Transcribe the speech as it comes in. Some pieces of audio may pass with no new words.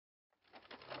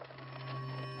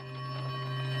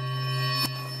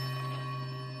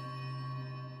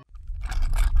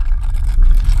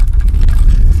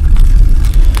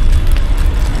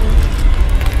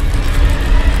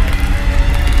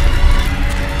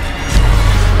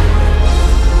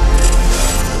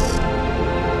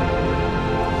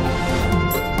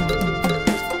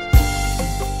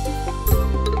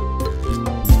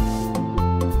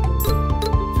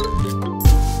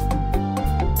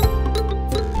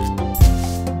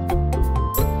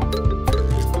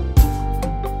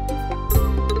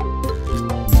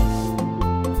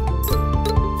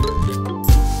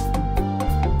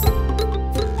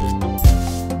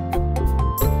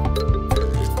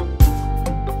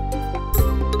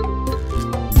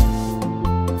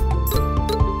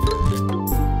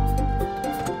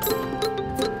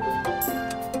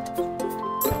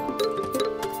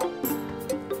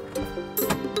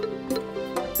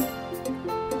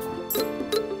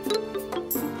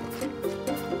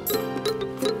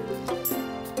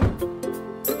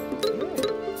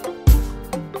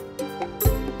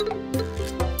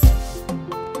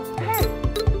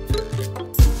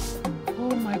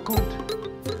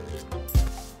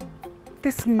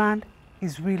This man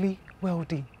is really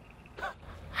wealthy.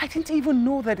 I didn't even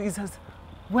know that he's as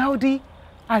wealthy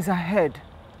as I heard.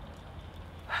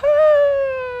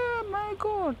 Oh, my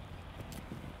God.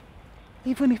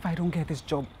 Even if I don't get this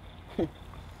job,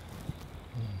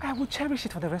 I will cherish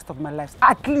it for the rest of my life.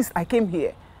 At least I came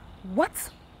here. What?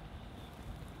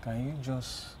 Can you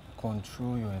just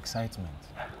control your excitement?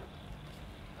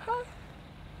 Huh?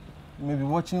 You may be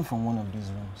watching from one of these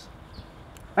rooms.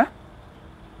 Huh?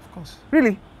 Of course.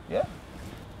 Really? Yeah.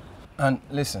 And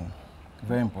listen,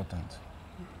 very important.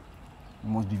 You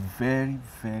must be very,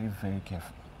 very, very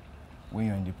careful when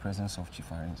you're in the presence of Chief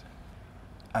Arinze.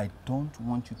 I don't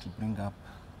want you to bring up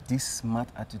this smart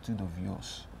attitude of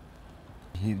yours.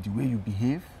 Behave the way you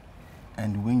behave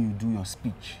and when you do your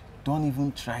speech. Don't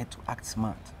even try to act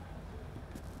smart.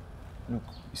 Look,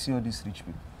 you see all these rich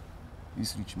people,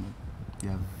 these rich men, they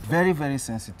are very, very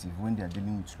sensitive when they are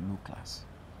dealing with low class.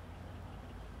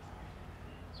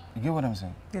 You get what I'm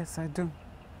saying? Yes, I do.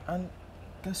 And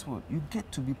guess what? You get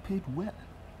to be paid well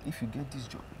if you get this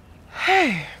job.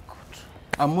 Hey, good.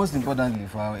 And most importantly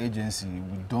for our agency,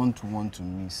 we don't want to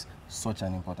miss such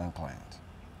an important client.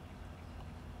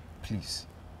 Please.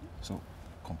 So,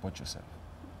 comport yourself.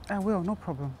 I will, no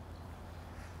problem.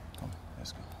 Come,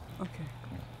 let's go. Okay.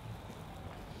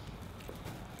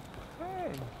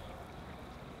 Hey.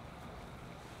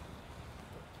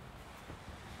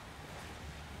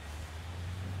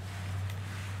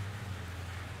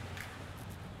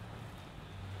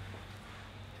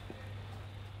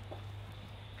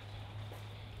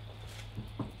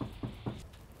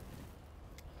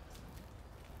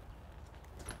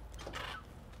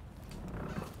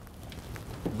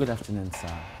 Good afternoon, sir.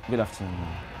 Good afternoon,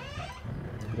 ma'am.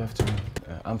 Good afternoon.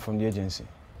 I'm from the agency.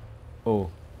 Oh,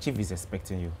 Chief is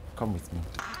expecting you. Come with me.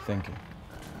 Thank you.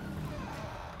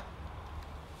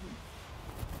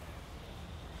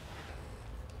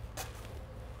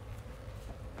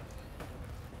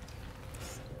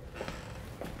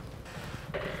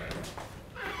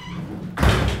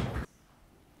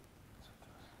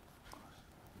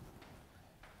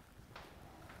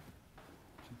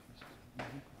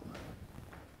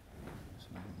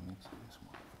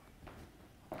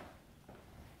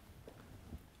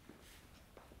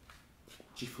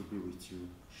 Chief will be with you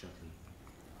shortly.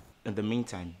 In the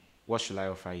meantime, what shall I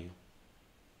offer you?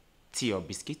 Tea or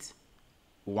biscuit?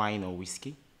 Wine or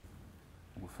whiskey?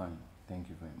 We're fine. Thank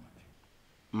you very much.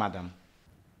 Madam?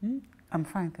 I'm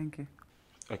fine, thank you.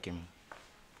 Okay, ma'am.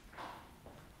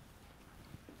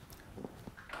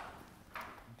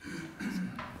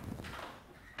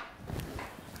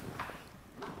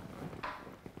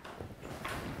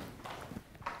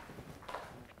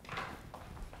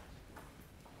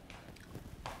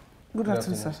 Good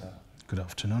afternoon, sir. Good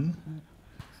afternoon.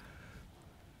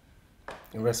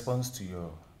 In response to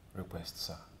your request,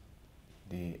 sir,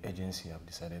 the agency have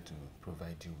decided to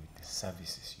provide you with the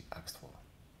services you asked for.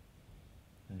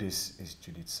 This is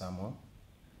Judith Samuel.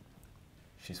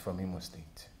 She's from Imo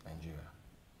State, Nigeria.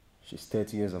 She's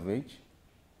 30 years of age,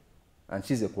 and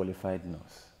she's a qualified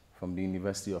nurse from the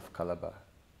University of Calabar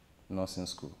Nursing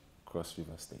School, Cross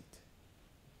River State.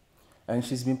 And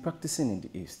she's been practicing in the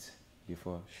East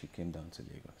before she came down to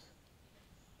Lagos.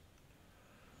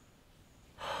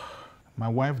 My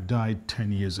wife died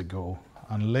 10 years ago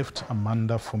and left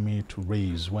Amanda for me to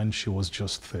raise when she was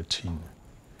just 13.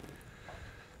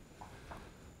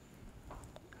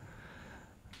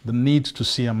 The need to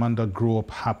see Amanda grow up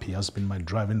happy has been my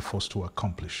driving force to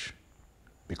accomplish,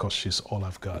 because she's all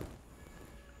I've got.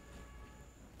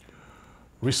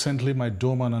 Recently, my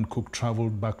doorman and cook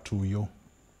traveled back to Uyo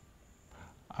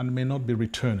and may not be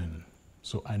returning.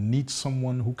 So I need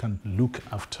someone who can look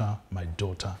after my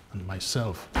daughter and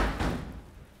myself.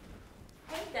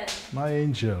 Hey, Daddy. My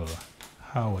angel,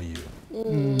 how are you?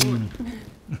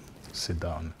 Sit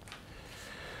down.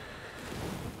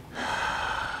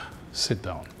 Sit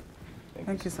down.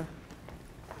 Thank you, sir.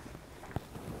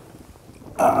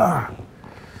 My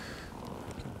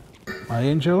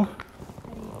angel,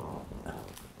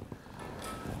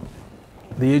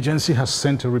 the agency has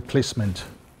sent a replacement.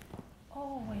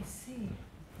 Oh, I see.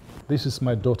 This is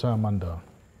my daughter, Amanda.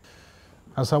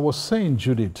 As I was saying,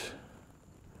 Judith,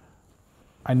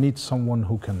 I need someone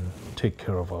who can take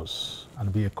care of us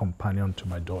and be a companion to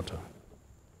my daughter.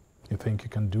 You think you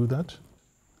can do that?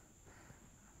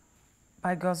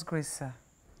 By God's grace, sir.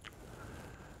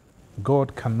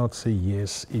 God cannot say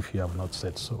yes if you have not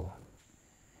said so.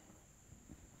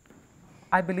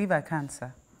 I believe I can,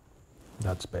 sir.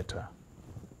 That's better.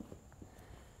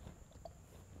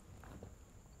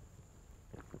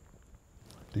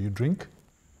 Do you drink?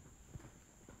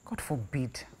 God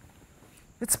forbid.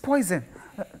 It's poison.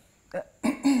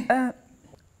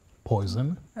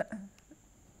 Poison?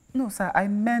 No, sir, I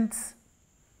meant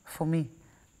for me.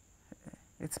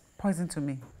 It's poison to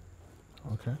me.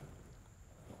 Okay.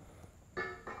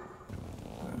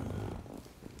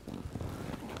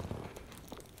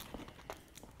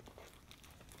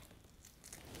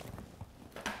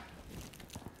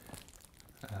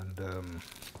 And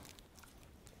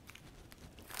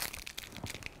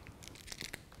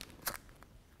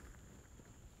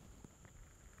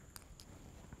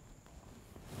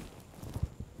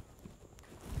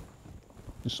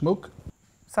you smoke?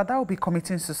 Sir, that would be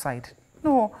committing suicide.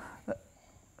 No.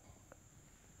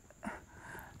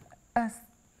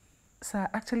 Sir,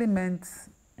 I actually meant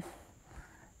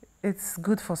it's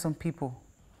good for some people.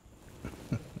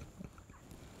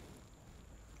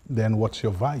 Then what's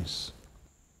your vice?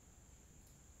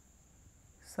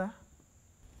 Sir?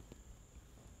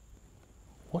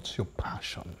 What's your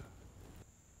passion?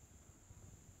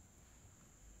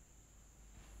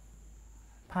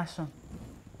 Passion.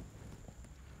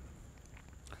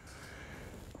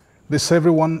 This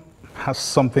everyone has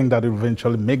something that will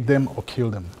eventually make them or kill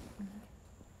them.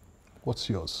 What's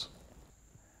yours?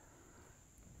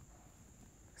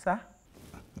 Sir?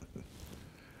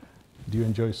 Do you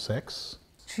enjoy sex?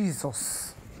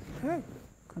 Jesus. Hey, what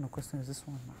kind of question is this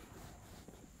one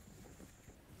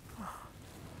now?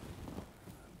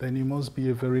 Then you must be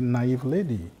a very naive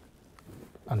lady.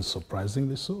 And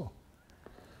surprisingly so.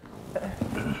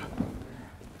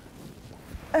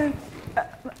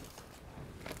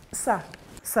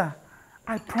 Sir,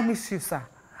 I promise you, sir,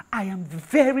 I am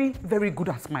very, very good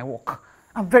at my work.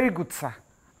 I'm very good, sir.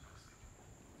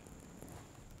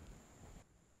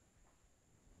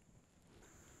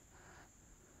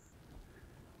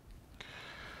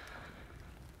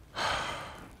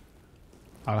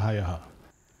 I'll hire her.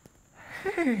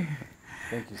 Hey.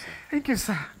 Thank you, sir. Thank you,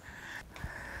 sir.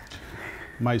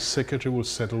 My secretary will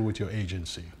settle with your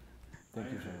agency.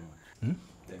 Thank you very much.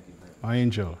 Thank you very much. My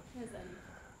angel,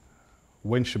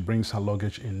 when she brings her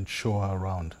luggage in, show her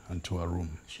around and to her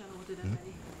room. Sure, we'll do that,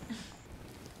 Daddy.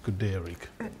 Good day, Eric.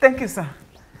 Thank you, sir.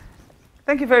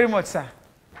 Thank you very much, sir.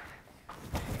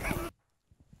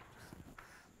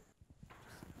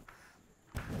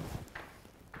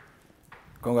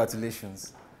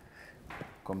 Congratulations.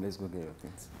 Come, let's go get your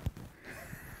things.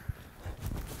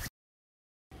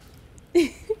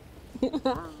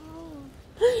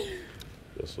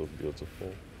 You're so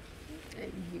beautiful.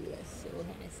 And you are so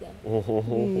handsome.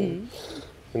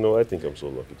 You know, I think I'm so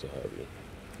lucky to have you.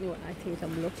 No, I think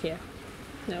I'm luckier.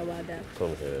 How about that?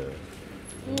 Come here.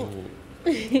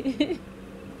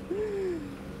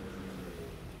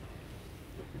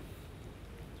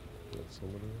 That's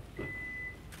somebody else.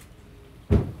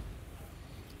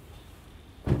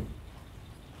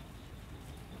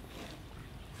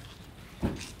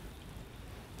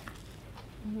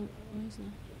 Where is that?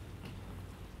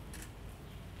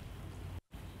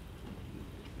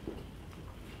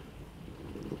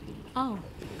 Oh.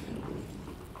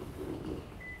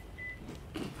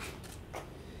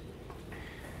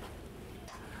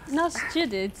 Nurse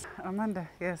Judith, Amanda,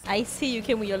 yes. I see you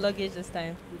came with your luggage this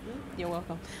time. You're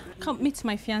welcome. Come meet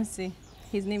my fiancé.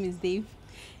 His name is Dave.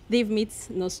 Dave meets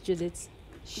Nurse Judith.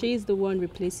 She's the one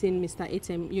replacing Mr.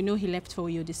 Etem. You know he left for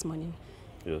you this morning.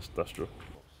 Yes, that's true.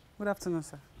 Good afternoon,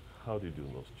 sir. How do you do,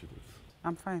 Nurse Judith?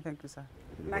 I'm fine, thank you, sir.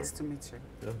 Nice to meet you.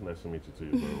 Yeah, nice to meet you too.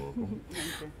 You're very welcome.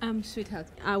 Thank you. Sweetheart,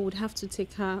 I would have to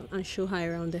take her and show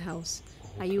her around the house.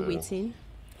 Are you Okay. waiting?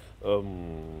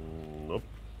 Nope.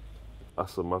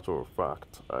 As a matter of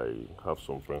fact, I have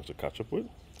some friends to catch up with.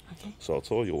 Okay. So I'll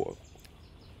tell you what.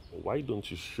 Why don't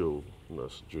you show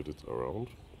Nurse Judith around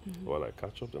while I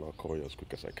catch up, then I'll call you as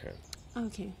quick as I can.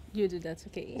 Okay, you do that,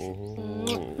 okay?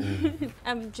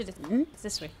 Judith,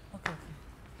 this way. Okay.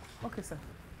 Okay, sir.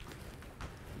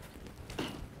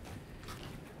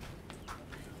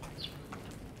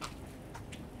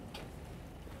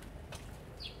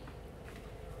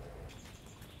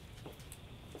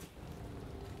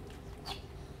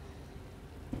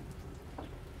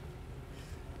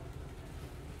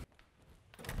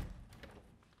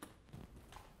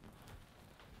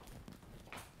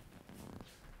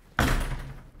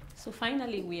 So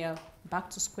finally, we are back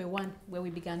to square one, where we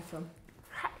began from.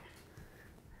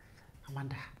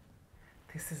 Amanda,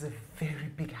 this is a very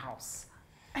big house.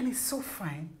 And it's so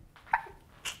fine.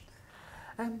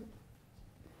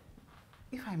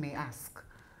 If I may ask,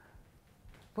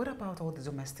 what about all the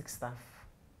domestic stuff?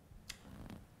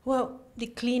 Well, the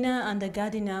cleaner and the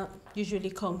gardener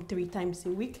usually come 3 times a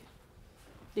week.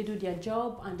 They do their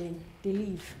job and then they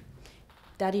leave.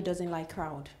 Daddy doesn't like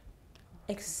crowd,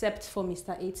 except for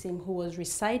Mr. Etim, who was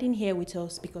residing here with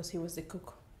us because he was the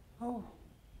cook. Oh,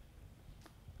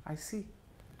 I see.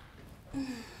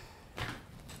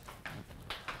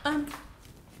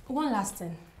 One last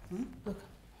thing. Look.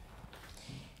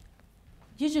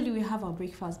 Usually we have our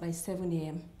breakfast by 7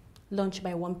 a.m., lunch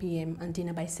by 1 p.m., and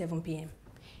dinner by 7 p.m.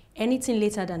 Anything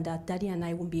later than that, Daddy and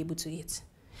I won't be able to eat.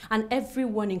 And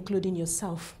everyone, including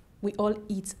yourself, we all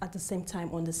eat at the same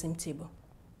time on the same table.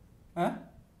 Huh?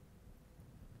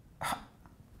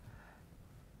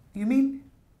 You mean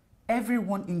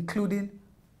everyone, including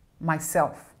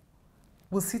myself,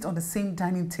 will sit on the same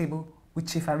dining table with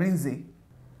Chief Arinze?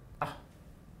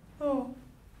 Oh,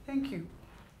 thank you.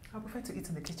 I prefer to eat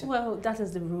in the kitchen. Well, that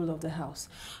is the rule of the house.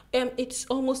 It's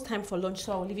almost time for lunch,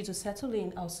 so I'll leave you to settle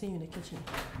in. I'll see you in the kitchen.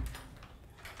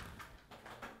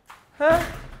 Huh?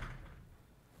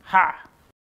 Ha!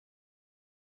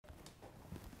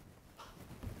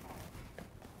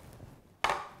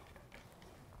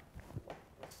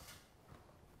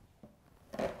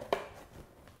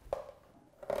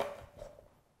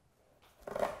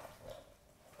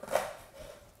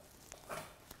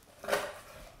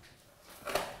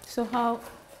 So how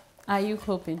are you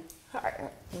coping?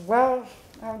 Well,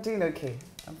 I'm doing okay.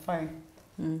 I'm fine.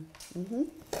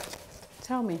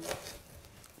 Tell me,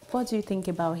 what do you think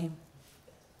about him?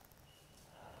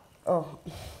 Oh.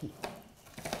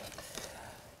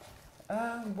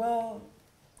 Well,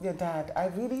 your dad, I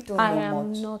really don't know much. I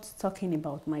am not talking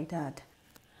about my dad.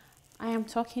 I am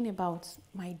talking about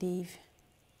my Dave.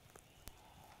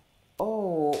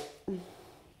 Oh.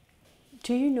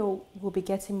 Do you know we'll be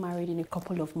getting married in a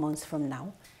couple of months from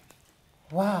now?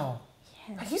 Wow.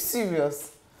 Yes. Are you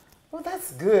serious? Oh,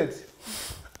 that's good.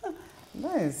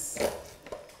 Nice.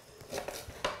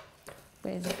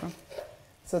 Where is he from?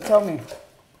 So tell me,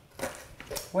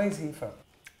 where is he from?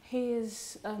 He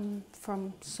is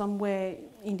from somewhere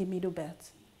in the Middle Belt.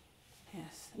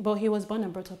 Yes. But he was born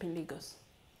and brought up in Lagos.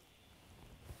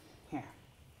 Yeah.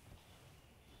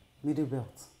 Middle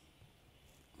Belt.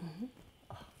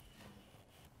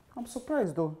 I'm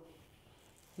surprised though.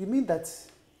 You mean that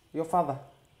your father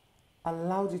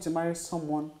allowed you to marry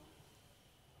someone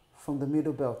from the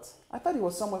Middle Belt? I thought he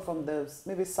was somewhere from the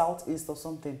maybe Southeast or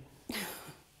something.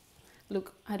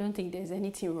 Look, I don't think there's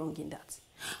anything wrong in that.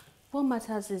 What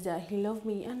matters is that he loved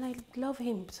me and I love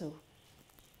him too.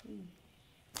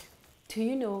 Do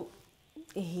you know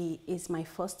he is my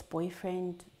first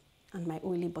boyfriend and my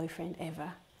only boyfriend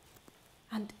ever?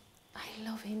 And I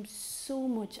love him so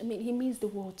much. I mean, he means the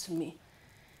world to me.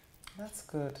 That's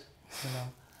good, you know.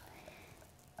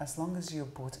 As long as you're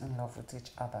both in love with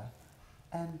each other.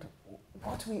 And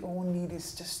what we all need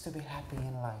is just to be happy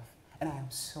in life. And I am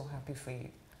so happy for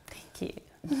you. Thank you.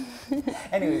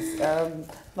 Anyways,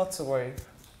 not to worry.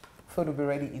 Food will be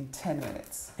ready in 10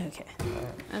 minutes. Okay.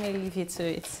 I'll leave you to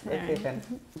it. Okay, then.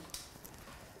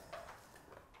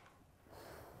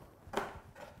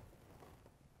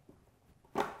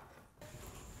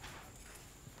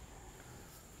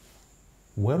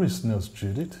 Where is Nurse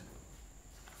Judith?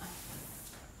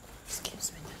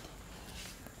 Excuse me, Daddy.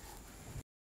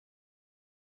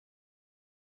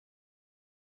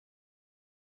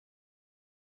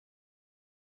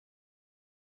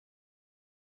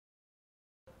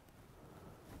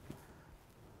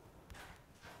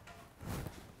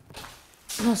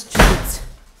 Nurse Judith,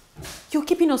 you're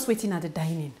keeping us waiting at the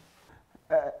dining.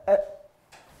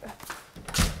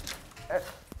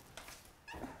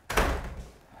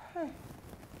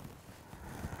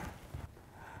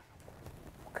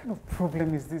 What kind of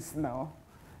problem is this now?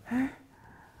 Huh?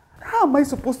 How am I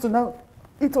supposed to now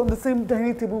eat on the same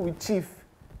dining table with Chief?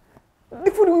 The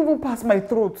food won't even pass my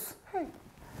throat. Hey.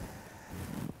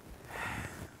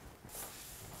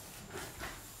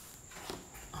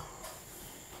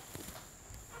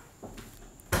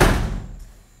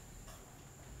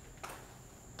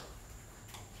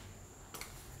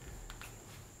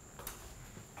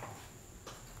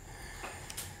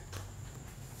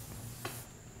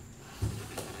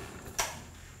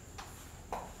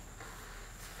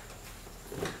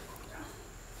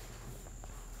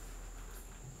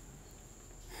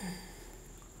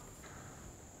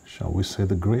 Shall we say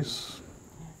the grace?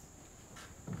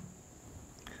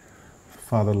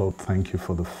 Father, Lord, thank you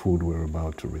for the food we're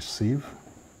about to receive.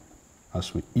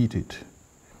 As we eat it,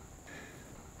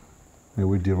 may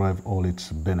we derive all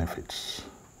its benefits.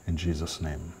 In Jesus'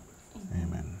 name,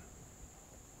 amen.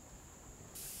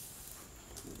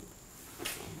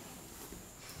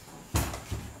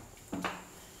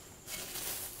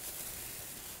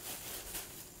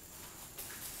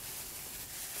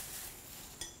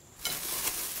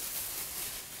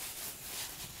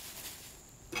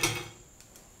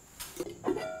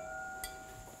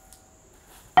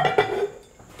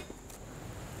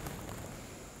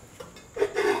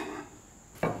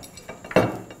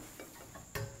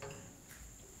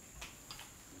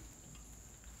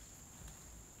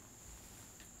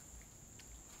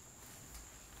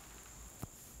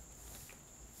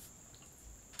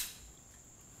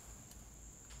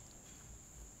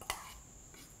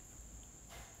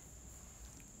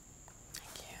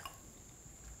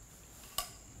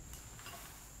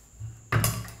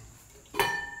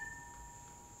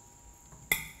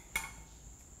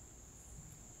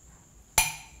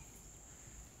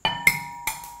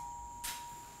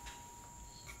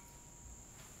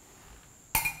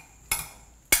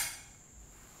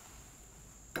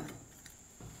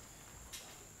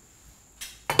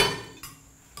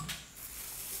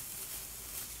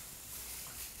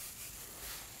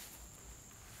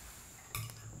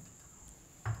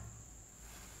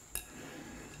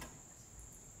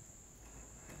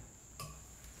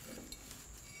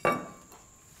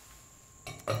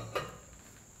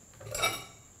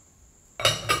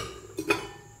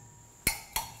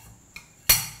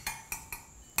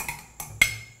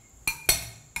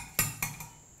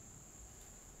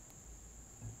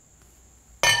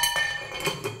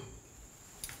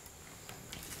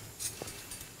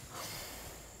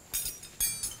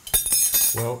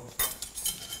 Well,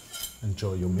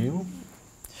 enjoy your meal.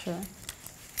 Sure.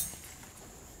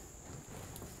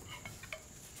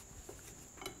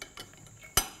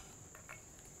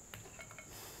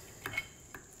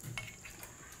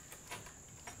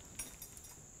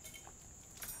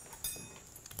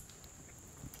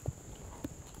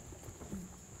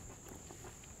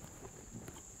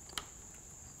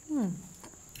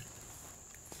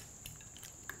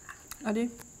 Adi,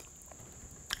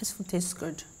 this food tastes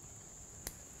good.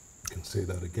 You can say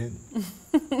that again.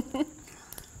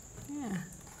 Yeah.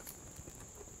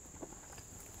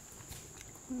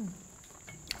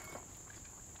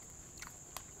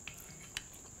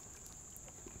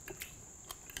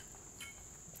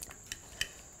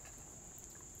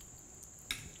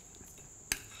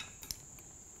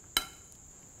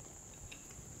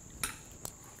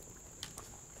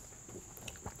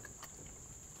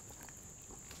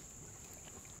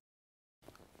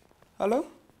 Hello?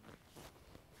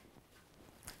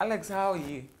 Alex, how are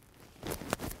you?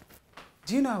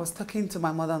 Do you know I was talking to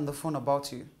my mother on the phone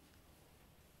about you?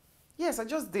 Yes, I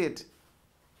just did.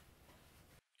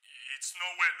 It's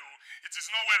not well, oh. It is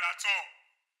not well at all.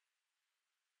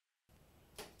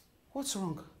 What's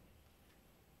wrong?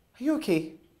 Are you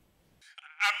okay?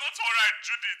 I'm not alright,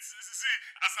 Judith. See,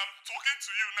 as I'm talking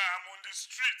to you now, I'm on the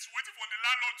street waiting for the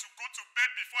landlord to go to bed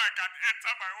before I can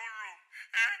enter my own room.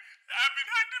 I've been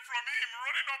hiding from him,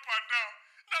 running up and down.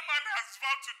 That man has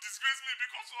vowed to disgrace me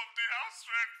because of the house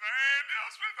rent. The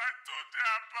house rent I told you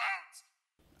about.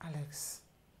 Alex,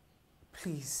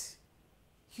 please,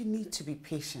 you need to be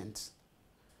patient.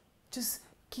 Just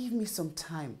give me some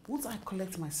time. Once I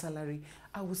collect my salary,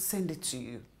 I will send it to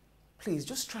you. Please,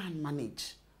 just try and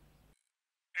manage.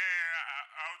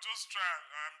 I'll just try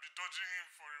and be dodging him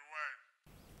for a while.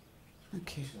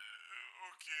 Okay.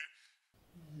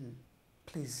 Okay.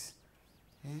 Please,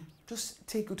 just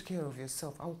take good care of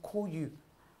yourself. I'll call you.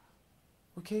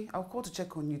 Okay? I'll call to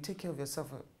check on you. Take care of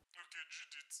yourself. Okay,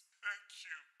 Judith. Thank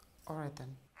you. All right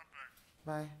then.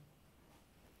 Bye-bye. Bye.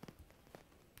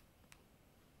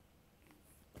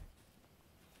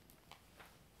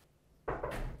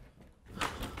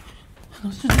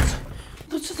 No, Judith.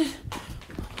 No, Judith.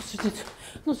 No, Judith.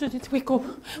 No, Judith, wake up.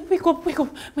 Wake up, wake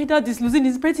up. My dad is losing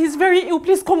his breath. He's very ill.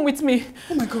 Please come with me.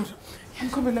 Oh my God. I'm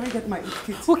coming. Let me get my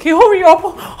kit. Okay, hurry up.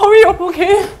 Hurry up,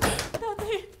 okay?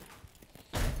 Daddy.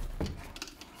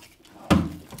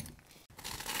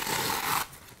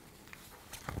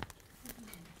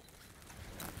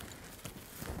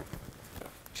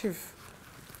 Chief,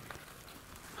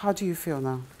 how do you feel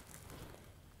now?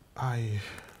 I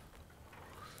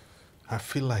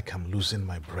feel like I'm losing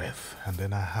my breath, and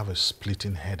then I have a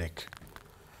splitting headache.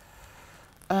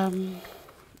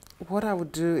 What I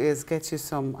would do is get you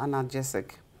some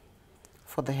analgesic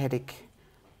for the headache.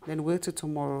 Then wait till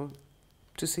tomorrow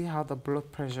to see how the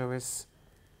blood pressure is.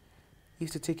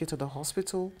 If to take you to the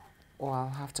hospital, or I'll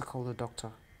have to call the doctor.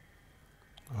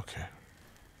 Okay.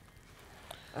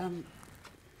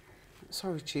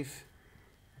 Sorry, Chief,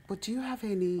 but do you have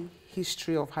any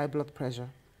history of high blood pressure?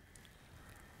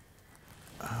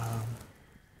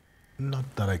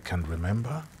 Not that I can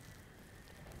remember.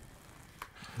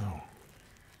 No.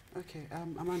 Okay,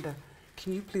 Amanda,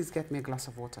 can you please get me a glass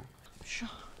of water? Sure.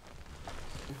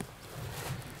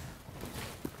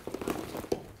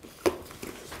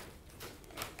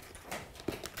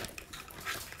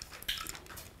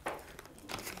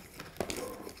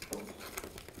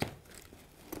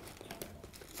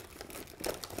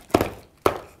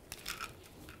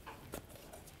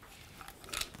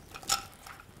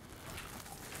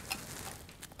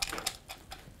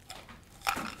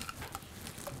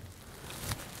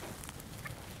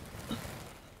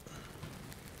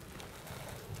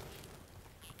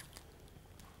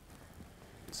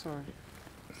 Sorry.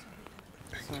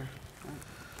 Sorry.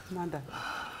 Amanda,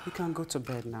 you can go to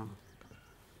bed now.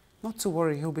 Not to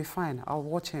worry, he'll be fine. I'll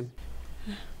watch him.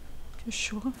 You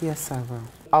sure? Yes, I will.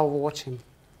 I'll watch him.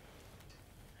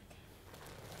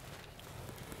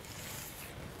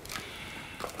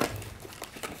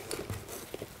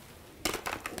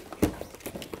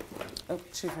 Oh,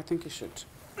 Chief, I think you should.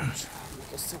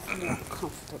 Make yourself more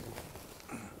comfortable.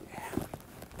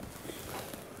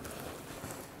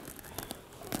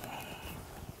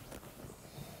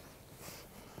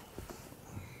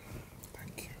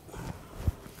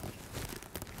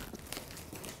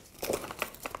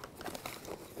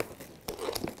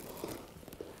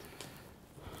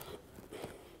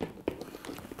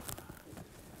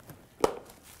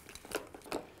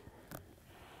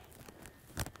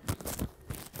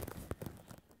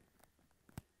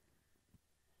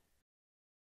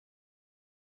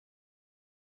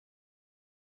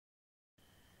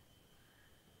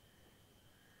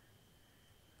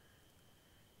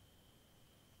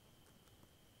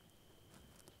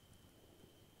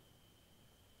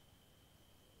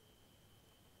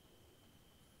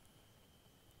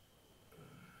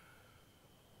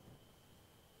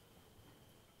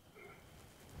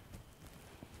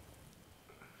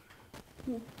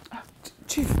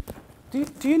 Chief,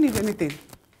 do you need anything?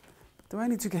 Do I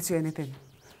need to get you anything?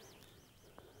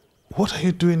 What are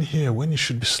you doing here when you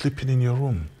should be sleeping in your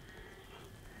room?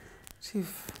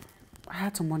 Chief, I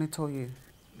had to monitor you.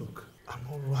 Look, I'm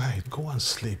all right. Go and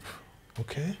sleep,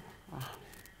 okay?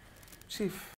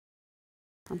 Chief,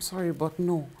 I'm sorry, but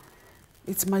no.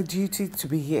 It's my duty to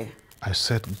be here. I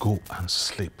said go and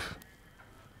sleep.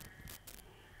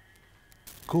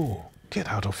 Go. Get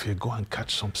out of here. Go and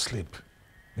catch some sleep.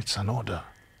 It's an order.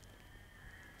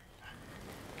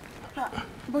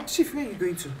 But Chief, where are you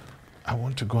going to? I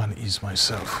want to go and ease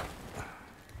myself.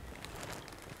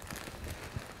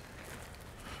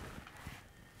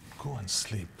 Go and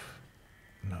sleep,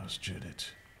 Nurse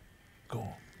Judith. Go.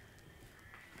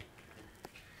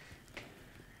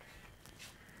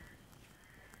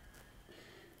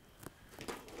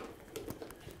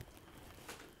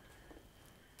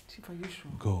 Chief, are you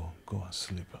sure? Go and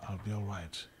sleep. I'll be all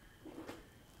right.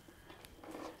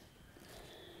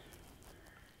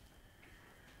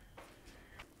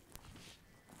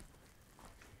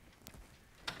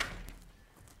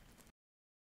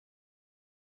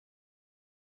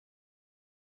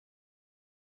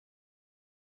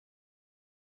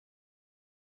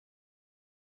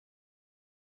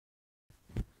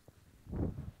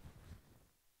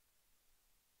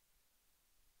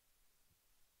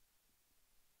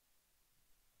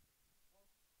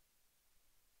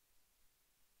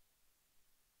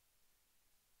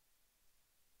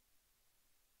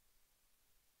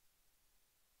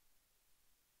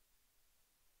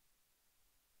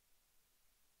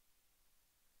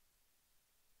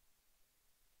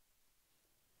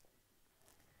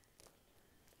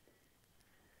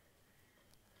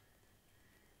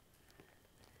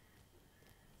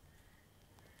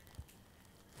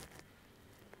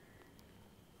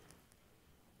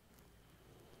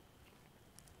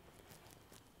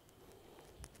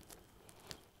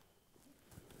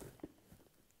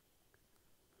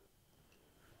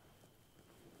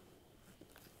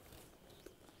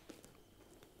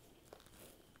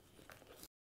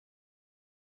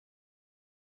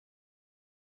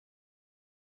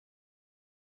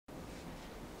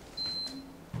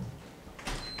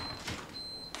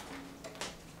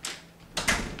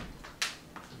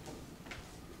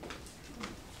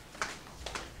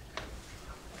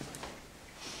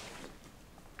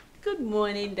 Good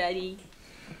morning, Daddy.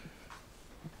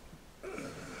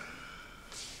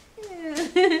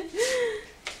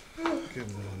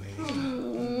 Good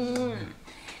morning.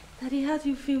 Daddy, how do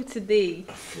you feel today?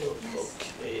 I feel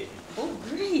okay. Oh,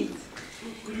 great.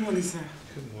 Good morning, sir.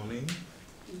 Good morning.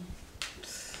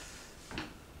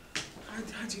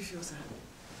 How do you feel, sir?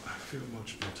 I feel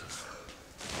much better.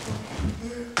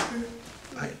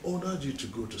 I ordered you to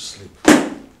go to sleep.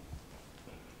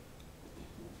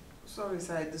 Sorry,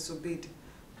 sir, I disobeyed.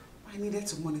 I needed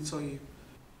to monitor you.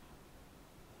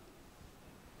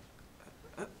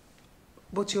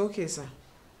 But you're okay, sir?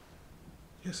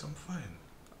 Yes, I'm fine.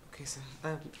 Okay, sir.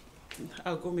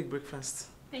 I'll go make breakfast.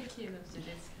 Thank you, Mr.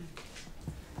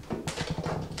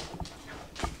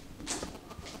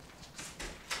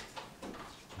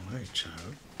 My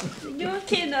child. You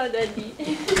okay now, Daddy?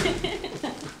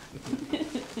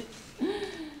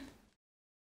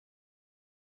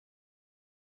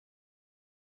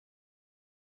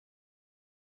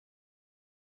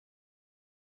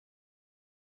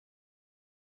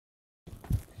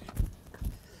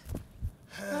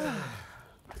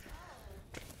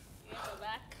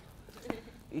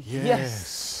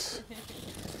 Yes.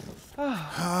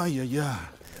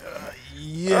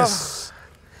 Yes.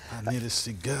 I need a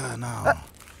cigar now.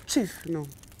 Chief, no.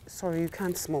 Sorry, you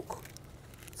can't smoke.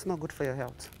 It's not good for your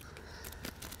health.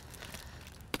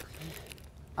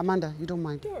 Amanda, you don't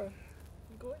mind? Sure.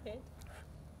 Go ahead.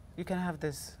 You can have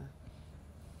this.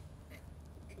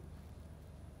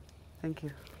 Thank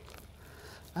you.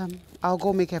 I'll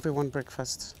go make everyone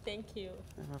breakfast. Thank you.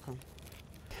 You're welcome.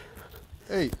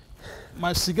 Hey,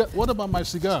 my cigar. What about my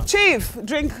cigar? Chief,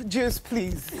 drink juice,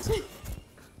 please.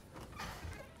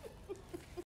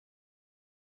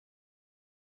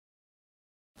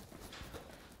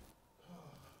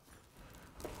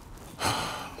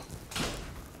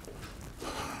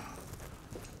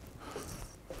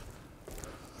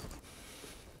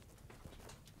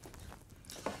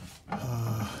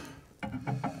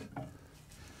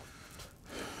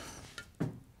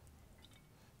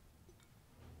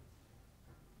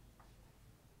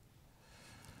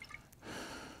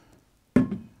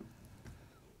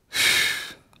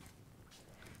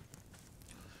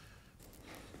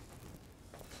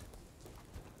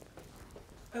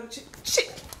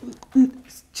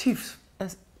 Chief,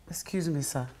 excuse me,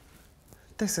 sir.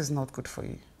 This is not good for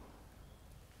you.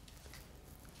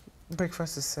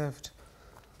 Breakfast is served.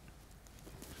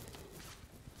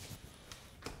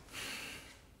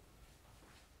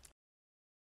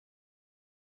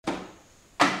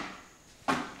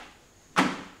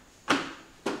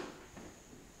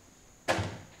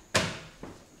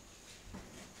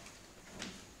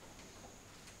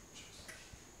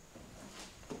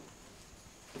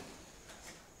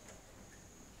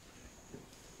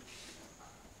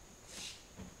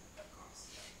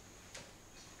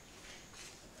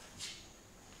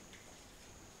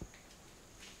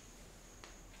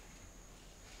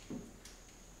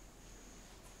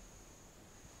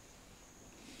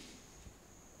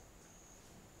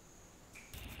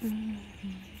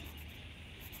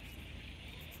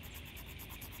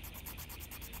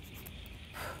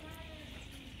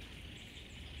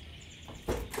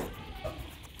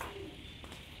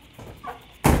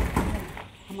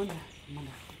 Amanda,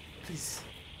 please.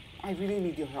 I really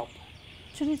need your help.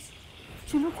 Judith,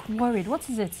 you look worried. What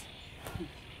is it?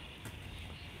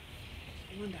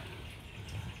 Amanda,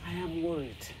 I am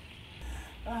worried.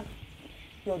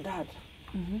 Your dad,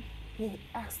 he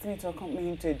asked me to accompany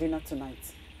him to a dinner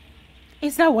tonight.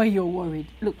 Is that why you're worried?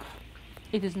 Look,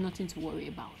 it is nothing to worry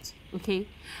about, okay?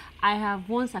 I have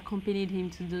once accompanied him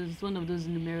to one of those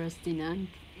numerous dinners.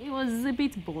 It was a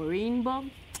bit boring, but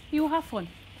you have fun.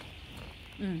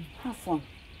 Have fun.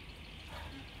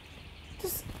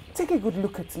 Just take a good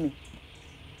look at me.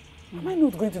 Am I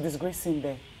not going to disgrace him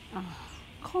there?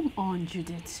 Come on,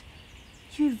 Judith.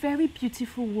 You're a very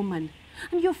beautiful woman,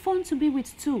 and you're fun to be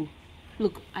with too.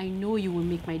 Look, I know you will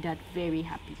make my dad very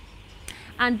happy.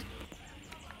 And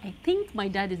I think my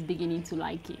dad is beginning to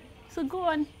like you. So go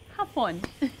on, have fun.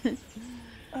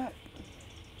 But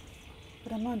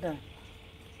Amanda,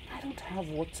 I don't have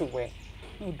what to wear.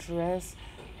 No dress,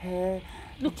 hair,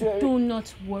 Look, do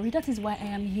not worry. That is why I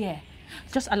am here.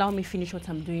 Just allow me finish what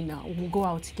I'm doing now. We'll go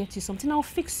out, get you something. I'll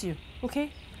fix you,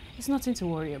 okay? It's nothing to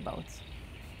worry about.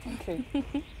 Okay.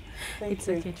 It's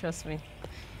okay, trust me.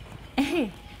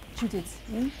 Hey, Judith,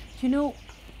 you know,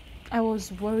 I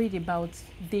was worried about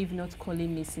Dave not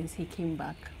calling me since he came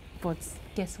back. But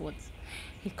guess what?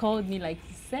 He called me like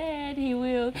he said he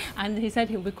will. And he said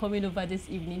he'll be coming over this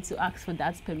evening to ask for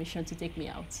Dad's permission to take me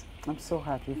out. I'm so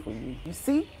happy for you. You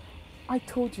see, I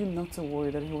told you not to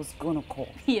worry that he was going to call.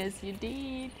 Yes, you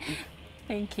did.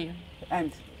 Thank you.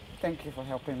 And thank you for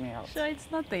helping me out. Sure, it's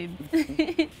nothing.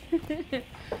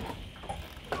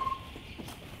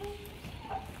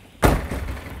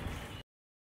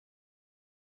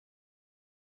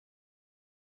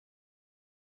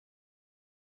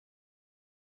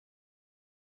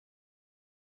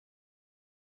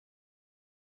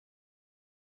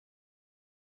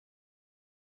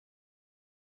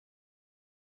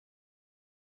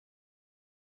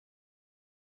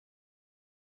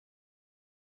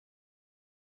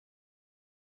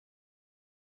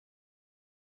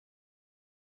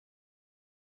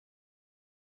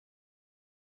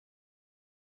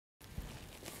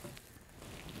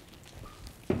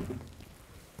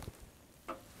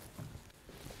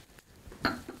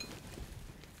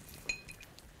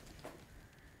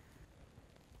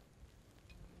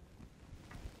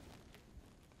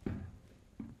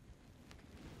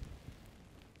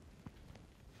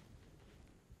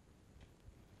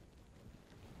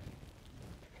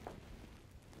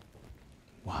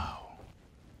 Wow.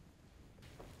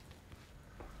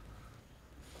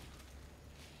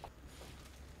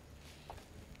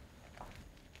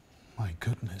 My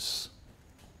goodness.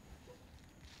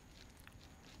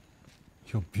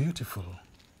 You're beautiful.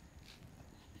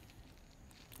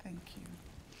 Thank you.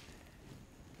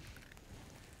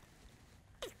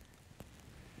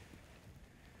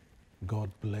 God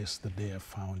bless the day I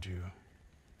found you.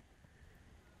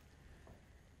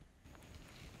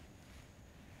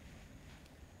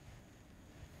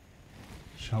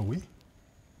 Shall we?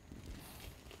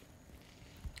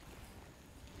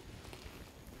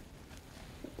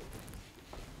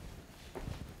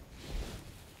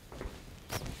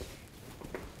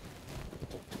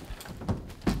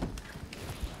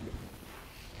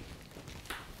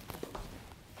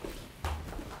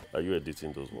 Are you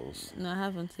editing those ones? No, I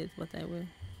haven't yet, but I will.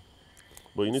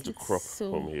 But you need to It's crop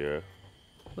so- from here.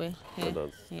 Where? And Here?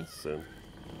 then Here. send.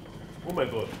 Oh my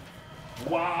god.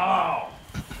 Wow!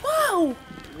 Wow!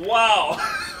 Wow!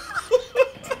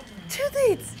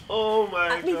 Judith! Oh my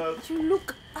I mean, god. you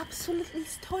look absolutely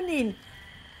stunning.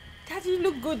 Daddy, you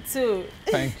look good too.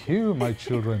 Thank you, my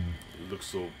children. You look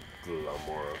so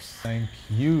glamorous. Thank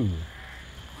you.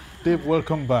 Dave,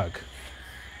 welcome back.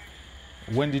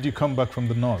 When did you come back from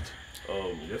the north?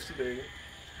 Yesterday.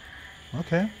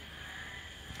 Okay.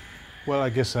 Well, I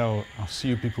guess I'll see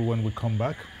you people when we come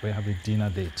back. We have a dinner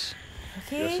date.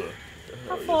 Okay. Yes, sir.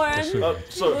 Have Yes,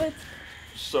 fun. sir.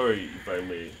 Sorry if I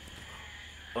may.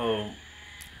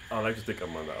 I'd like to take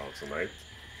Amanda out tonight.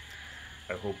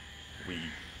 I hope we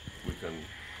can.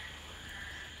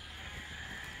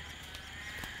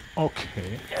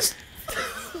 Okay. Yes.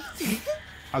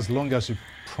 As long as you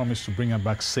promise to bring her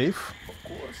back safe. Of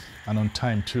course. And on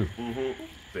time too. Mm-hmm.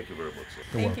 Thank you very much, sir.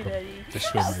 You're Thank welcome. you, Daddy.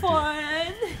 This way, Have my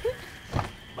dear. fun.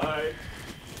 Bye.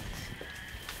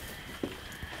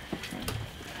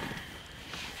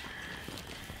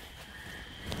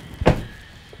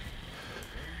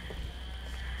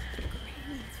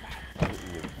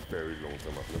 In a very long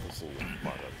time, I've never seen your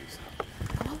father this happy.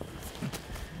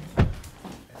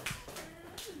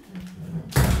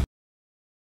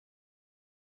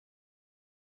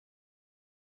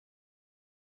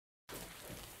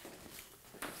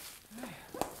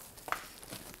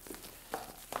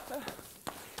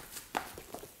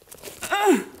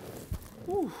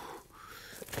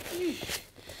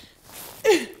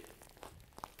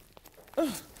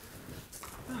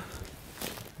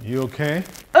 You okay?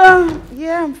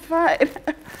 Yeah, I'm fine.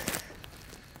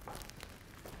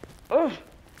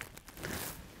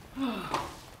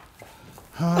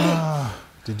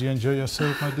 Did you enjoy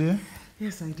yourself, my dear?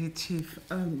 Yes, I did, Chief.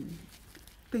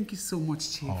 Thank you so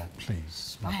much, Chief. Oh,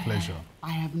 please. My pleasure.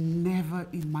 I have never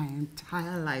in my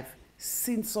entire life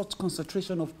seen such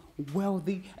concentration of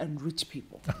wealthy and rich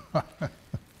people.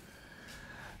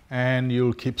 And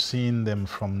you'll keep seeing them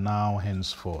from now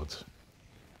henceforth.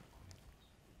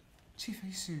 Chief, are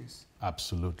you serious?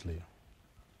 Absolutely.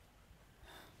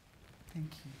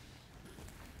 Thank you.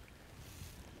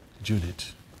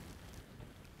 Judith,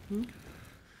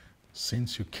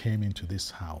 since you came into this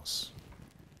house,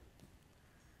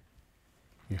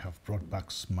 you have brought back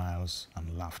smiles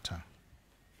and laughter.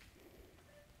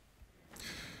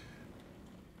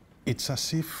 It's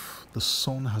as if the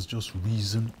sun has just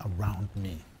risen around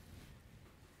me.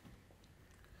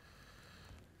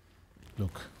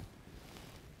 Look,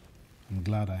 I'm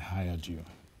glad I hired you.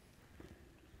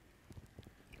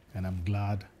 And I'm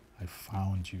glad I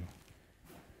found you.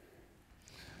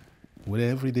 With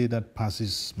every day that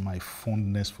passes, my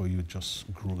fondness for you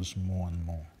just grows more and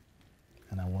more.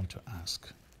 And I want to ask,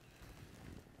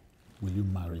 will you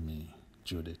marry me,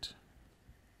 Judith?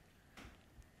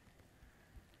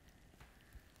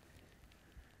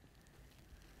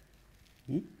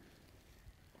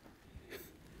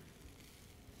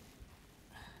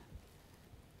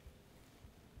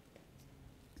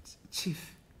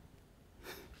 Chief,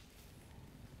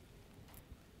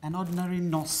 an ordinary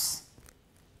nurse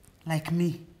like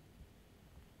me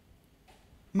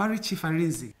marry Chief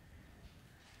Arinze.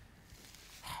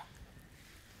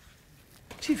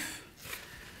 Chief,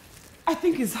 I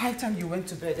think it's high time you went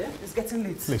to bed, eh? It's getting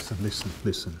late.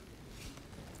 Listen.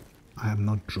 I am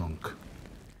not drunk.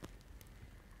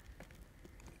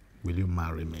 Will you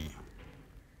marry me?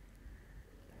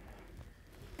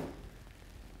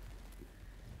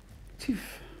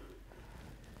 Chief,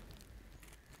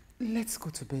 let's go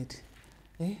to bed.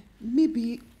 Eh?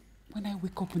 Maybe when I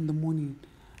wake up in the morning,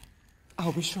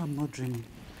 I'll be sure I'm not dreaming.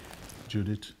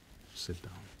 Judith, sit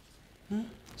down.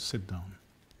 Sit down.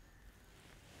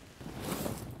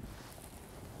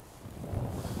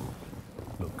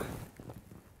 Look,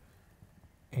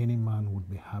 any man would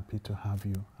be happy to have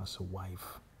you as a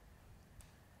wife.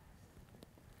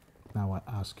 Now I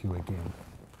ask you again,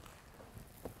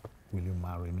 will you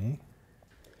marry me?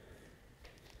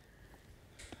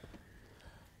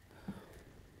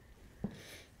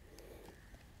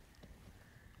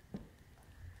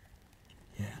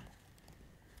 Yeah.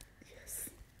 Yes.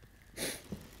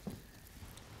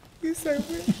 Yes, I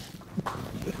will.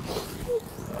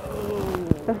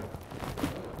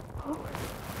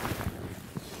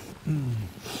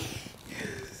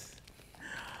 Yes.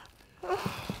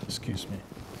 Excuse me.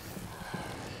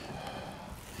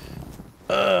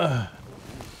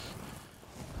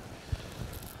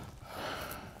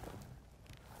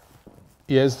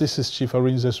 Yes, this is Chief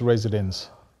Arinze's residence.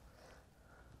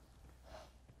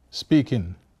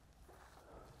 Speaking.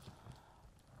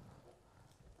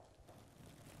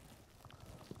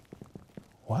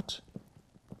 What?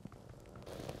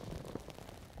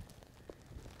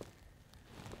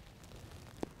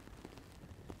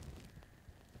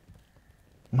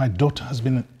 My daughter has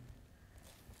been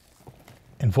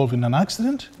involved in an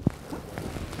accident?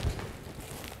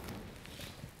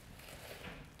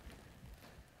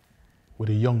 With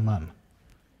a young man.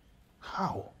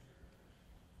 How?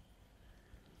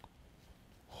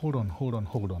 Hold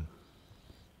on.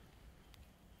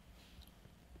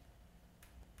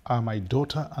 Are my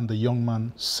daughter and the young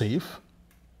man safe?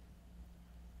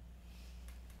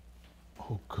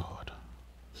 Oh God.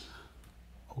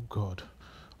 Oh God.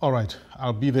 All right,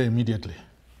 I'll be there immediately.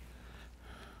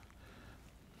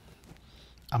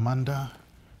 Amanda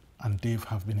and Dave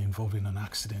have been involved in an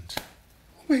accident.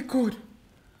 Oh my God.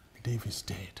 Dave is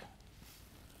dead.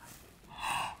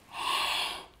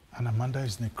 And Amanda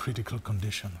is in a critical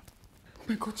condition. Oh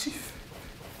my God, Chief.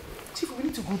 Chief, we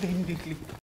need to go there immediately.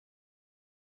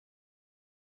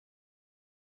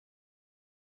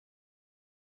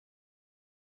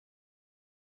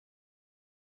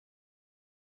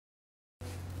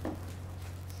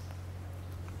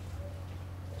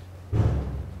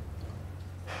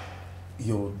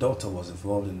 Your daughter was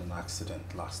involved in an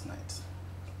accident last night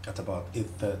at about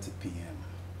 8:30 p.m.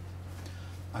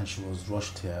 and she was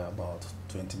rushed here about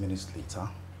 20 minutes later.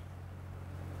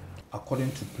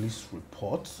 According to police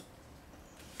reports,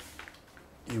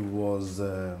 he was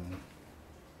in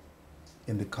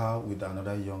the car with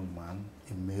another young man,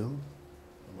 a male,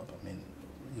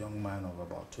 young man of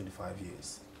about 25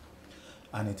 years.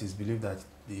 And it is believed that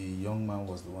the young man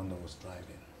was the one that was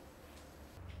driving.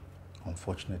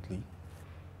 Unfortunately,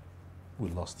 we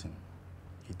lost him.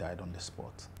 He died on the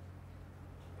spot.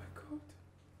 Oh my God.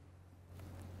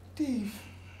 Dave.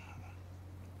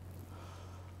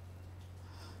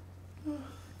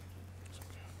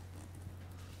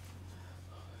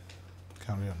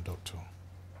 Carry on, doctor.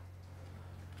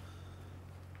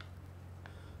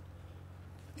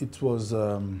 It was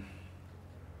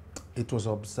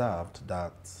observed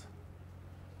that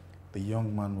the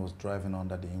young man was driving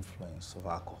under the influence of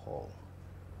alcohol.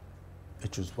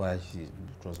 It was why he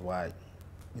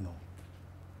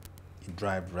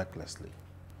drove recklessly,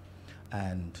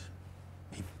 and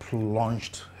he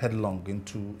plunged headlong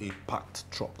into a parked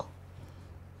truck.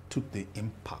 Took the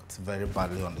impact very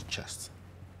badly on the chest,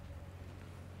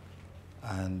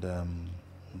 and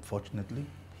unfortunately,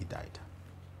 he died.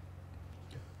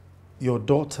 Your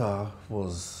daughter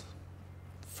was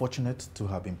fortunate to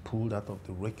have been pulled out of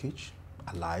the wreckage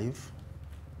alive.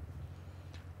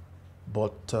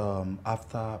 But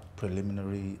after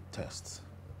preliminary tests,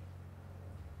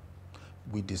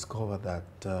 we discovered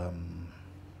that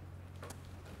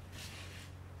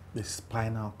the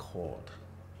spinal cord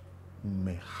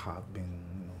may have been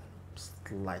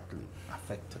slightly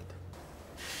affected.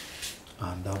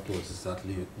 And that was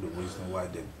exactly the reason why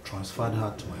they transferred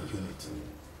her to my unit.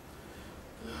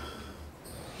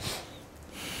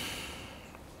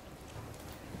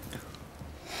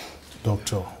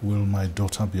 Doctor, will my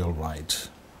daughter be all right?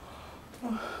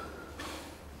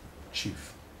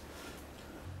 Chief,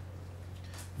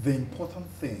 the important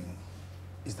thing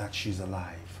is that she's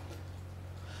alive.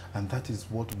 And that is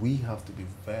what we have to be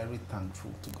very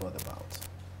thankful to God about.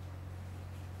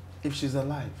 If she's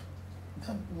alive,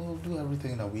 then we'll do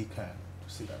everything that we can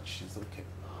to see that she's okay.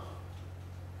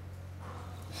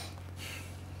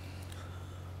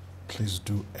 Please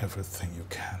do everything you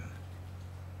can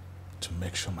to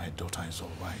make sure my daughter is all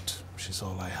right. She's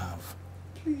all I have.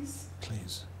 Please.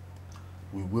 Please.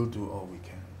 We will do all we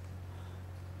can.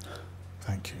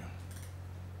 Thank you.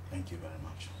 Thank you very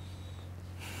much.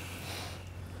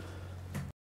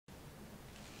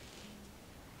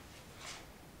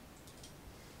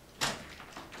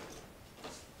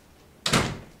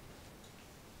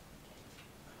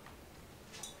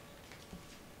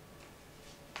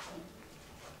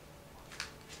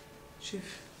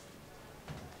 Chief.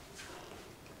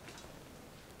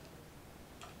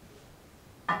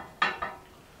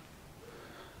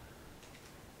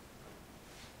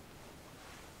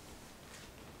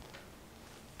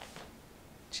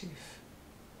 Chief,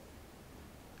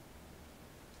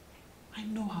 I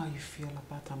know how you feel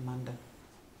about Amanda.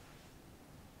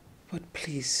 But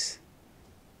please,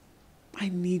 I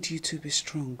need you to be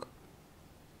strong.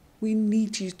 We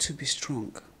need you to be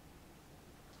strong.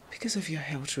 Because of your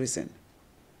health reason.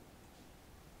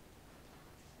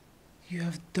 You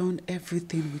have done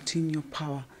everything within your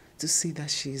power to see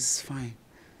that she is fine.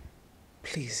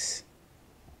 Please,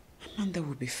 Amanda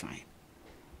will be fine.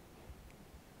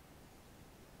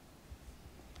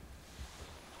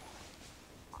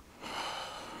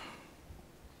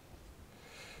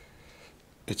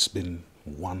 It's been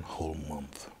 1 whole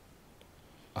month,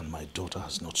 and my daughter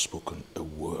has not spoken a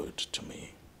word to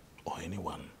me or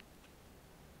anyone.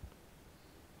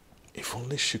 If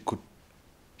only she could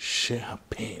share her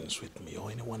pains with me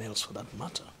or anyone else for that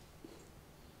matter.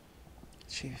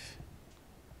 Chief,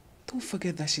 don't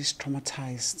forget that she's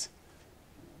traumatized.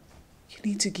 You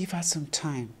need to give her some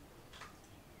time.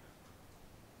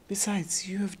 Besides,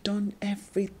 you have done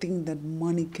everything that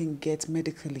money can get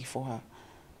medically for her.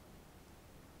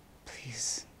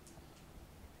 Please,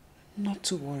 Not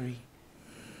to worry.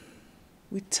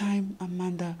 With time,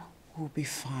 Amanda will be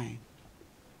fine.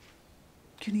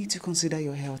 You need to consider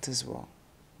your health as well.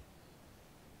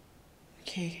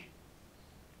 Okay?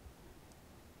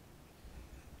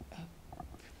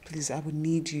 Please, I would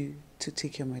need you to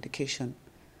take your medication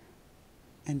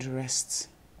and rest.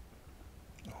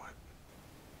 All right.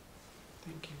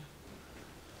 Thank you.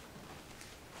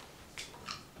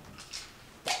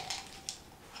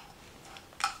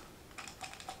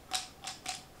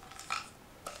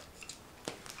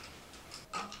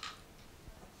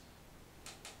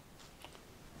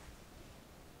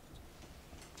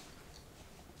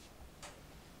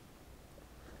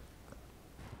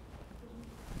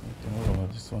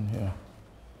 This one here.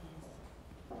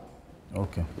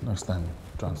 Okay, next time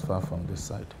transfer from this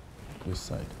side. This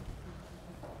side.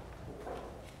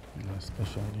 And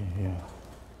especially here.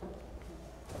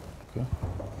 Okay.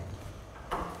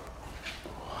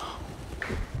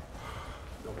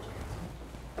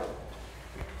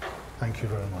 Thank you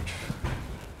very much.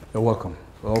 You're welcome.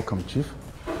 Welcome, Chief.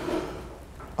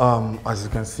 As you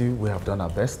can see, we have done our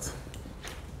best.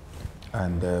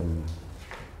 And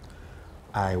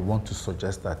I want to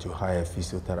suggest that you hire a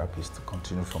physiotherapist to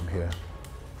continue from here.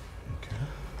 Okay.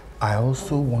 I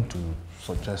also want to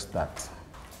suggest that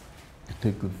you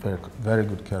take very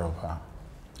good care of her.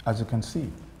 As you can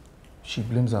see, she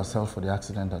blames herself for the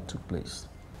accident that took place.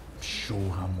 Show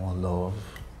her more love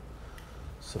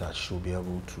so that she'll be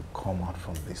able to come out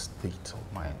from this state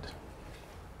of mind.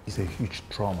 It's a huge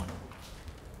trauma.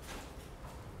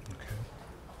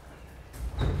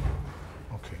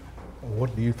 Okay.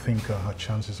 What do you think are her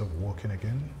chances of walking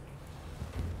again?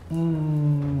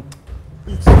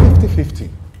 It's 50-50.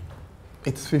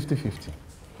 It's 50-50.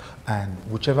 And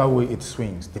whichever way it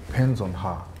swings depends on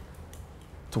her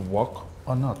to walk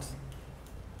or not.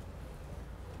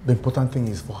 The important thing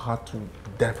is for her to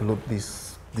develop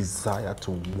this desire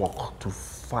to walk, to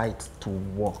fight, to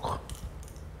walk.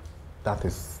 That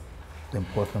is the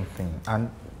important thing. And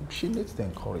she needs the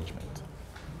encouragement.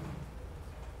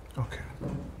 Okay.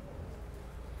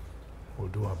 We'll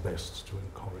do our best to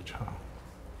encourage her.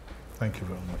 Thank you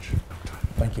very much, Doctor.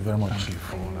 Thank you very much. Thank you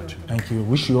for all that you do. Thank you.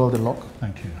 Wish you all the luck.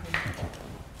 Thank you. Thank you.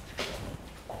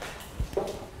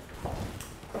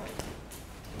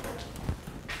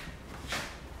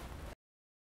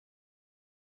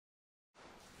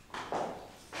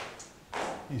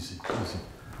 Easy, easy.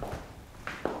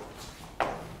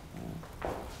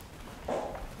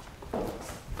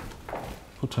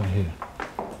 Put her here.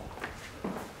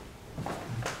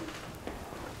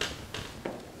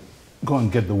 Go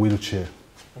and get the wheelchair.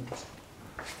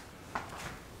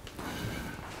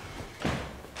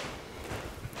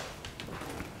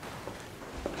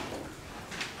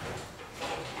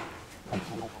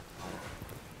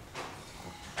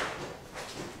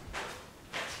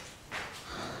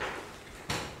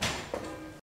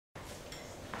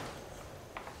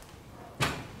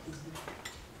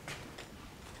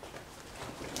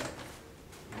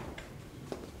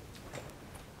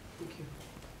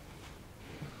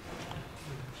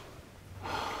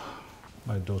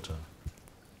 My daughter,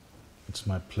 it's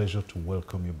my pleasure to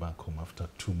welcome you back home after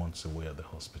 2 months away at the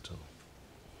hospital.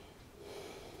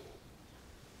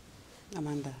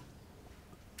 Amanda,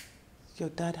 your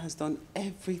dad has done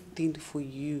everything for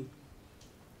you.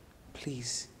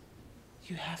 Please,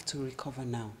 you have to recover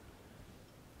now.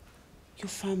 Your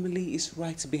family is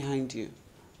right behind you.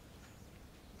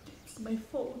 It's my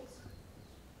fault.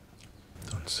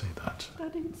 Don't say that.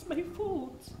 Daddy, it's my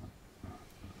fault.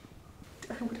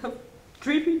 I would have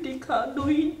driven the car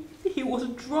knowing he was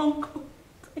drunk.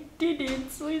 I didn't,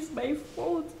 so it's my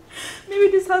fault. Maybe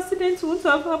this accident won't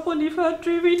have happened if I had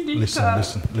driven the car.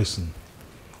 Listen.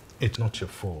 It's not your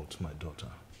fault, my daughter.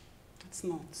 It's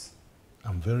not.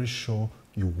 I'm very sure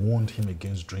you warned him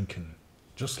against drinking.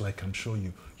 Just like I'm sure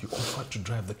you offered to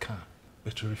drive the car,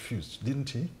 but he refused,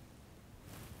 didn't he?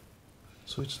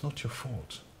 So it's not your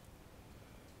fault.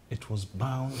 It was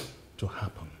bound to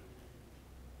happen.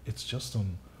 It's just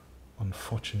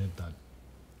unfortunate that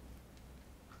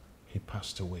he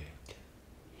passed away.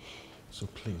 So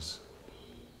please,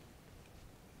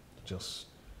 just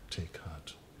take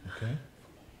heart, okay?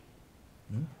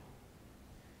 Hmm?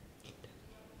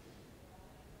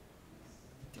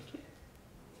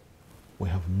 We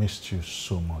have missed you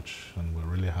so much, and we're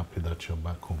really happy that you're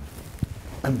back home.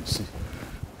 Let me see.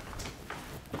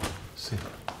 See,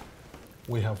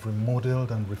 we have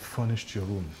remodeled and refurnished your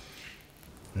room.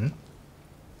 Hmm?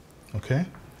 Okay?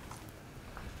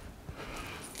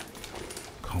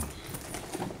 Come.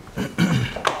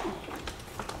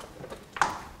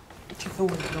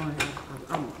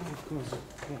 I'm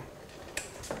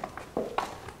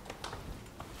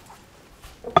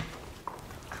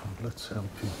Let's help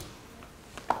you.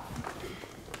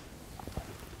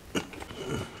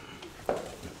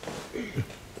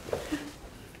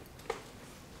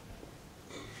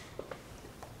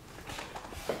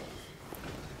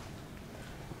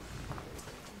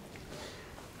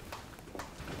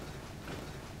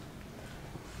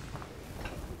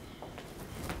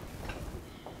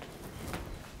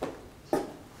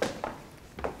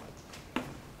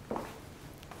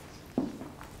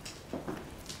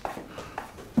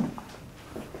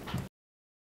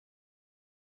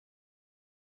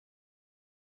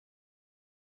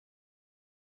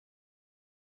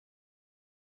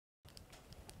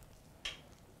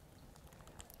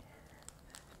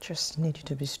 Just need you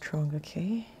to be strong,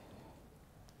 okay?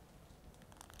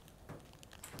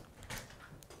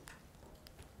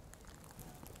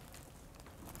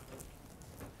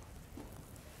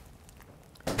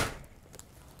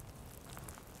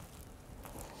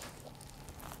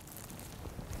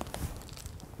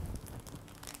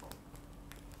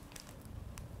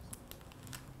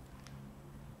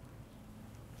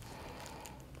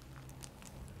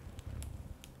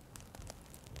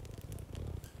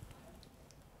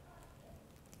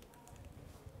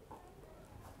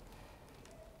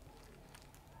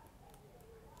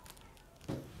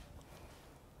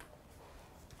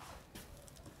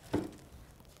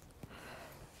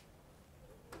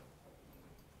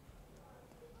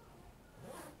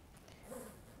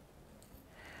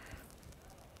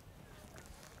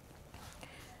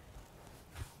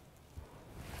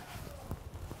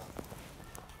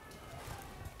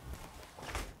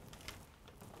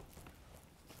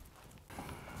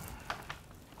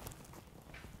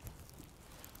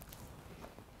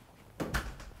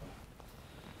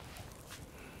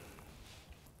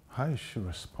 How is she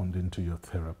responding to your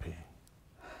therapy?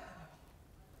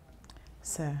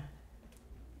 Sir,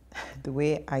 the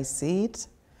way I see it,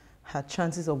 her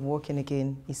chances of working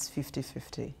again is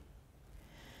 50-50.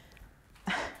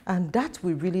 And that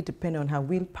will really depend on her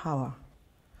willpower.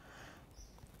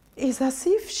 It's as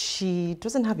if she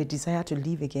doesn't have a desire to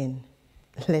live again,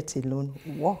 let alone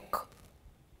walk.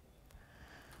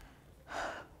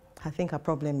 I think her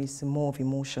problem is more of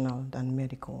emotional than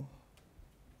medical.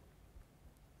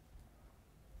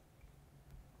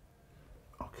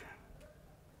 Okay.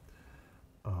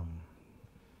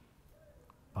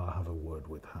 I'll have a word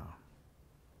with her.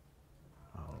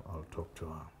 I'll talk to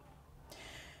her.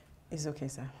 It's okay,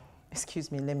 sir.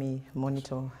 Excuse me, let me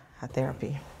monitor her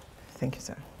therapy. Thank you,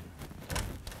 sir.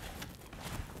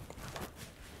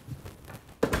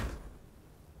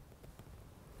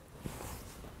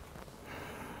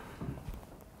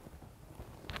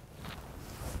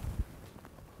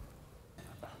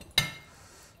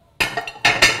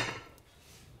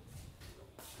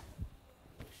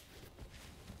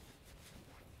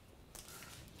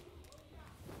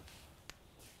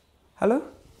 Hello?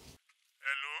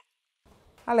 Hello?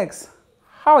 Alex,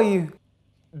 how are you?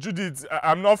 Judith,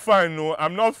 I'm not fine, no.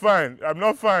 I'm not fine. I'm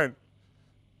not fine.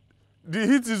 The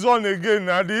heat is on again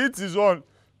now. The heat is on.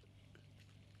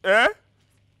 Eh?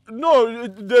 No,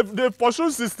 they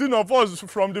pursued 16 of us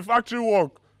from the factory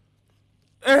work.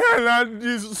 And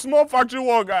the small factory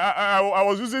work I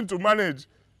was using to manage.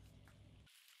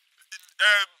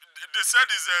 They said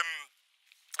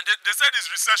it's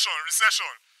recession.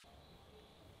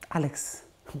 Alex,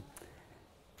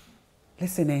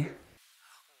 listen,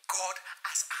 God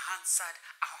has answered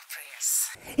our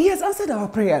prayers. He has answered our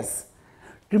prayers.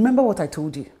 Remember what I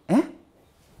told you, eh?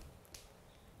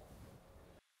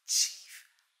 Chief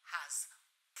has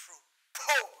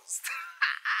proposed.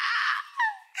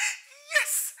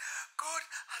 Yes, God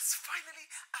has finally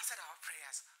answered our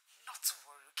prayers. Not to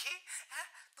worry, okay?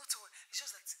 Not to worry. It's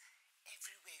just that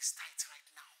everywhere is tight right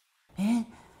now.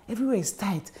 Everywhere is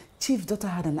tight. Chief's daughter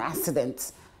had an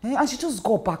accident. And she just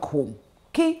got back home.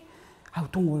 Okay?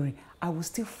 Don't worry. I will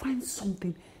still find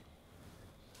something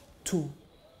to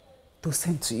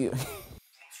send to you. But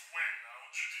when now,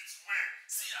 Judith, when?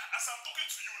 See, as I'm talking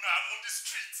to you now, I'm on the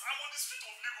street. I'm on the street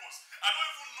of Lagos. I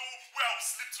don't even know where I will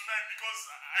sleep tonight because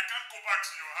I can't go back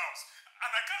to your house.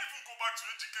 And I can't even go back to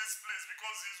Ejike's place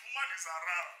because his woman is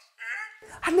around.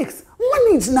 Eh? Alex,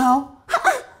 manage now.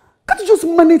 Can't you just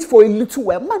manage for a little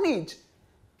while? Manage.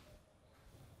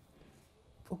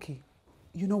 Okay,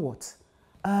 you know what?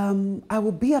 I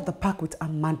will be at the park with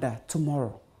Amanda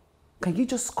tomorrow. Can you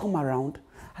just come around?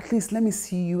 At least let me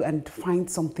see you and find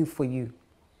something for you.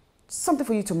 Something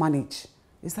for you to manage.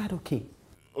 Is that okay?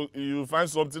 You find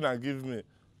something and give me.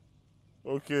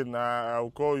 Okay, now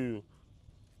I'll call you.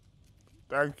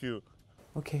 Thank you.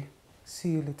 Okay,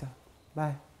 see you later.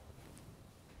 Bye.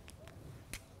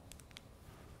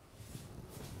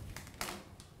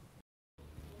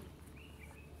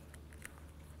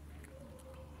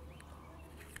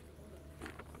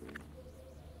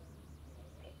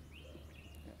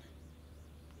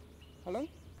 Hello?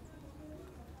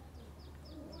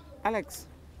 Alex?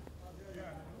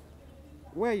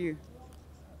 Where are you?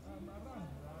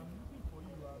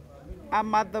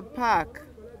 I'm at the park.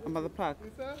 I'm at the park.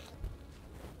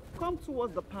 Come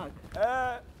towards the park.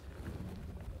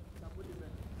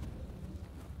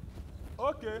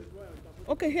 Okay.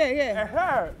 Okay,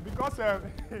 here. Because yes.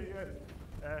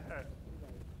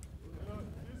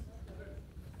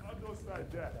 All those side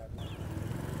there.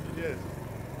 Yes.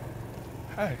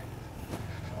 Hi.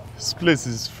 This place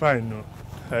is fine, no?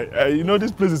 You know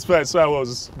this place is fine, so I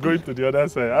was going to the other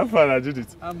side. How far did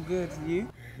it? I'm good. You?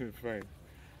 Fine.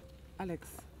 Alex,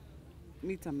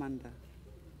 meet Amanda.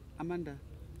 Amanda,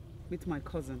 meet my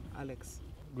cousin, Alex.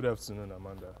 Good afternoon,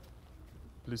 Amanda.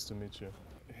 Pleased to meet you.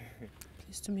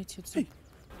 Pleased to meet you too.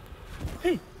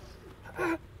 Hey!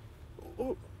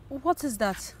 What is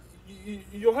that?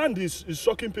 Your hand is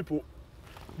shocking people.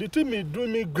 The thing is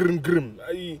doing me grim.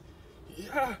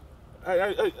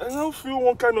 I now feel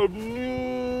one kind of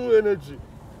new energy.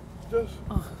 Just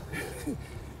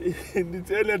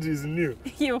the energy is new.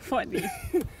 You're funny.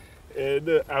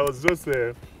 I was just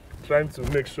trying to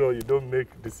make sure you don't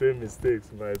make the same mistakes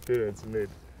my parents made.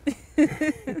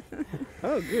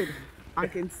 Oh, good. I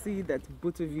can see that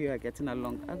both of you are getting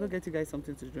along. I'll go get you guys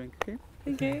something to drink, okay?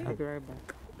 Okay. I'll be right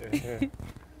back.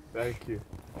 Thank you.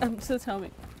 So tell me,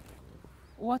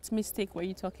 what mistake were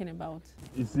you talking about?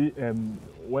 You see,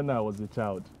 when I was a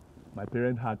child, my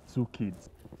parents had 2 kids.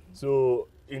 So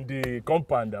in the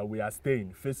compound that we are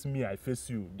staying, face me, I face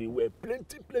you, there were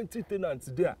plenty tenants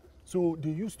there. So they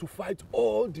used to fight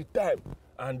all the time.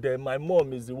 And my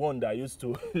mom is the one that used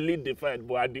to lead the fight,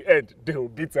 but at the end, they will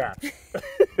beat her.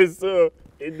 So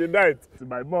in the night,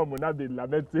 my mom will not be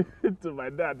lamenting to my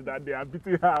dad that they are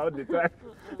beating her all the time.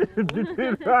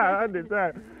 Beating her all the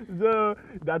time. So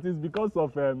that is because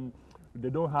of they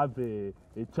don't have a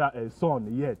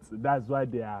son yet. That's why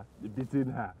they are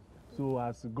beating her. So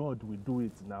as God will do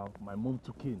it now, my mom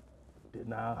took in. They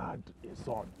now had a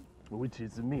son, which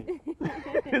is me.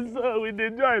 So with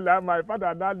the joy now, my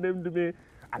father now named me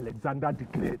Alexander the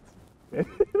Great.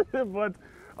 But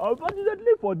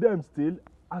unfortunately for them still,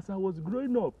 as I was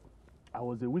growing up, I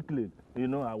was a weakling. You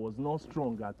know, I was not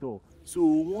strong at all. So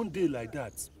one day like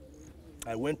that,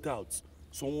 I went out.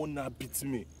 Someone now beat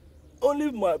me.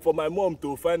 Only for my mom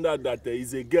to find out that there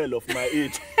is a girl of my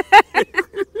age.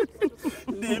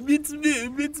 They beat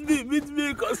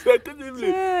me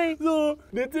consecutively. So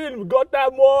the thing got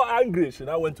her more angry. She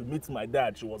now went to meet my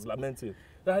dad. She was lamenting.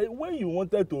 Like, when you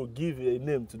wanted to give a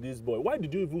name to this boy, why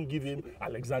did you even give him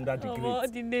Alexander the Great?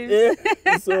 What the name?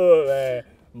 So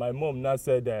my mom now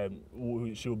said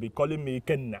she will be calling me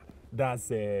Kenna. That's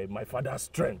my father's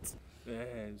strength.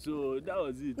 So that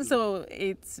was it. So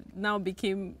it now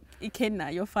became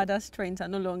Ikenna, your father's strength,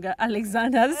 and no longer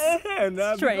Alexander's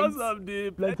strength. Because of the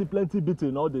plenty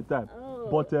beating all the time. Oh.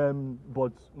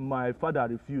 But my father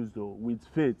refused though. With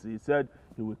faith, he said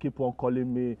he will keep on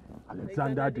calling me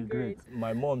Alexander the Great.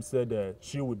 My mom said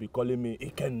she will be calling me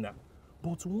Ikenna.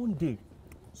 But one day,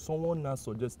 someone now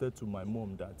suggested to my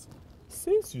mom that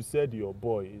since you said your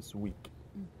boy is weak,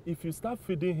 if you start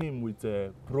feeding him with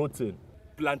protein,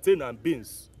 plantain and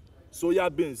beans, soya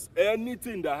beans,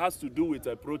 anything that has to do with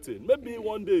protein, maybe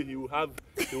one day he will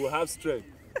have strength.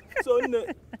 So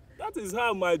that is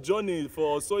how my journey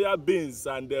for soya beans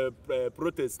and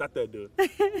protein started. They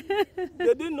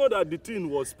didn't know that the thing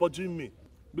was purging me.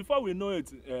 Before we know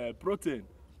it, protein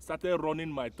started running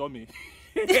my tummy.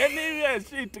 Anywhere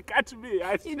shit catch me,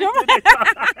 I shit in the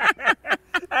compound.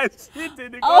 I shit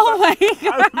in the compound. Oh my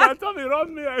God. And my tummy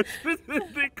run me, I shit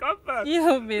in the compound.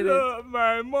 You made it.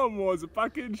 My mom was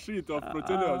packing shit of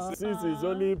protein since it's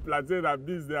only plantain and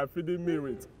beans they are feeding me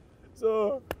with.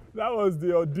 So that was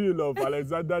the ordeal of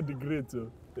Alexander the Great.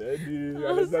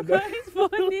 Alexander. It's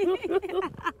funny.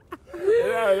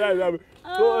 Yeah.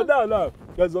 So now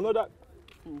there's another.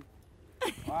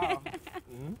 Wow.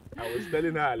 I was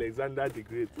telling her Alexander the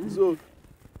Great. So.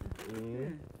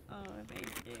 Oh, thank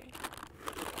you.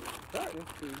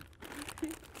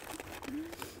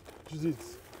 This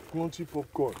is crunchy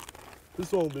popcorn.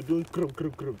 This one will be doing crum.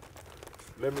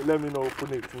 Let me know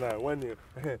open it now. When you.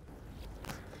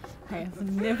 I have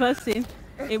never seen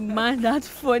a man that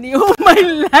funny all my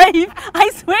life.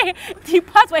 I swear, the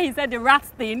part where he said the rat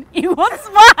thing, it was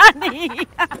funny.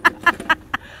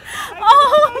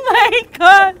 Oh my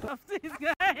God! This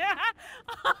guy.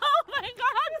 Oh my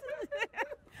God!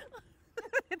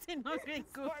 It's not very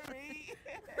good.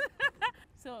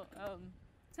 So,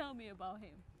 tell me about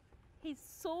him. He's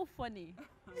so funny.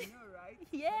 I know, right?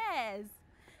 Yes.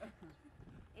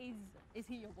 Is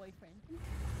he your boyfriend?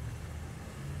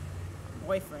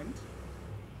 Boyfriend?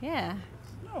 Yeah.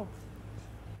 No.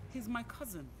 He's my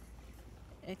cousin.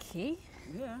 Okay.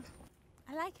 Yeah.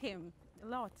 I like him a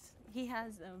lot. He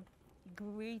has a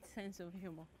great sense of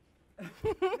humor.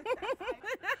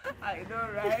 I know,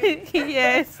 right?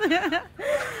 Yes.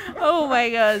 Oh my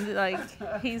God,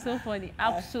 like he's so funny.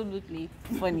 Absolutely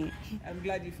funny. I'm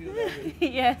glad you feel that way.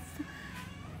 Yes.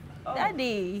 Oh.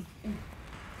 Daddy.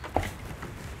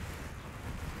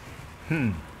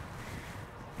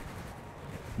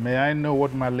 May I know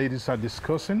what my ladies are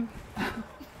discussing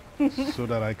so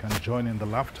that I can join in the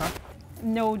laughter?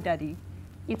 No, Daddy.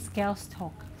 It's girls'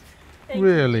 talk.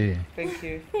 Really? Thank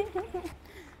you.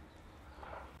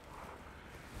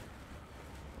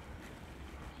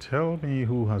 Tell me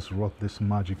who has wrought this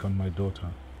magic on my daughter.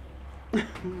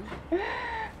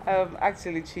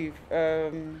 Actually, Chief,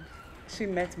 she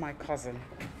met my cousin.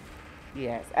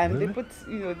 Yes, and Really? they put,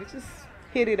 they just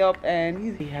hit it up,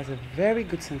 and he has a very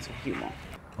good sense of humor.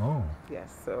 Oh,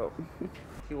 Yes, so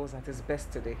he was at his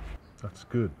best today. that's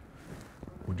good.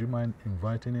 Would you mind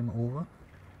inviting him over?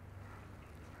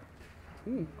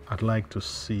 I'd like to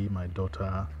see my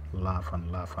daughter laugh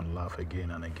and laugh and laugh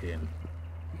again and again.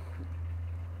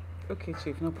 Okay,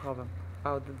 Chief, no problem.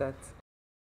 I'll do that.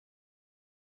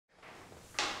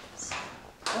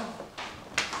 Oh,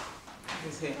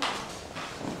 he's here.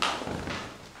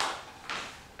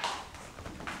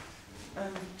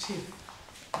 Chief,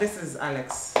 this is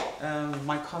Alex,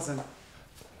 my cousin.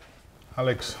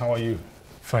 Alex, how are you?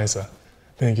 Fine, sir.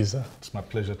 Thank you, sir. It's my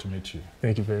pleasure to meet you.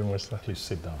 Thank you very much, sir. Please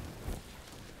sit down.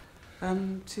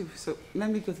 Chief, so let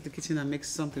me go to the kitchen and make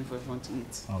something for everyone to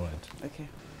eat. All right. Okay.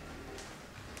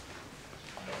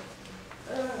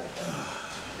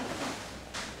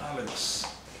 Alex,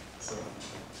 sir,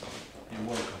 you're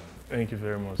welcome. Thank you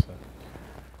very much, sir.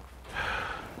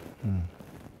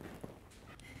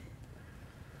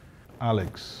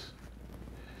 Alex,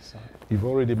 Sir. you've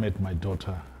already met my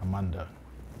daughter, Amanda.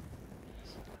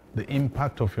 The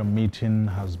impact of your meeting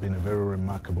has been a very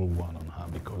remarkable one on her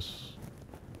because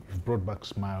you've brought back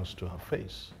smiles to her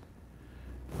face.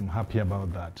 I'm happy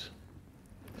about that.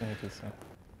 Thank you, sir.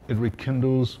 It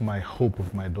rekindles my hope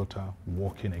of my daughter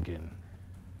walking again.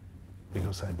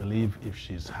 Because I believe if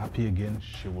she's happy again,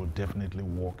 she will definitely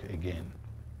walk again.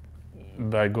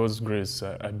 By God's grace,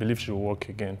 I believe she will walk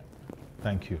again.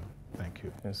 Thank you. Thank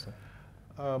you. Yes,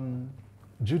 sir.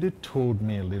 Judith told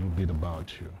me a little bit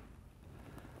about you.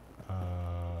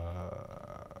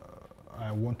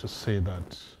 I want to say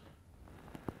that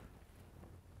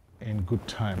in good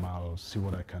time, I'll see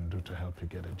what I can do to help you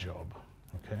get a job,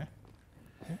 okay?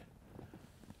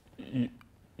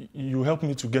 You help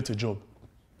me to get a job?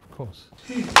 Of course.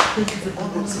 Please, Alex,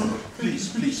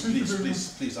 please.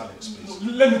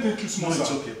 Let me take you small, No, it's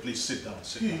sir. okay. Please sit down.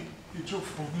 Sit down. A job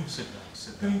for me. Sit down.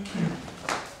 Sit down. Thank you.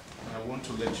 I want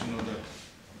to let you know that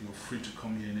you're free to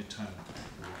come here anytime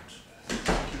you want.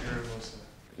 Thank you very much, sir.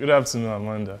 Good afternoon,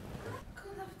 Amanda.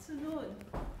 Good afternoon.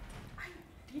 I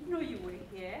didn't know you were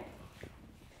here.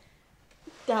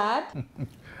 Dad?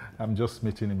 I'm just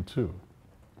meeting him too.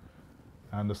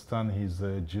 I understand he's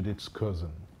Judith's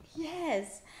cousin.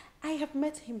 Yes, I have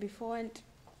met him before and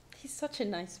he's such a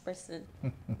nice person.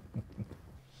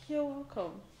 You're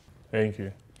welcome. Thank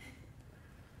you.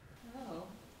 Oh.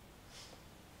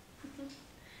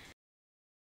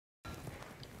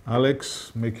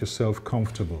 Alex, make yourself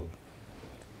comfortable.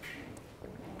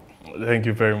 Thank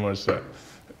you very much, sir.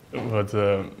 But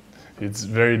it's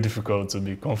very difficult to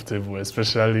be comfortable,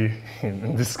 especially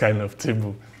in this kind of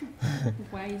table.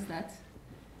 Why is that?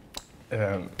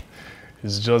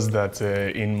 It's just that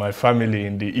in my family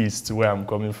in the East, where I'm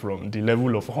coming from, the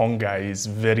level of hunger is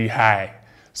very high.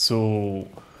 So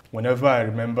whenever I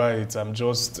remember it, I'm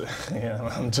just,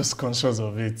 I'm just conscious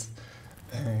of it.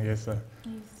 Yes, sir.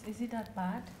 Is it that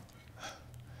bad?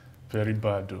 Very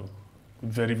bad, though.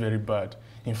 Very, very bad.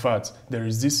 In fact, there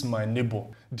is this my neighbor.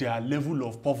 Their level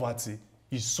of poverty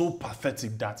is so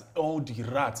pathetic that all the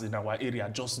rats in our area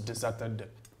just deserted them.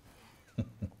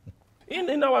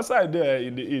 in our side there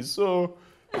in the East. So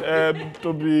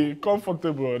to be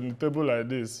comfortable on a table like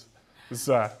this,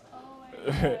 sir,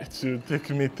 it should take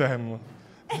me time.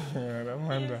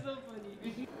 Amanda.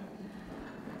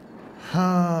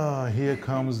 Ah, here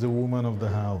comes the woman of the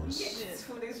house. Yes,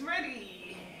 food is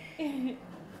ready.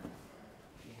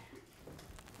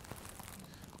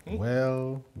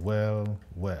 Well, well,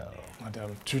 well.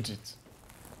 Madam Judith.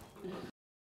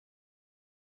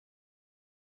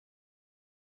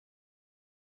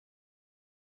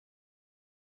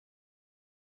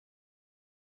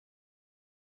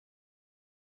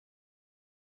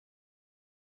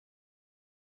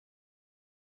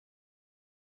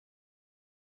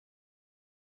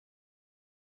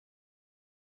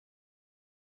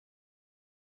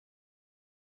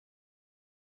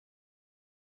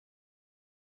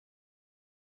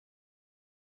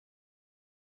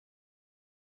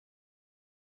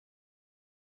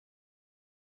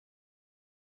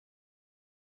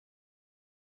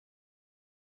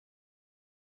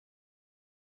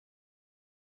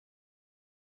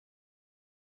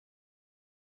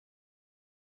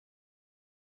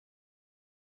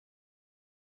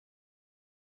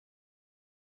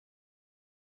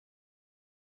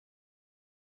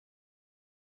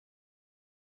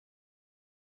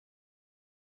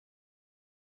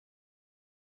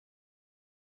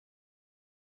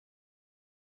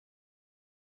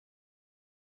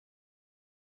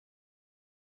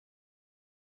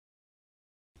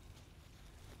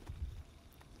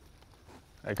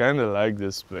 I kind of like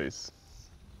this place.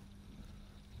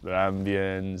 The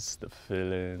ambience, the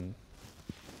feeling.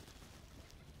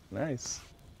 Nice.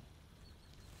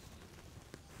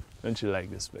 Don't you like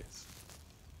this place?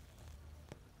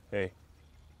 Hey.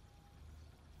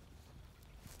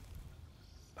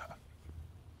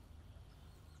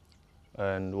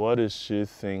 And what is she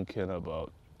thinking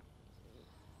about?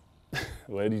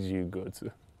 Where did you go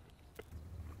to?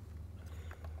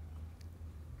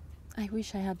 I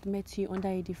wish I had met you under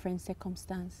a different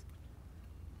circumstance.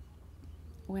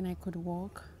 When I could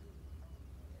walk.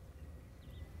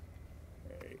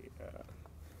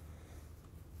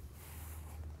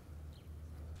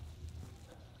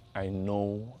 I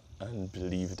know and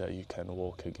believe that you can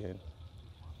walk again.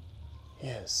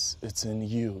 Yes, it's in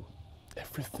you.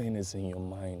 Everything is in your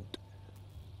mind.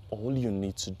 All you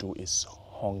need to do is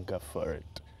hunger for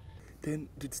it. Then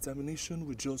the determination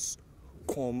will just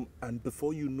come, and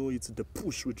before you know it, the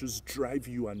push will just drive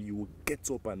you and you will get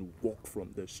up and walk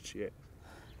from this chair.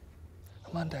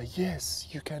 Amanda, yes,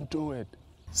 you can do it.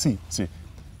 See,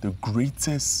 the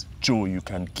greatest joy you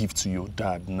can give to your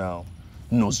dad now,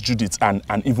 Nurse Judith, and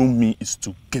even me, is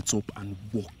to get up and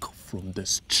walk from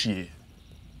this chair.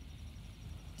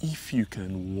 If you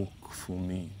can walk for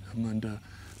me, Amanda,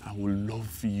 I will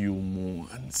love you more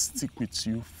and stick with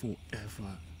you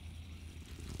forever.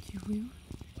 You will?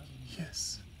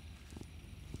 Yes.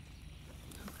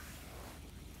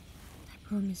 I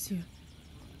promise you.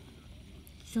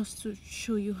 Just to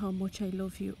show you how much I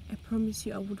love you, I promise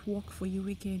you I would walk for you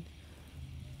again.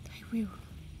 I will.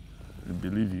 I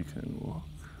believe you can walk.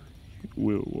 You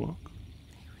will walk.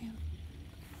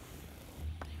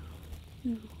 I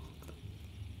will.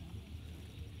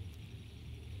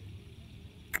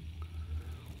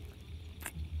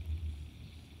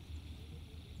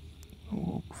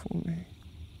 Walk for me.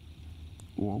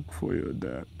 Walk for your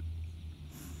dad.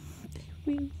 I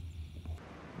will.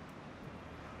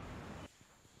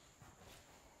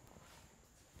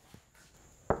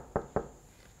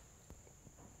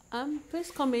 Please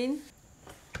come in.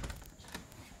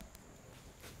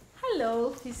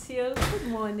 Hello, Cecile. Good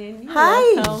morning. You're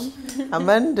Hi, welcome.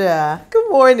 Amanda. Good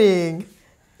morning.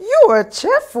 You are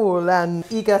cheerful and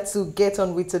eager to get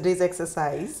on with today's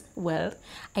exercise. Well,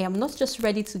 I am not just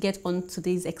ready to get on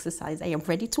today's exercise. I am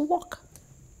ready to walk.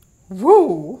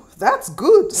 Whoa, that's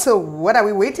good. So what are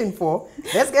we waiting for?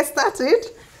 Let's get started.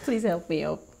 Please help me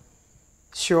up.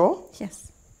 Sure?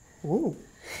 Yes. Ooh.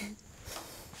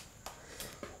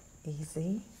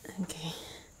 Easy. Okay.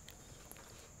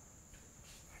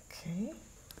 Okay.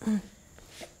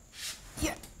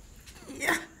 Yeah.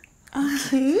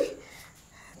 Okay.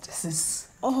 This is...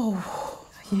 Oh.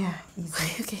 Yeah,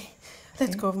 easy. Okay.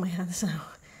 Let go of my hands now.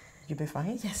 You'll be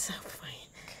fine? Yes, I'll be fine.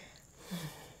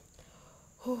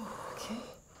 Oh, okay.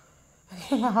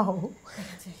 Wow. I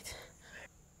can do it.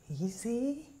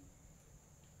 Easy.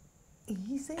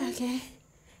 Easy. Okay.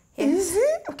 Yes.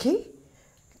 Easy. Okay.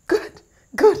 Good.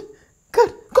 Good.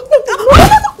 Good. Good. No.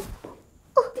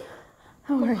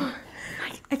 Don't worry.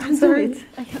 I can do it.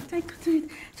 I can do it.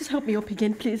 Just help me up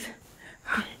again, please.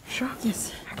 Okay. Sure.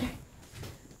 Yes. Okay.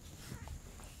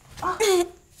 Oh.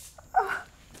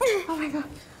 Oh my God.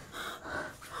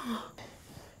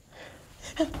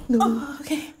 No. Oh,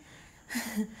 okay.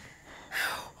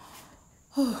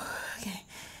 Oh, okay.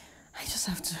 I just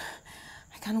have to.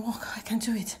 I can walk. I can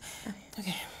do it.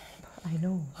 Okay. I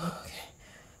know. Okay.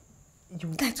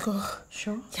 Let's go.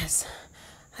 Sure? Yes.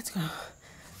 Let's go.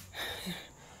 Okay.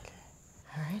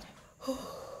 All right.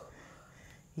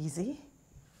 Easy.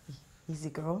 Easy,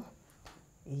 girl.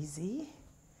 Easy.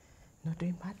 Not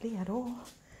doing badly at all.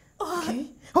 Okay.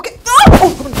 Okay.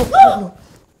 Oh,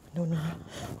 no.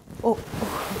 Oh,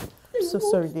 I'm so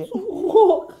sorry, dear.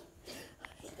 Walk.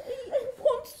 I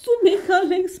want to make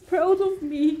Alex proud of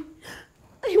me.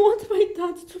 I want my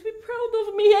dad to be proud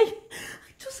of me. I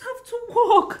just have to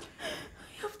walk.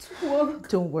 I have to walk.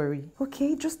 Don't worry.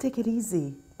 Okay, just take it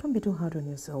easy. Don't be too hard on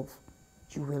yourself.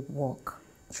 You will walk.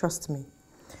 Trust me.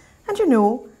 And you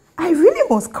know, I really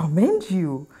must commend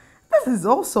you. This is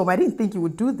awesome. I didn't think you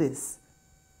would do this.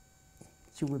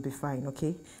 You will be fine,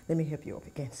 okay? Let me help you up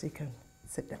again so you can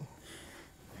sit down.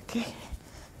 Okay?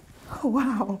 Oh,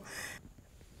 wow.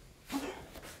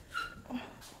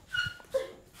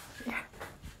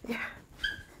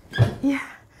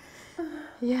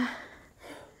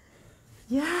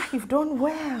 Yeah, you've done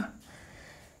well.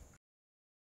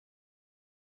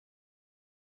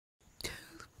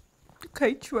 Look,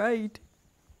 I tried.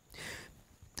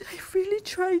 I really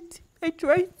tried. I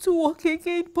tried to walk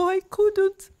again, but I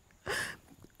couldn't.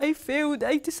 I failed.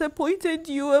 I disappointed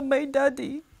you and my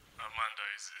daddy. Amanda,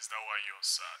 is that why you're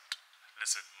sad?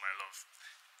 Listen, my love,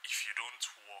 if you don't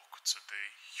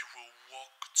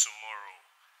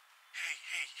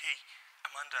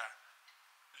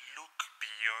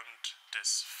beyond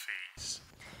this phase.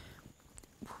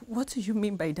 What do you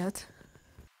mean by that?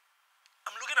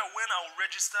 I'm looking at when I'll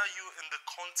register you in the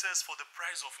contest for the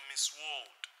prize of Miss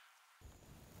World.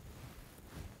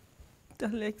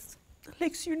 Alex,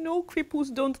 you know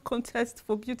cripples don't contest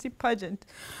for beauty pageant.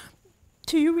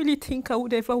 Do you really think I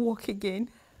would ever walk again?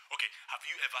 Okay, have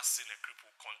you ever seen a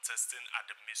cripple contesting at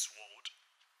the Miss World?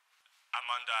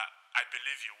 Amanda, I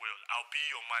believe you will. I'll be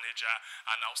your manager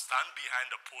and I'll stand behind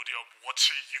the podium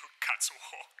watching you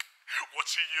catwalk,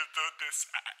 watching you do this.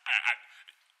 I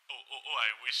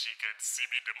wish you could see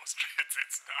me demonstrate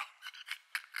it now.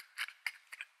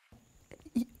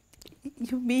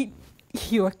 You mean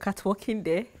you are catwalking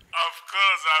there? Of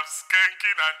course, I'm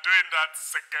skanking and doing that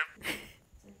second.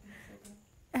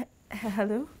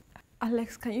 Hello?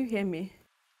 Alex, can you hear me?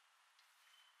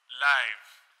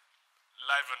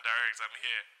 Live and direct, I'm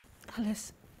here. Alex,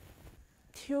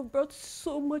 you brought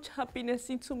so much happiness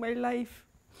into my life.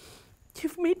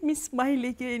 You've made me smile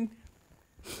again.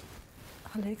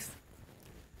 Alex,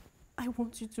 I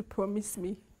want you to promise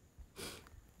me.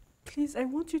 Please, I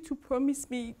want you to promise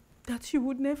me that you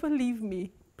would never leave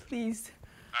me. Please.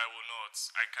 I will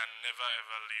not. I can never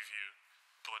ever leave you.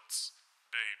 But,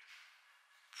 babe,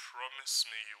 promise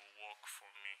me you will work for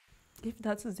me. If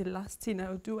that is the last thing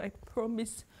I'll do, I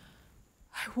promise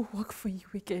I will work for you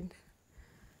again.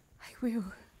 I will. I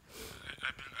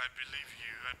believe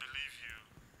you. I believe you.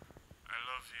 I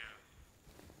love you.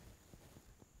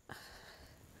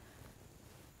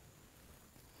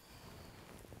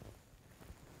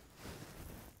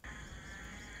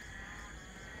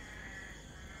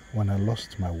 When I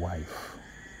lost my wife,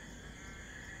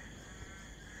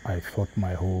 I thought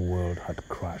my whole world had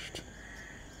crashed.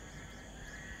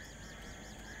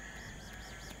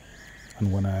 And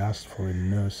when I asked for a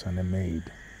nurse and a maid,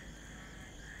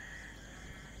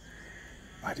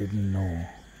 I didn't know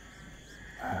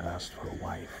I had asked for a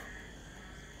wife.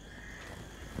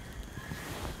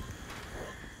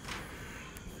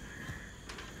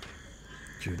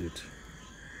 Judith,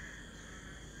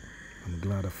 I'm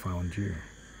glad I found you.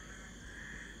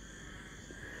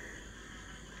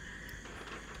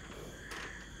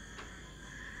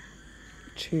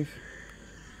 Chief,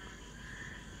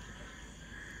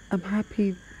 I'm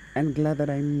happy and glad that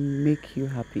I make you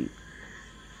happy.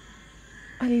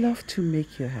 I love to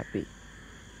make you happy.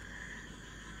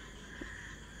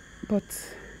 But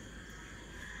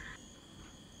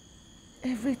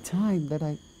every time that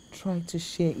I try to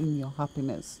share in your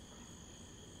happiness,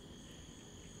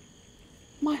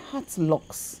 my heart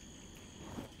locks.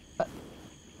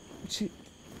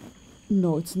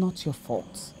 No, it's not your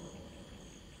fault.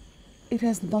 It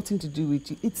has nothing to do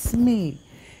with you. It's me.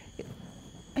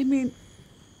 I mean,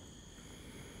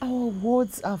 our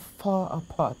worlds are far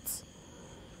apart.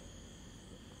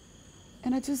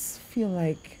 And I just feel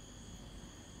like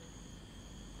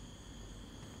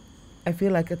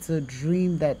it's a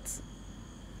dream that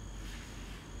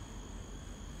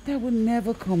will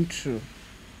never come true.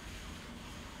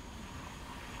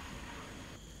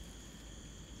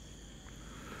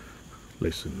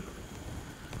 Listen.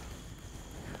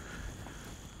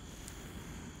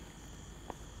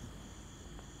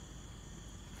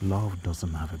 Love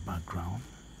doesn't have a background.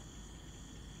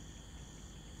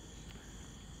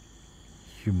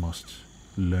 You must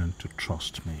learn to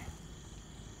trust me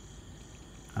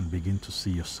and begin to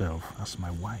see yourself as my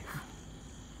wife.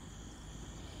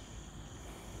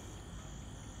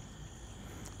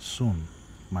 Soon,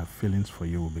 my feelings for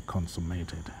you will be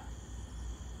consummated.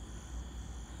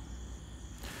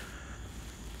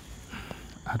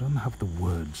 I don't have the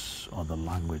words or the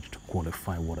language to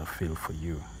qualify what I feel for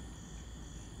you.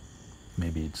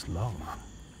 Maybe it's love.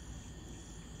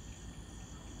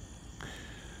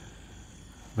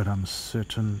 But I'm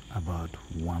certain about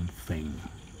one thing.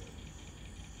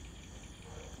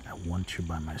 I want you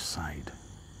by my side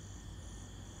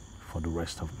for the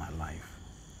rest of my life.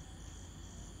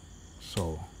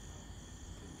 So,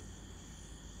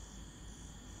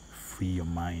 free your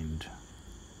mind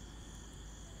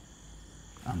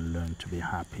and learn to be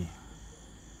happy.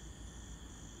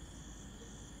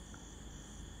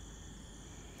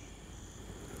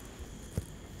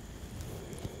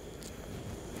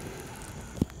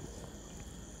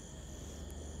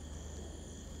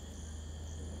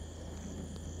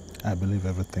 I believe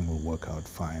everything will work out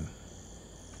fine.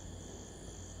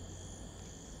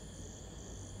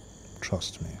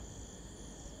 Trust me.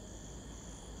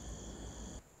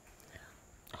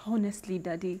 Honestly,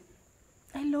 Daddy,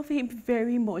 I love him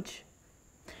very much.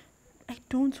 I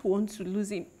don't want to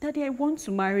lose him. Daddy, I want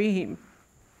to marry him.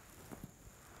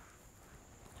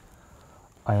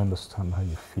 I understand how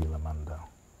you feel, Amanda.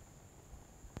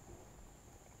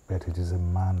 But it is a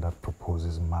man that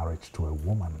proposes marriage to a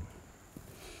woman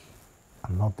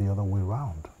and not the other way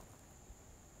around.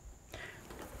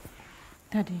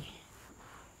 Daddy,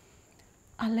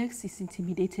 Alex is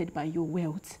intimidated by your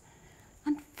wealth.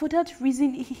 And for that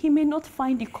reason, he may not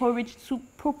find the courage to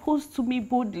propose to me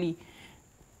boldly.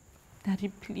 Daddy,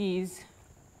 please.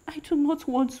 I do not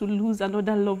want to lose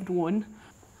another loved one.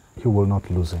 You will not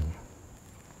lose him.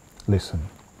 Listen.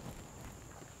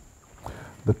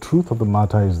 The truth of the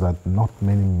matter is that not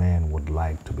many men would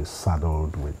like to be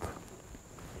saddled with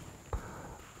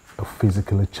a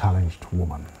physically challenged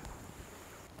woman.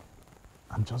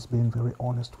 I'm just being very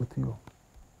honest with you.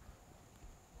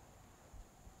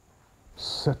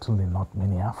 Certainly not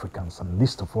many Africans, and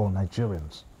least of all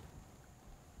Nigerians.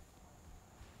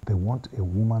 They want a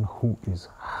woman who is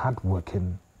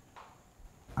hardworking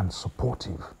and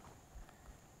supportive.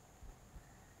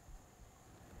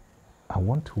 I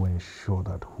want to ensure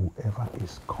that whoever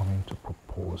is coming to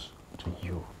propose to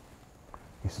you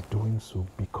is doing so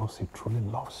because he truly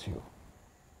loves you,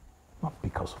 not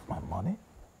because of my money.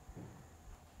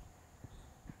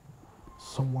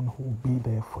 Someone who will be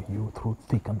there for you through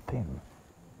thick and thin.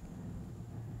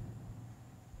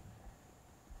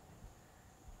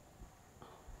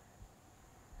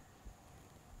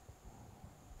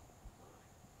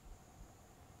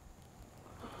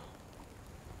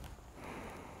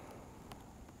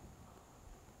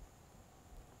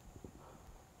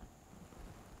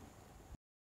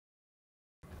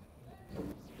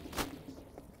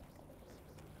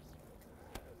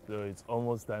 So it's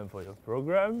almost time for your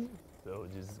program. So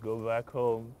just go back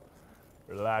home,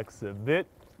 relax a bit,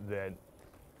 then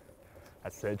I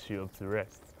set you up to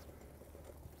rest.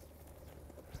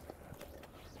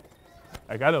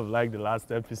 I kind of like the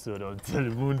last episode of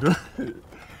Telemundo,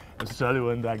 especially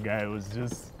when that guy was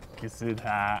just kissing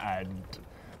her and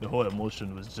the whole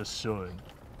emotion was just showing.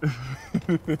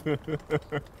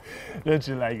 Don't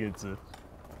you like it too?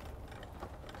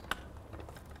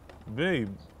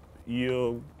 Babe,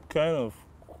 you're kind of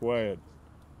quiet.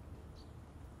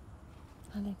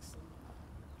 Alex,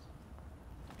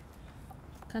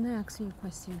 can I ask you a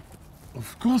question?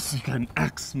 Of course you can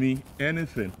ask me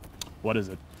anything. What is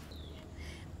it?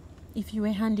 If you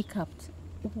were handicapped,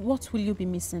 what will you be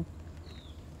missing?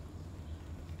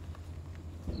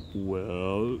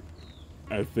 Well,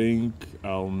 I think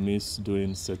I'll miss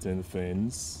doing certain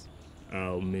things.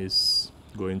 I'll miss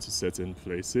going to certain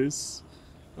places.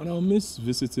 And I'll miss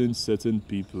visiting certain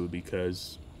people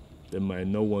because they might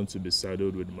not want to be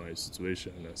saddled with my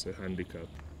situation as a handicap.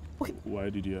 Wait. Why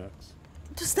did you ask?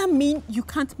 Does that mean you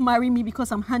can't marry me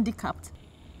because I'm handicapped?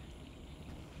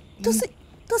 Does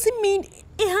it mean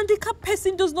a handicapped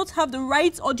person does not have the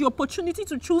right or the opportunity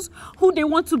to choose who they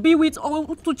want to be with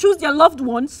or to choose their loved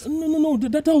ones? No,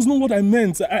 that was not what I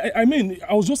meant. I mean,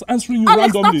 I was just answering you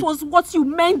Alex, randomly. that was what you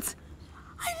meant.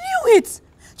 I knew it.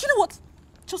 You know what?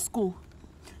 Just go.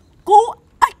 Go.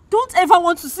 I don't ever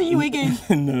want to see you again.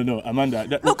 No,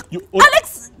 Amanda. Look,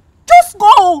 Alex, just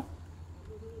go.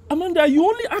 Amanda, you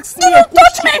only asked me Don't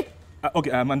touch me.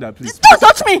 Okay, Amanda, please. Don't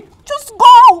touch me. Just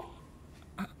go.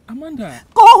 Amanda.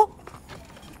 Go.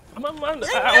 Amanda.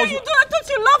 I thought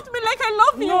you loved me like I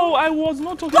love you. No, I was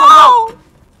not talking about...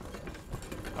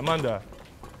 Amanda.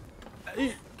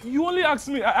 You only asked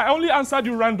me. I only answered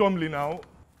you randomly now.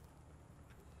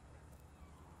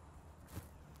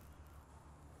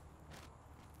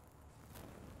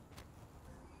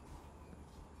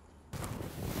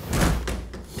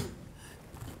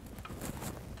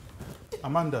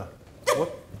 Amanda,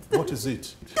 what is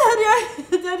it?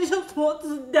 Daddy just want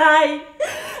to die.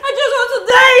 I just want to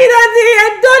die, Daddy. I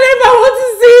don't ever want to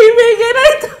see him again. I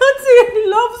thought he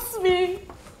loves me.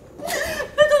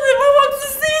 I don't ever want to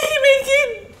see him again.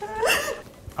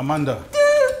 Amanda,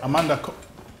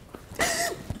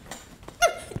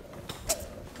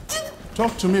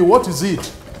 talk to me. What is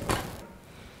it?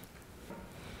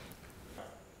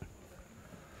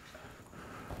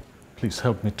 Please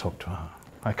help me talk to her.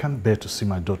 I can't bear to see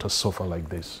my daughter suffer like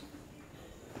this.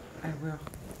 I will.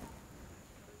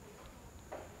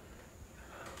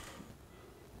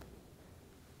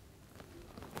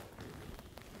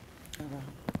 I will.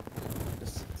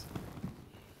 Just sit.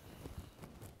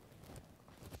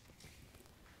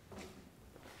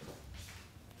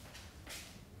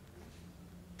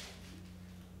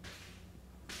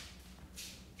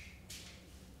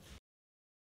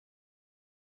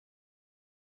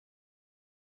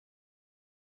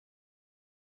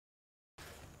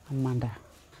 Amanda,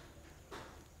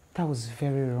 that was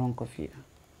very wrong of you.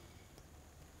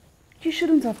 You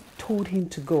shouldn't have told him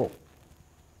to go.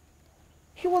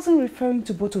 He wasn't referring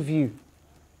to both of you.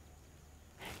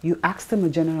 You asked him a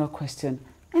general question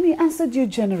And he answered you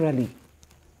generally.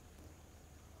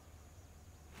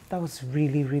 That was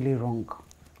really, really wrong. Oh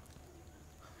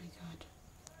my God.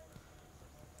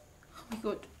 Oh my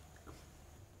God.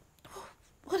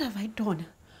 What have I done?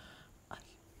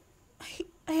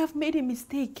 I have made a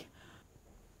mistake.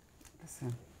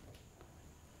 Listen,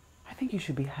 I think you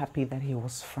should be happy that he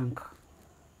was frank.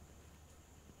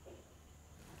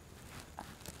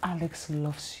 Alex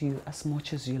loves you as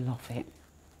much as you love him.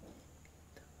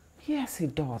 Yes, he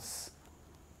does.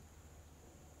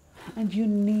 And you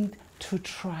need to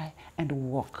try and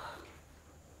walk.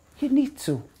 You need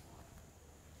to.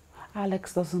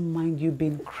 Alex doesn't mind you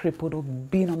being crippled or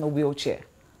being on a wheelchair.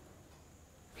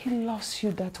 He loves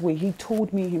you that way. He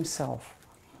told me himself.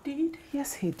 He did?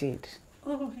 Yes, he did.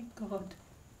 Oh my God.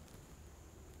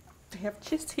 I have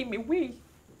chased him away.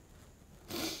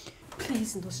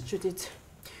 Please, Nurse Judith.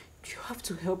 You have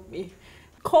to help me.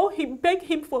 Call him, beg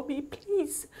him for me,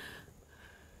 please.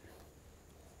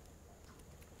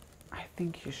 I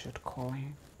think you should call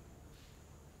him.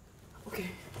 Okay.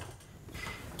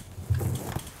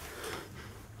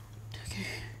 Okay.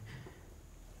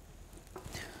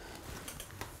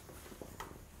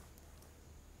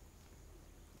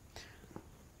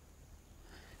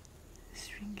 It's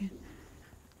ringing.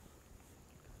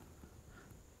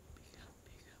 Pick up,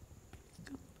 pick up,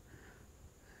 pick up.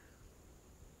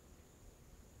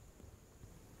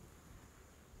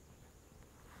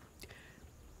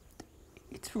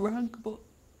 It rang, but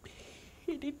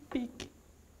he didn't pick.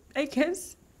 I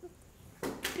guess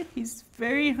he's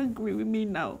very hungry with me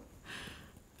now.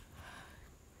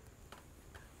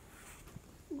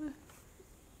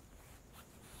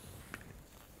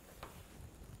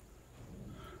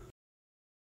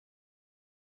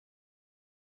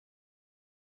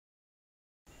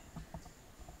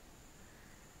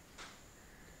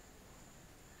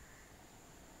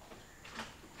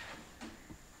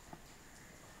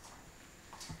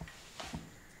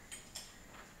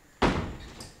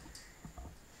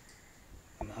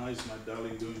 How is my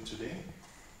darling doing today?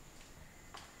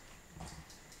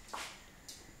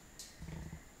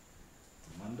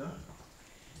 Amanda?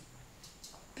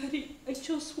 Daddy, I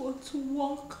just want to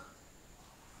walk.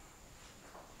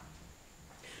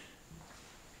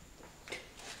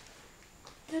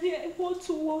 Daddy, I want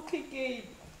to walk again.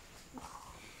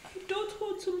 I don't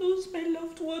want to lose my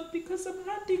loved one because I'm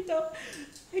handicapped.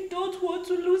 I don't want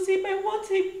to lose him. I want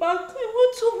him back. I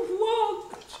want to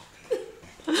walk.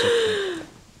 It's okay.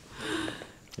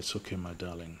 It's okay, my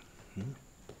darling.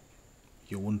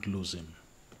 You won't lose him.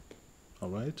 All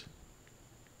right?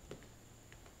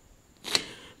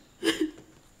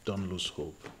 Don't lose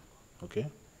hope. Okay?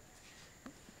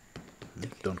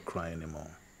 Don't cry anymore.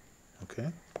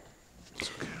 Okay? It's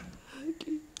okay.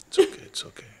 It's okay. It's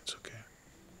okay. It's okay.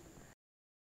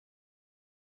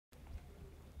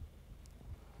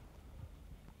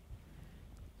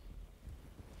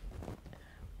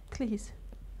 Please,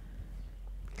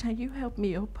 can you help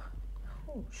me up?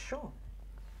 Oh, sure.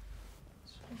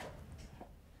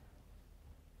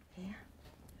 Here.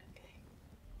 Okay.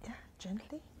 Yeah,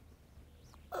 gently.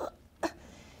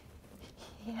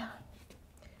 Yeah.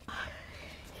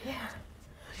 Yeah.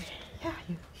 Yeah,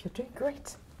 you're doing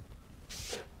great.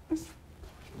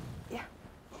 Yeah.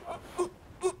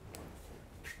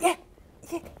 Yeah.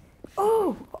 Yeah.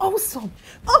 Oh, awesome.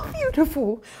 Oh,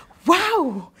 beautiful.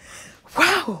 Wow.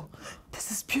 Wow.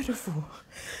 This is beautiful.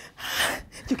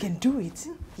 You can do it.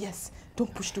 Yes.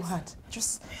 Don't push too hard.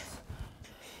 Just.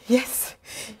 Yes.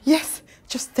 Yes.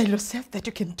 Just tell yourself that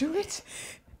you can do it.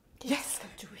 Yes.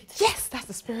 Do it. Yes, that's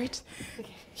the spirit.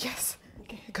 Okay. Yes.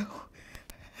 Okay. Go.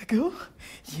 Go.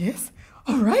 Yes.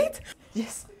 All right.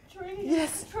 Yes. Try.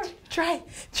 Yes. Try.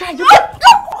 You can.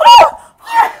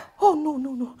 Oh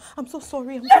no. I'm so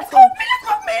sorry. Let go of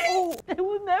me. Oh. I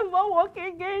will never walk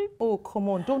again. Oh, come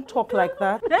on. Don't talk like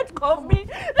that. Let go of me.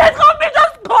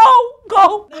 Just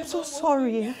go. I'm so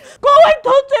sorry. Go. I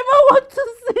don't ever want to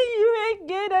see you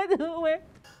again. Anyway.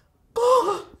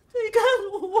 Go. I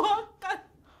can't walk. I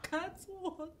can't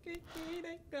walk again.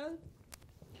 I can't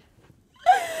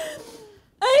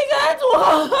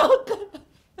walk.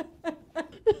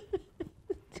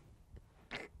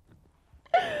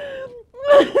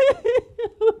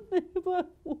 Never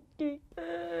walking.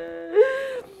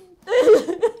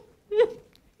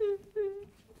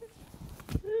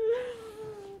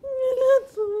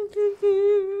 Let's walk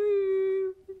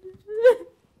again.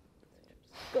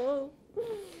 Go.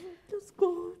 Just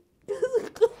go.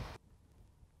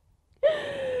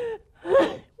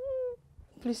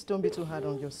 Please don't be too hard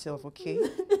on yourself, okay?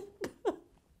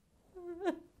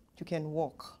 You can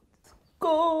walk.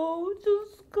 Go.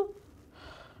 Just go.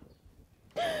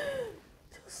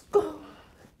 Just go.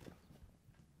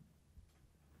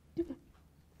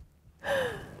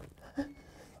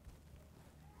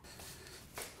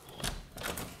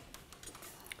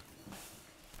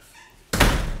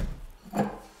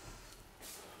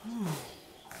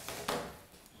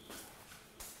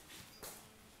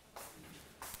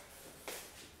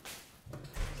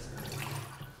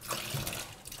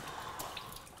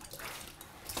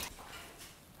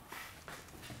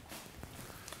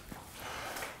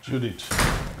 Judith.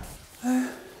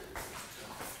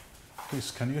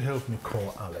 Please, can you help me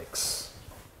call Alex?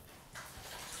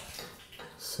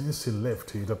 Since he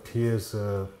left, it appears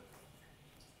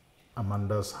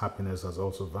Amanda's happiness has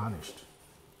also vanished.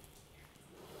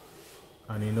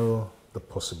 And you know, the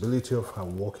possibility of her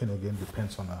walking again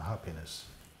depends on her happiness.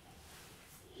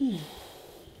 Can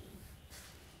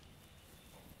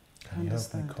you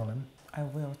help me call him? I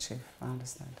will, Chief. I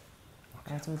understand.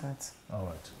 Okay. I'll do that. All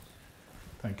right.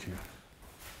 Thank you.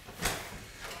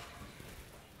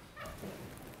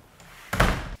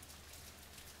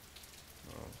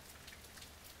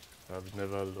 I've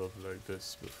never loved like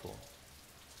this before.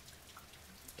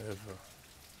 Ever.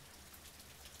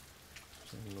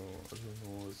 I don't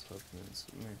know what's happening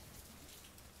to me.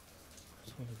 I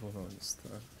don't even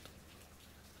understand.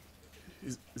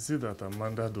 Is it that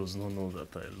Amanda does not know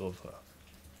that I love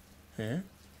her? Eh?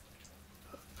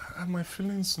 Are my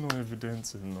feelings not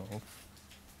evident enough?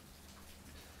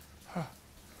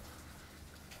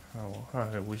 How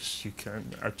I wish you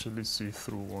can actually see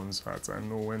through one's heart and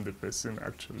know when the person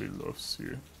actually loves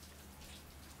you.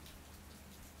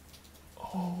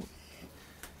 Oh,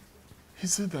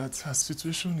 is it that her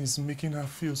situation is making her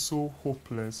feel so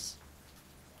hopeless?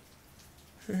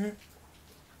 Eh?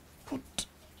 But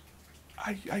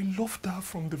I loved her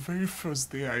from the very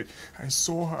first day I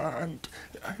saw her, and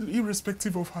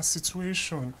irrespective of her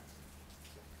situation.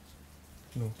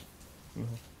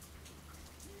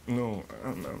 No,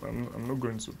 I'm not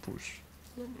going to push.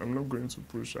 I'm not going to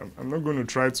push. I'm not going to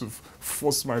try to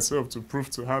force myself to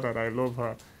prove to her that I love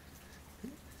her.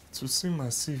 To seem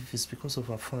as if it's because of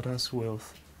her father's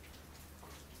wealth.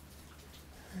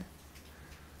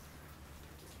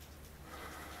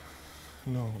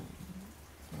 No.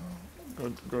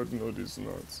 God knows it's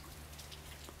not.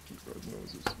 God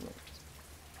knows it's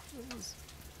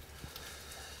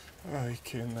not.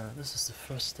 Kenna, this is the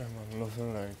first time I'm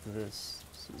loving like this.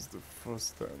 This is the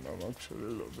first time I'm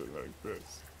actually loving like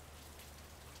this.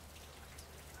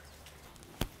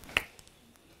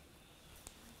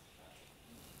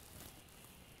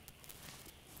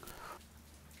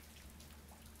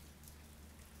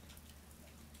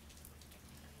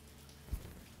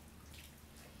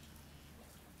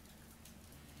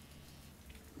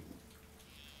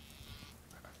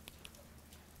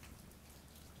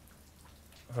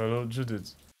 Hello,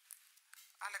 Judith.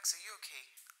 Alex, are you okay?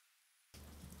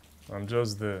 I'm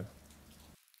just there.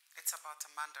 It's about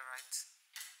Amanda, right?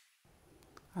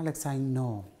 Alex, I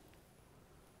know.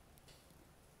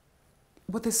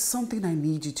 But there's something I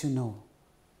need you to know.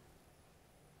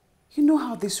 You know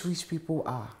how these rich people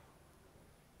are.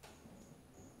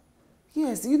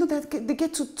 Yes, you know that they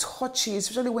get too touchy,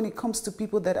 especially when it comes to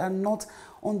people that are not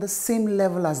on the same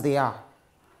level as they are.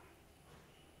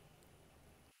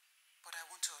 But I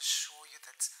want to assure you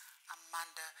that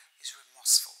Amanda is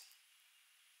remorseful.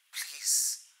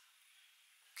 Please,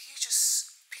 can you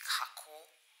just pick her call?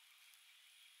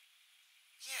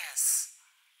 Yes.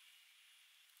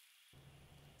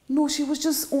 No, she was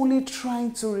just only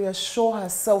trying to reassure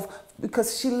herself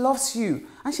because she loves you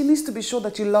and she needs to be sure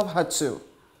that you love her too.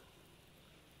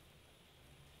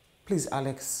 Please,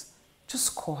 Alex,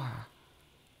 just call her.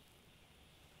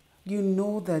 You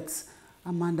know that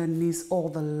Amanda needs all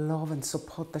the love and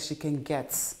support that she can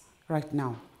get right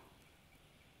now.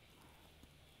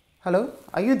 Hello?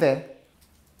 Are you there?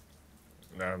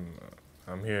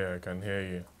 I'm here. I can hear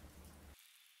you.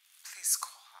 Please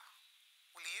call her.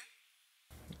 Will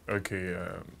you? Okay,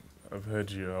 I've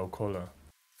heard you. I'll call her.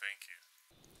 Thank you.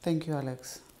 Thank you,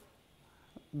 Alex.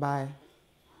 Bye.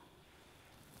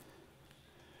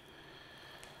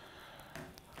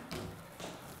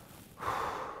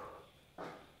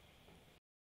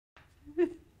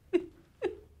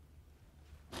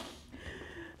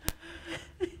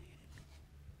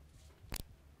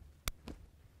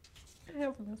 I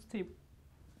have lost him.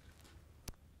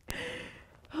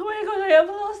 Oh my God, I have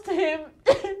lost him. I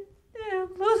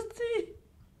have lost him.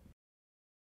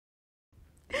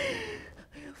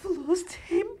 I have lost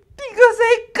him because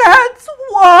I can't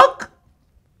walk.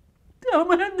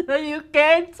 Amanda, you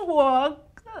can't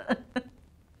walk. I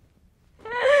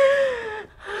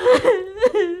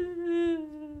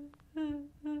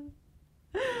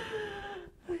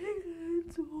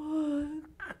can't walk.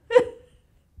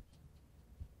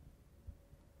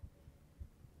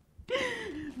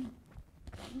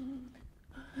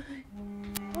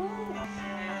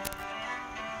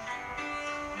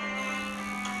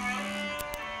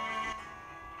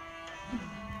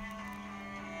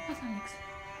 That's Alex.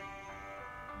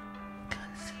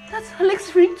 That's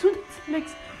Alex ring too. That's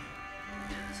Alex.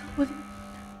 Somebody.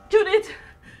 Judith!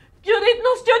 Judith!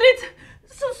 No, Judith!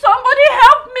 Somebody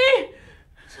help me!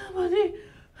 Daddy,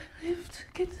 I have to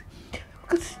get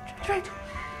try to.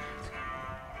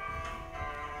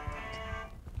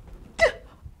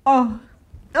 Oh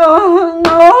no!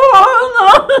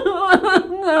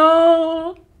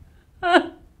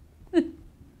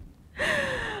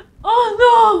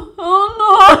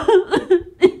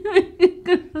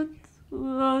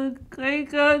 I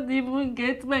can't even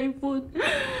get my phone. I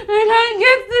can't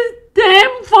get this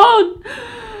damn phone.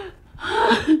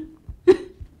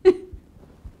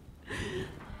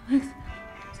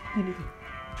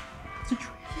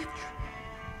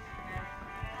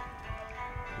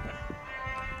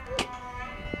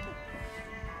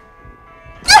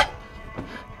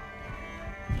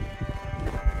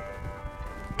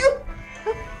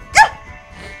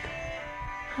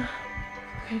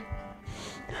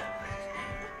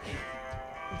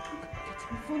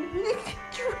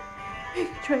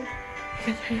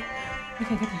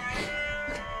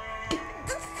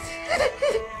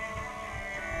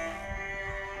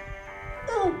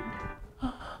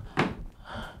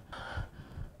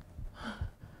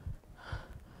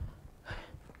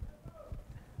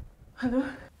 Hello?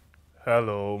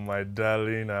 Hello, my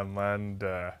darling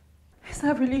Amanda. Is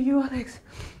that really you, Alex?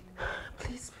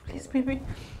 Please, baby.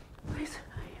 Please.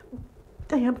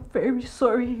 I am very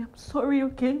sorry. I'm sorry,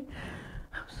 okay?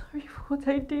 I'm sorry for what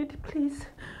I did. Please,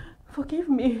 forgive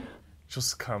me.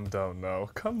 Just calm down now.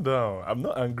 Calm down. I'm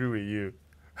not angry with you.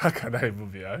 How can I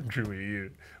even be angry with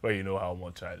you when you know how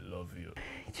much I love you?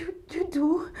 You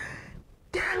do?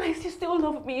 Alex, you still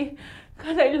love me.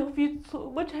 God, I love you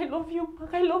so much. I love you.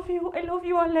 I love you. I love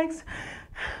you, Alex.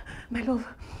 My love,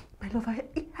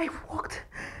 I walked.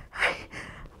 I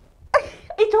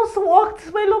just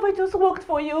walked. My love, I just walked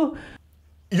for you.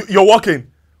 You're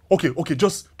walking? Okay,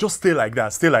 just stay like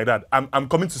that. Stay like that. I'm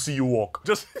coming to see you walk.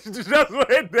 Just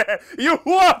wait there. You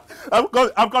walk.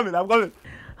 I'm coming. Okay,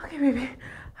 baby.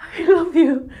 I love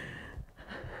you.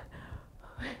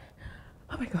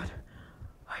 Oh my God.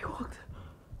 I walked.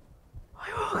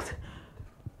 I walked.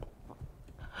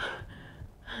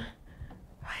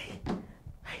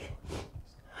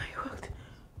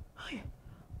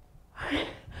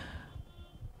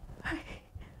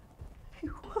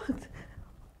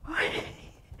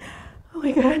 Oh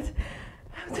my God,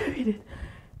 I'm doing it.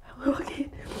 I'm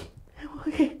walking.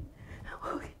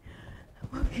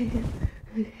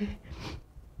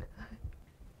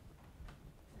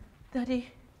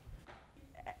 Daddy,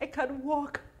 I can't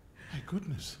walk. My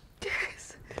goodness.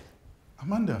 Yes.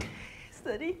 Amanda. Yes,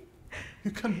 Daddy.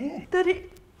 You can walk. Daddy,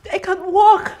 I can't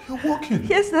walk. You're walking.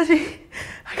 Yes, Daddy.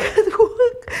 I can't walk.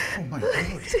 Oh my God.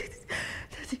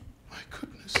 Daddy. My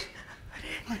goodness.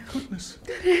 My goodness.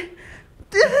 Daddy.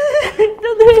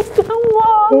 Daddy can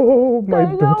walk. Oh, my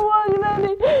I daughter. can walk,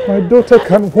 Daddy. My daughter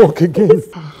can walk again.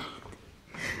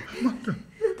 Amanda.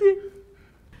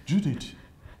 Judith.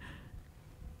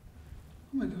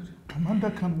 Oh my God. Amanda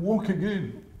can walk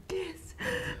again. Yes.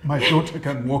 My daughter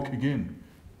can walk again.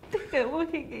 I can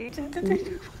walk again. Oh my God.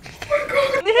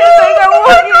 Yes, I can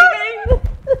walk again.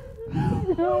 I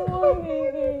can walk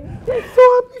again. I'm so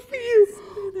happy for you.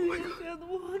 I can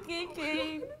walk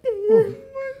again. Oh my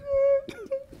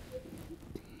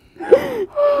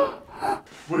God.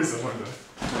 What is Amanda?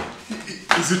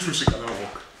 Is it true she cannot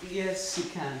walk? Yes, she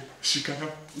can. She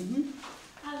cannot?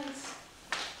 Alex,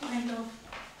 my love,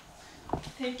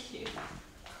 thank you.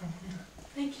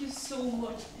 Thank you so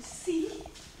much. See,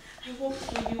 I walked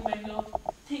for you, my love.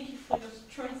 Thank you for your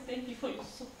strength. Thank you for your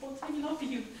support. I love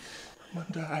you.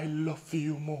 Amanda, I love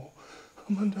you more.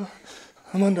 Amanda,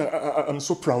 I'm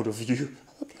so proud of you.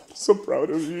 I'm so proud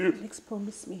of you. Alex,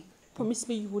 promise me. Promise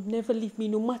me you would never leave me,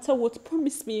 no matter what.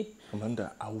 Promise me.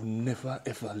 Amanda, I will never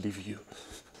ever leave you.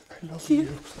 I love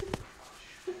you.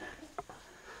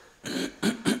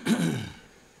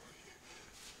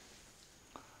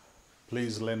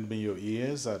 Please lend me your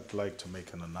ears. I'd like to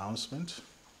make an announcement.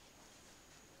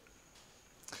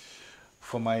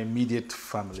 For my immediate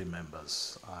family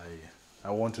members, I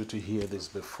want you to hear this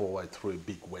before I throw a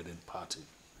big wedding party.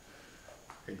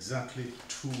 Exactly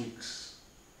 2 weeks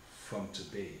from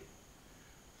today,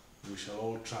 we shall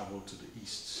all travel to the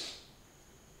east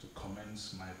to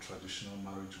commence my traditional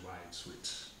marriage rites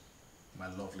with my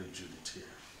lovely Judith here.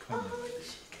 Come here, lady.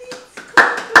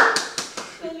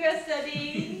 Congrats,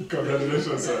 Daddy.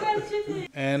 Congratulations, sir. Congratulations.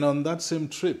 And on that same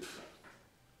trip,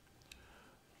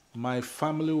 my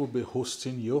family will be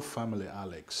hosting your family,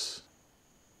 Alex,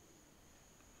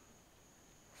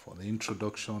 for the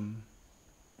introduction,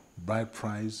 bride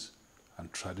price,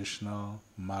 and traditional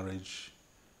marriage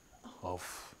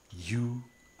of you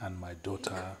and my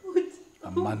daughter,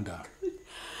 Amanda.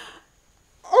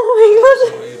 Oh my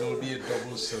God! So it'll be a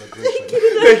double celebration.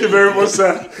 Thank you very much,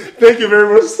 sir. Thank you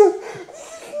very much, sir.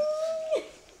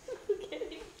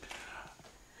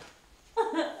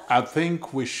 I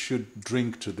think we should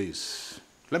drink to this.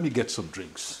 Let me get some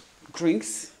drinks.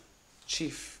 Drinks?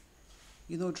 Chief,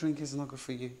 you know drink is not good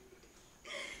for you.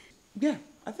 Yeah,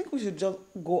 I think we should just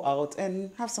go out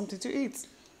and have something to eat.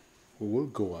 We will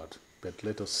go out, but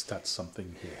let us start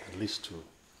something here, at least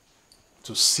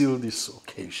to seal this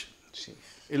occasion. Chief.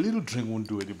 A little drink won't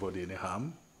do anybody any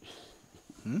harm.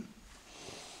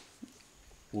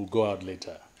 We'll go out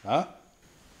later, huh?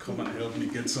 Come and help me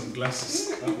get some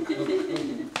glasses. Come.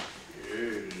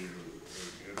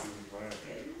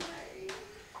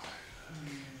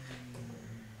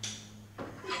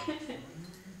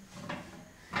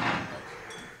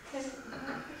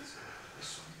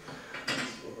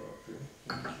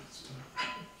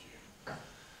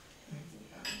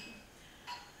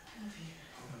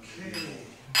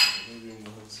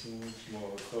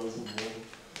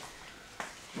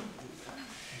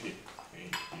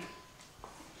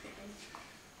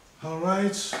 All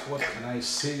right, what can I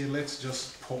say? Let's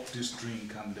just pop this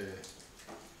drink and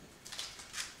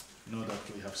know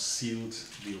that we have sealed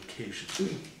the occasion.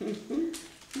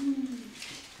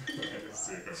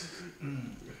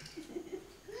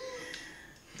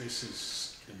 This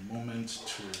is a moment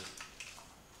to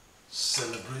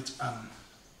celebrate and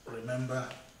remember.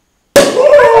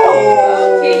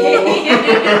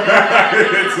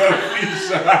 It's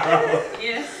official.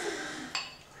 Yes.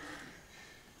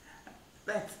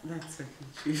 That's okay,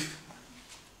 Chief.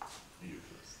 You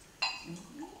first.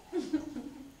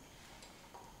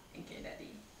 Okay,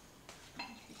 Daddy.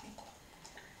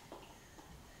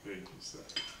 Thank you, sir.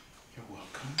 You're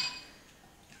welcome.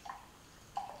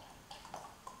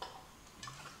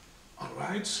 All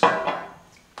right.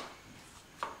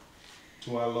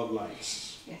 To our love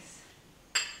lives. Yes.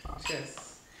 Cheers.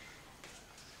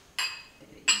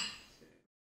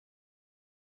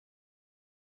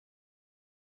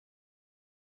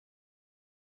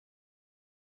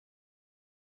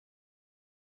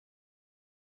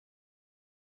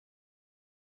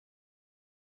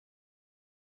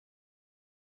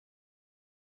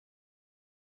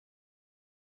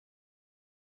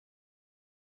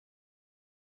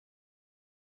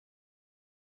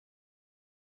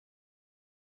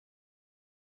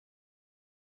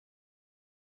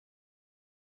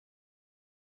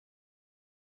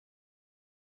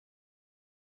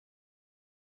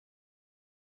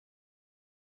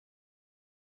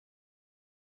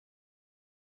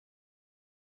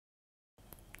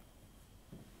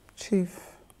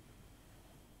 Chief,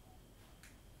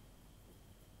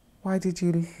 why did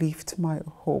you lift my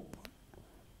hope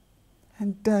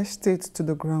and dashed it to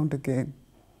the ground again?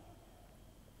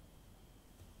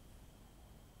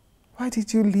 Why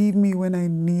did you leave me when I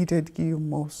needed you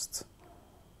most?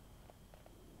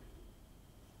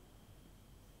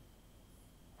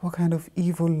 What kind of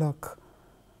evil luck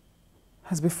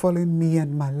has befallen me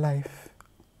and my life?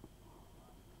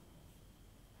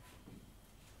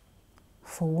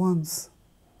 For once,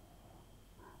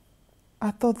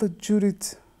 I thought that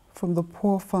Judith from the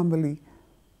poor family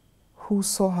who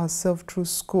saw herself through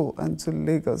school and to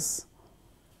Lagos,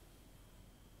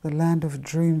 the land of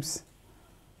dreams,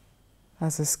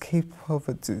 has escaped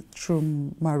poverty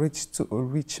through marriage to a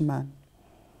rich man,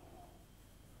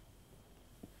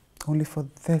 only for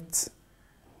death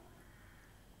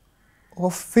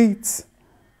or fate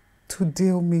to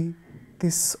deal me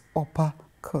this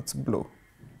uppercut blow.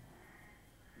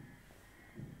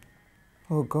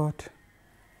 Oh God,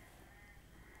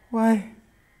 why?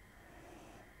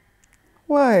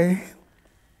 Why?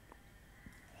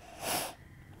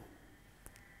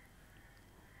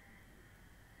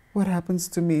 What happens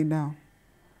to me now?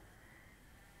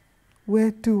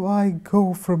 Where do I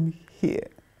go from here?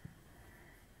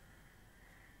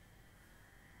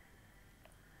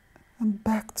 I'm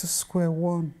back to square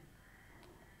one.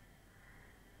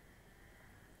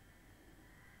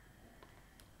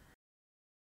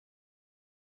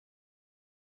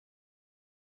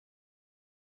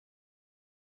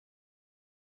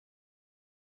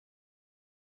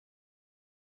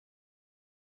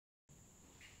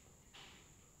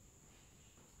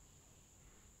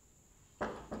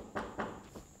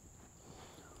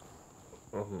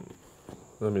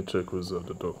 Let me check who's at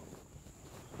the door.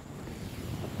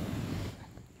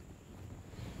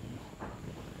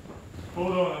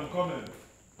 Hold on, I'm coming.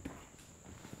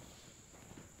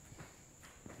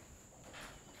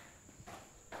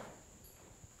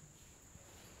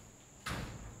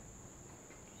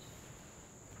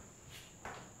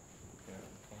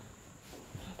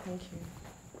 Thank you.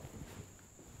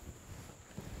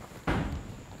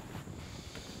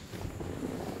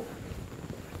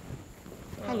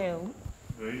 Hello.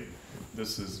 Hey,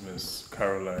 this is Miss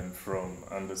Caroline from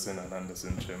Anderson and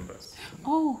Anderson Chambers.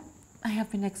 Oh, I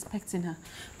have been expecting her.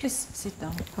 Please sit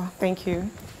down. Oh, thank you.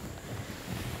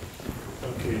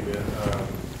 Okay, then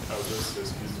I'll just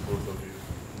excuse both of you.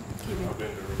 I'll be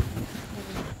in the room.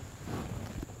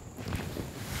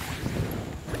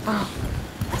 Oh,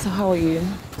 so how are you?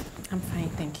 I'm fine,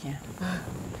 thank you.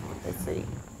 Let's see.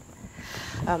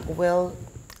 Well,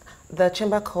 the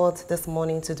chamber called this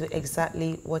morning to do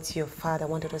exactly what your father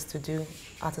wanted us to do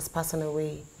at his passing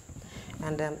away.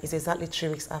 And it's exactly 3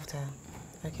 weeks after.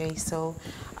 Okay, so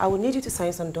I will need you to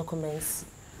sign some documents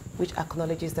which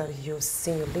acknowledges that you've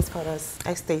seen your late father's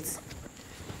estate.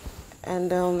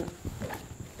 And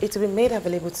it will be made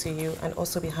available to you and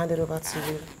also be handed over to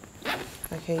you.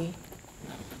 Okay?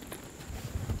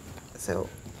 So,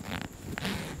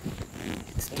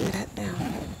 let's do that now.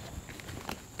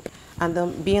 And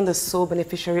being the sole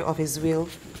beneficiary of his will,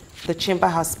 the chamber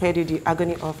has spared you the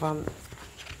agony of, I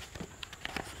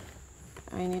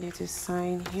need you to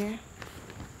sign here.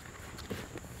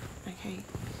 Okay.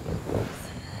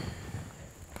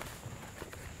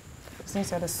 Since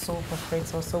you're the sole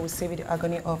proprietor, so we save you the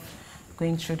agony of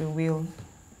going through the will.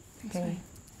 Okay. Okay.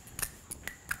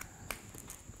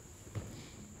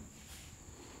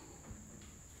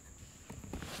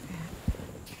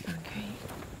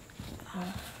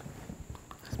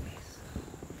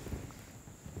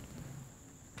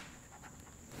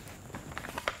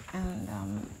 And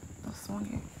this one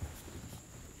here.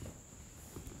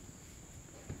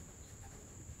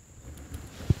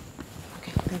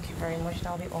 Okay, thank you very much.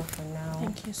 That'll be all for now.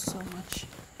 Thank you so much.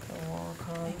 You're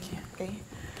welcome. Thank you. Okay.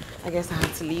 I guess I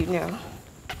have to leave now.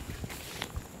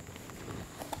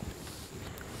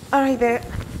 All right, there.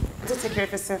 Do take care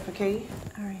of yourself, okay?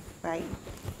 All right. Bye.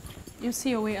 You'll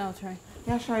see your way out, right?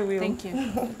 Yeah, sure I will. Thank you.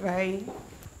 Bye.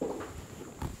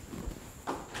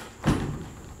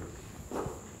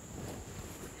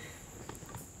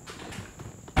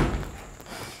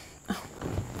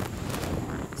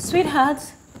 Sweetheart,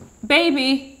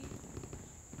 baby.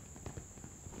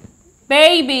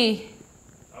 Baby.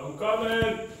 I'm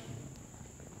coming.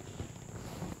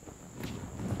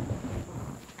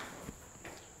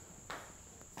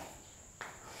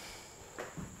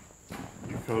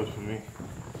 You called for me?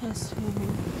 Yes, baby.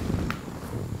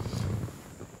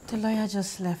 The lawyer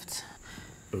just left.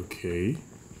 Okay.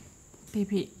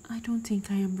 Baby, I don't think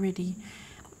I am ready.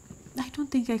 I don't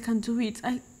think I can do it.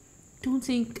 I don't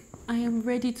think I am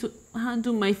ready to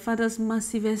handle my father's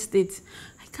massive estate.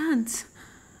 I can't.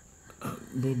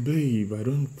 But babe, I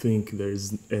don't think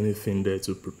there's anything there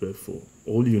to prepare for.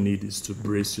 All you need is to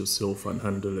brace yourself and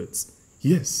handle it.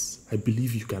 Yes, I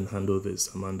believe you can handle this,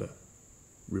 Amanda.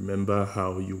 Remember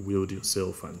how you willed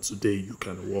yourself and today you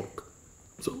can walk.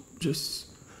 So just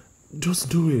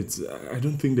do it. I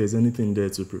don't think there's anything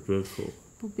there to prepare for.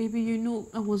 But baby, you know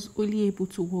I was only able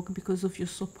to walk because of your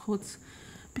support,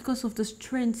 because of the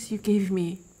strength you gave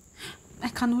me. I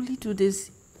can only do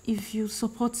this if you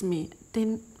support me.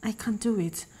 Then I can do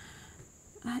it.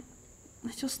 I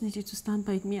just need you to stand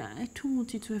by me. I don't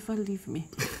want you to ever leave me.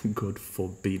 God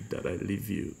forbid that I leave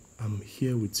you. I'm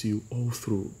here with you all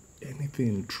through.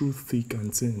 Anything, through thick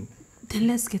and thin. Then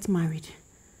let's get married.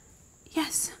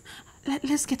 Yes,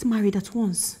 let's get married at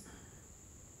once.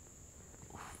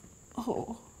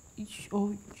 Oh,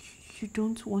 you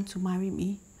don't want to marry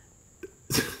me?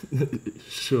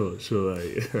 Sure,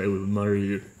 I will marry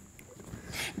you.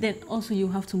 Then also you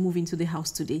have to move into the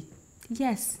house today.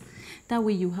 Yes, that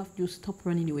way you stop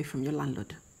running away from your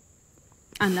landlord.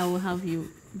 And I will have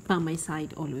you by my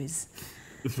side always.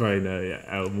 Fine,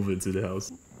 I'll move into the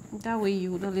house. That way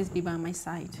you would always be by my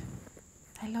side.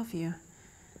 I love you.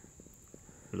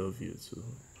 I love you too.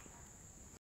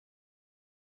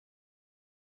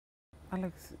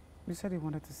 Alex, you said you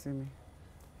wanted to see me.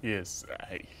 Yes,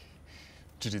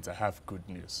 Judith, I have good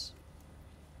news.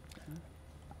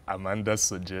 Amanda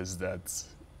suggests that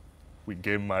we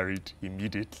get married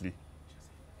immediately.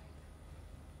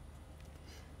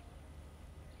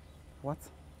 What?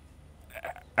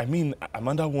 I mean,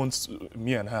 Amanda wants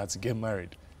me and her to get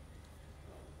married.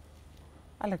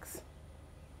 Alex,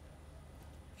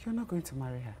 you're not going to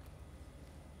marry her.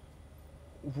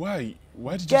 Why?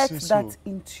 Why did you say so? Get that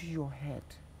into your head.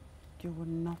 You will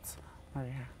not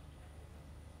marry her.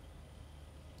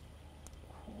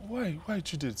 Why? Why,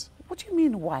 Judith? What do you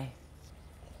mean, why?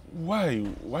 Why?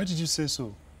 Why did you say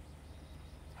so?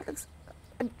 Alex,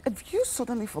 have you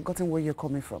suddenly forgotten where you're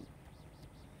coming from?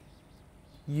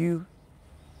 You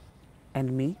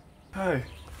and me? Hi.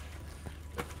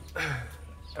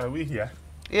 Are we here?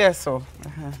 Yes, so.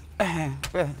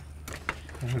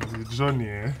 Johnny,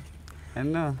 eh? I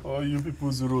know. All you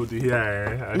people's road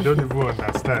here, I don't even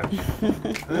understand.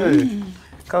 Hey.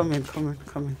 Come in. Come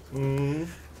in.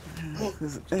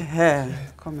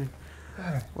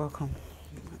 Welcome.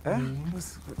 You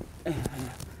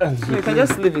can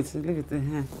just leave it.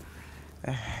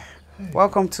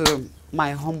 Welcome to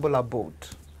my humble abode.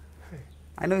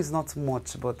 I know it's not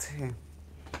much, but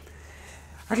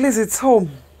at least it's home.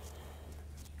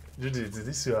 Judith,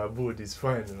 this your abode is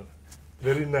fine. No?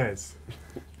 Very nice.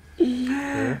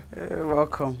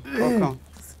 Welcome.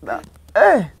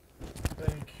 Hey!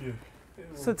 Thank you.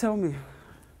 So tell me,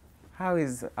 how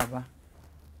is Abba?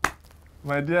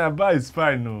 My dear, Abba is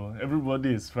fine. No?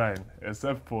 Everybody is fine,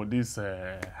 except for this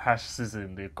harsh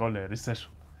season they call a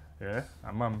recession. Yeah,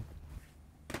 Mom.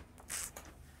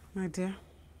 My dear,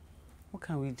 what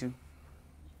can we do?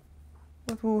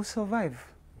 But we will survive.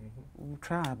 We'll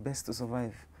try our best to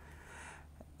survive.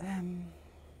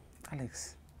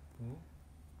 Alex,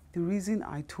 the reason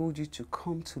I told you to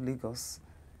come to Lagos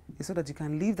is so that you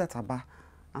can leave that Aba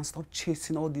and stop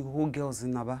chasing all the whole girls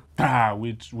in Aba.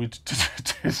 Which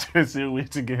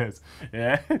girls?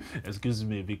 Yeah? Excuse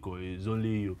me, Vico, it's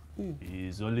only you.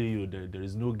 It's only you. There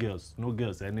is no girls,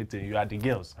 anything. You are the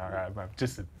girls. I'm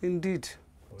chasing. Indeed.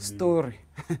 Only story.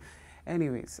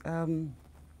 Anyways,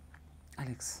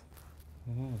 Alex,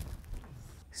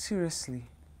 seriously,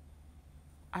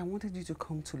 I wanted you to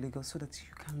come to Lagos so that you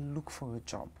can look for a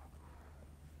job.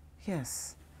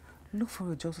 Yes, look for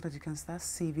a job so that you can start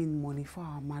saving money for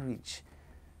our marriage.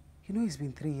 You know, it's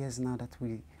been 3 years now that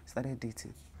we started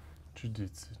dating.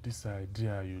 Judith, this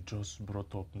idea you just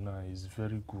brought up now is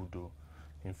very good, though.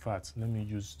 In fact, let me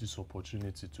use this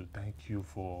opportunity to thank you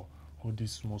for all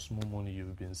this small money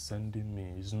you've been sending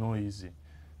me. It's not easy.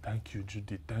 Thank you,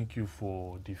 Judith. Thank you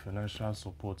for the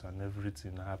support and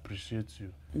everything. I appreciate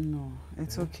you. No,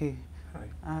 it's okay.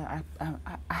 I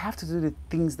have to do the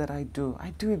things that I do. I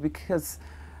do it because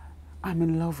I'm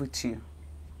in love with you.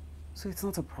 So it's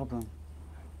not a problem.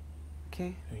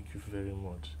 Okay? Thank you very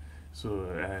much. So,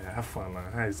 have fun.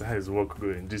 How is work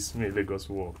going? This me Lagos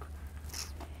work.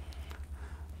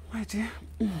 My dear,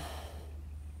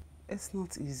 it's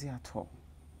not easy at all.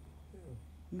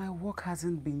 My work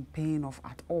hasn't been paying off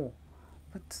at all.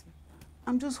 But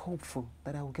I'm just hopeful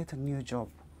that I will get a new job.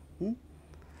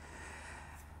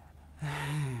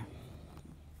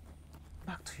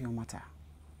 Back to your matter.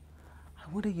 I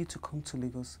wanted you to come to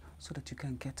Lagos so that you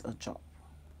can get a job.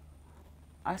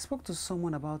 I spoke to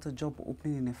someone about a job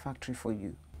opening in a factory for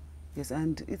you. Yes,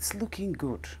 and it's looking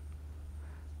good.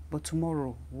 But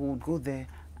tomorrow we'll go there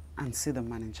and see the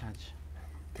man in charge.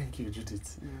 Thank you,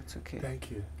 Judith. No, it's okay.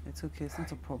 Thank you. It's okay. It's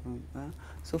not a problem.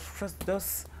 So first,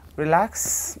 just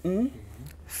relax.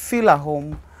 Feel at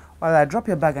home while I drop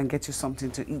your bag and get you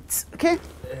something to eat. Okay?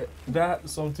 That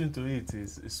something to eat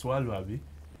is swallow, Abby.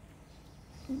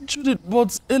 Judith,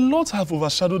 but a lot have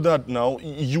overshadowed that now.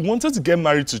 You wanted to get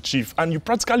married to Chief, and you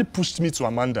practically pushed me to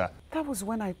Amanda. That was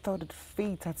when I thought that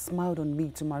fate had smiled on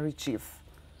me to marry Chief.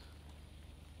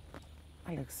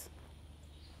 Alex,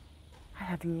 I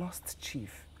had lost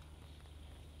Chief,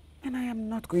 and I am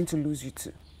not going to lose you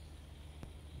too.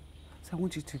 So I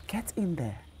want you to get in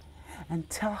there and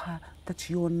tell her that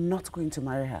you're not going to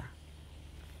marry her.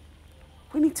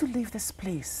 We need to leave this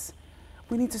place.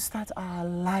 We need to start our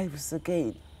lives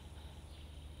again.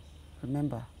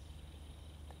 Remember,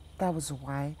 that was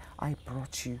why I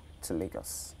brought you to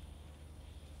Lagos.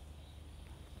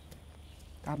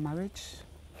 That marriage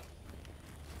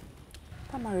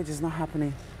is not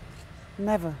happening.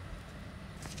 Never.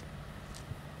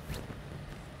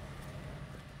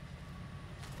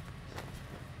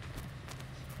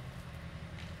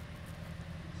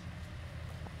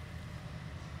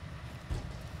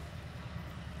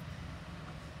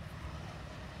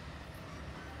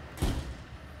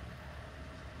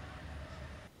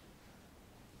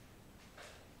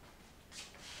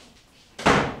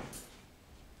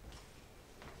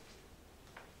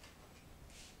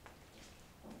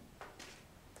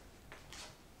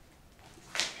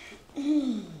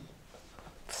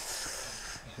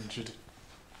 Judith,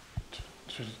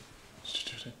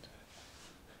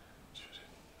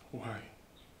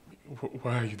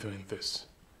 why are you doing this?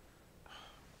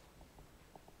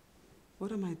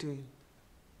 What am I doing?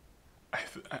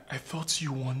 I thought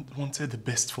you wanted the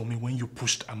best for me when you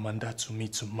pushed Amanda to me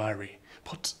to marry.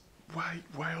 But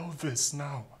why all this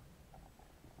now?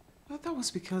 Well, that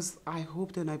was because I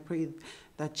hoped and I prayed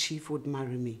that Chief would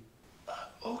marry me.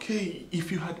 Okay,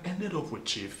 if you had ended up with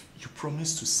Chief, you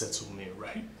promised to settle me,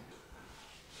 right?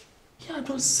 Yeah,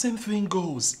 the same thing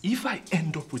goes. If I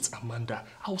end up with Amanda,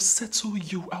 I'll settle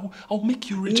you. I'll make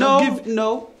you rich.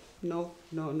 No.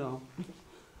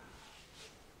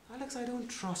 Alex, I don't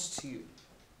trust you.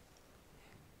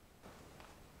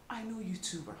 I know you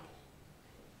too well.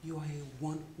 You are a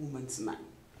one-woman's man.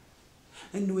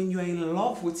 And when you are in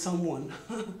love with someone,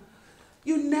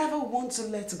 you never want to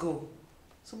let go.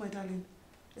 So, my darling,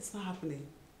 it's not happening.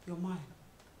 You're mine.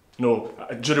 No,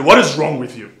 Judy, what is wrong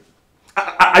with you?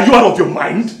 Are you out of your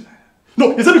mind?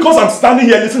 No, is it because I'm standing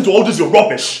here listening to all this your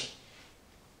rubbish?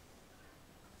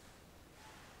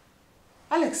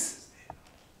 Alex,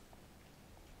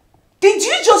 did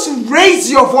you just raise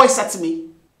your voice at me?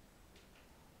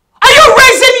 Are you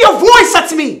raising your voice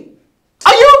at me?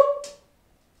 Are you?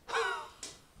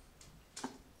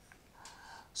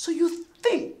 So you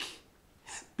think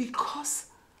because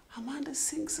Amanda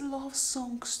sings love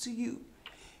songs to you,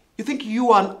 you think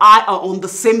you and I are on the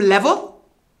same level?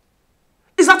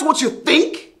 Is that what you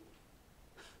think?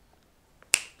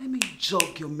 Let me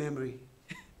jog your memory.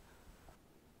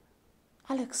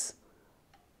 Alex,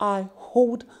 I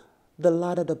hold the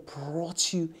ladder that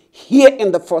brought you here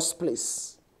in the first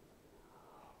place.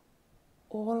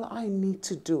 All I need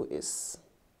to do is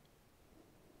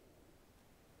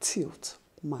tilt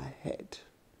my head.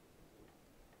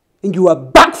 And you are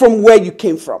back from where you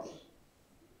came from.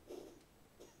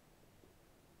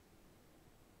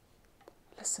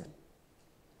 Listen,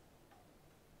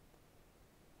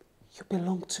 you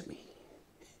belong to me.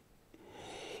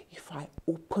 If I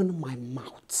open my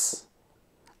mouth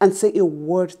and say a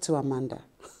word to Amanda,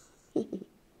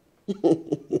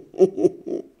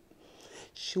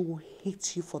 she will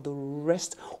hate you for the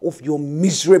rest of your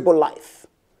miserable life.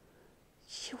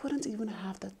 You wouldn't even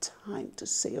have the time to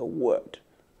say a word.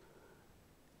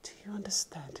 Do you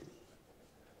understand me?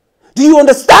 Do you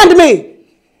understand me?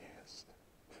 Yes.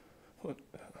 What,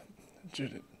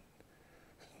 Judith,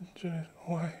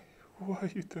 why are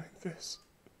you doing this?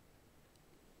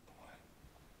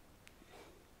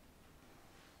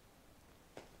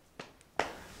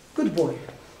 Good boy.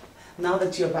 Now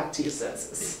that you're back to your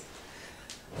senses.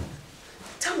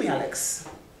 Tell me, Alex,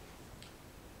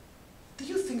 do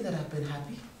you think that I've been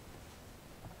happy?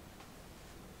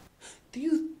 Do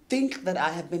you think that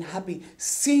I have been happy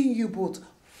seeing you both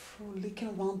frolicking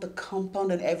around the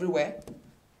compound and everywhere?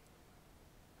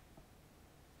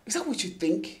 Is that what you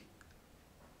think?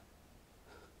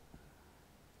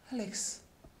 Alex,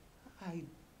 I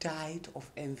died of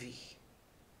envy.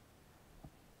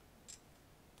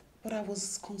 But I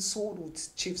was consoled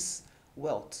with Chief's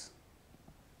wealth.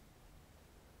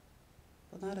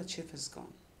 But now the Chief is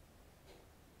gone.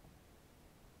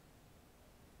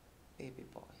 Baby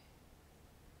boy,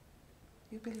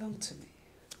 you belong to me.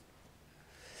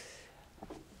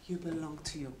 You belong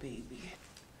to your baby.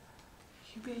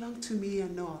 You belong to me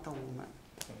and no other woman.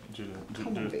 Judy,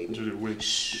 Come on, baby. Judy, wait.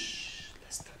 Shh.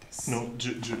 Let's do this. No,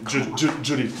 Judy,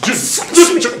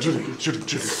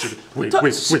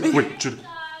 wait, Judy.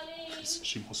 Please,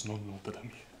 she must not know that I'm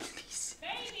here. Please.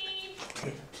 Baby!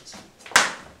 Okay.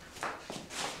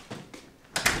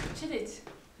 Judith,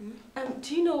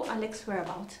 do you know Alex's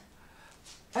whereabouts?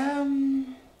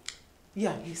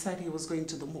 Yeah, he said he was going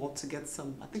to the mall to get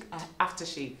some, I think,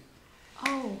 aftershave.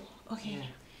 Oh, okay. Yeah.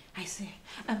 I see.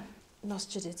 Nurse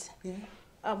Judith. Yeah?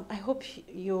 I hope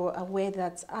you're aware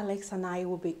that Alex and I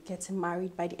will be getting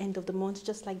married by the end of the month,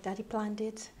 just like Daddy planned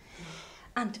it.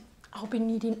 And I'll be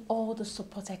needing all the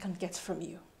support I can get from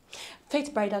you.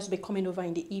 Faith Bridals will be coming over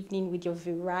in the evening with your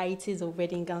varieties of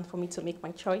wedding gowns for me to make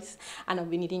my choice, and I'll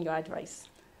be needing your advice.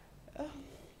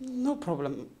 No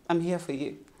problem. I'm here for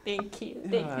you. Thank you.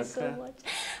 Thank you so much.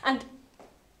 And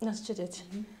Nurse Judith,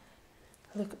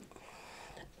 look,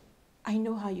 I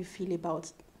know how you feel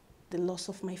about the loss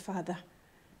of my father.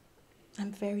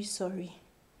 I'm very sorry.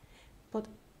 But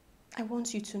I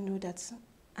want you to know that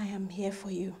I am here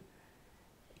for you.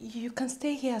 You can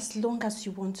stay here as long as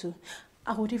you want to.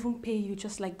 I would even pay you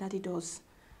just like Daddy does.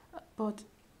 But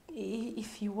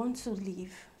if you want to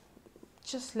leave,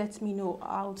 just let me know.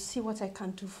 I'll see what I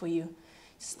can do for you.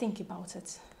 Just think about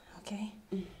it, okay?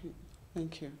 Mm-hmm.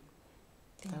 Thank you.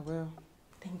 I will.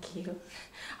 Thank you.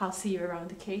 I'll see you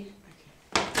around, okay?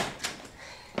 Okay.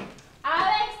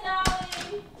 Alex,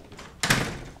 darling!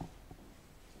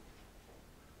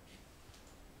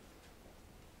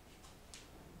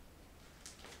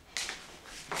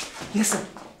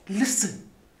 Listen.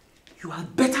 You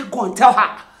had better go and tell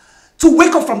her to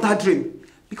wake up from that dream.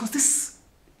 Because this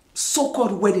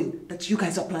so-called wedding that you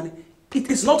guys are planning, it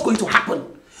is not going to happen.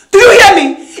 Do you hear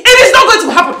me? It is not going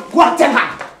to happen. Go and tell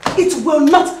her. It will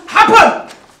not happen.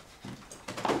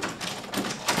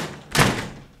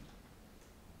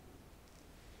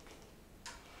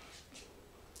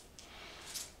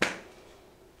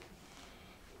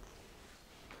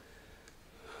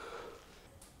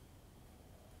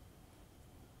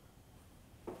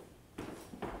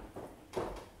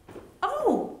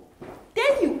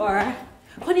 you are.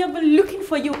 Honey, I've been looking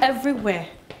for you everywhere.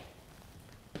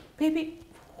 Baby,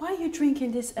 why are you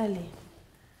drinking this early?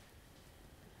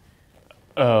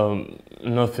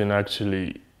 Nothing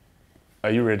actually. Are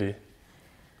you ready?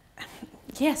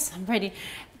 Yes, I'm ready.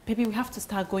 Baby, we have to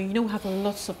start going. You know, we have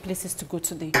lots of places to go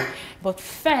today. But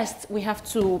first, we have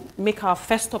to make our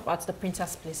first stop at the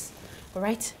printer's place. All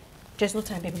right? There's no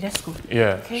time, baby. Let's go.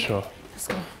 Yeah, okay? Sure. Let's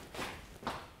go.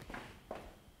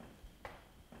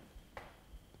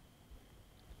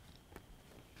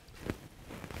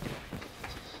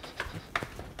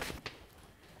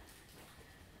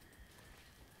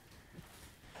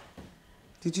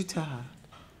 Did you tell her?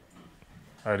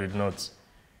 I did not.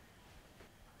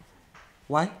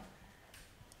 Why?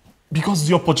 Because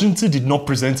the opportunity did not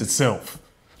present itself.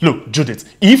 Look,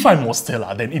 Judith, if I must tell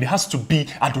her, then it has to be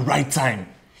at the right time.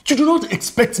 You do not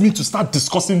expect me to start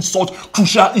discussing such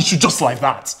crucial issue just like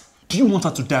that. Do you want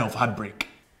her to die of heartbreak?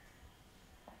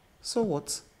 So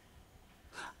what?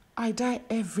 I die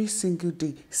every single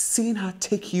day seeing her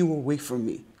take you away from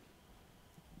me.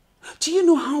 Do you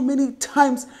know how many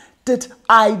times did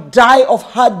I die of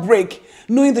heartbreak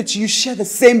knowing that you share the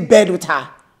same bed with her?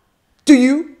 Do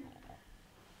you?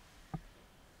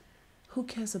 Who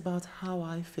cares about how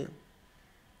I feel?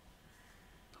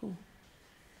 Who?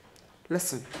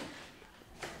 Listen.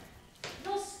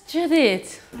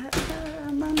 Judith.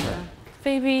 Amanda.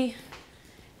 Baby,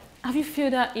 have you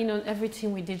filled her in on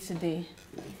everything we did today?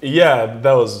 Yeah,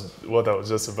 that was what I was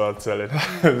just about telling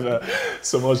her.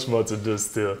 So much more to do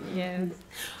still. Yes.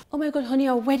 Oh my God, honey,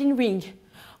 our wedding ring.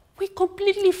 We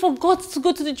completely forgot to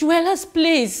go to the jeweler's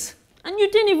place. And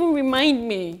you didn't even remind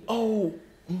me. Oh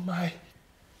my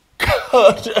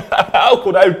God. How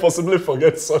could I possibly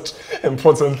forget such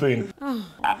important thing? Oh.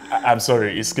 I'm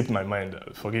sorry, it skipped my mind.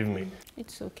 Forgive me.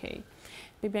 It's okay.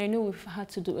 Baby, I know we've had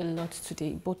to do a lot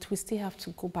today, but we still have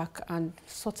to go back and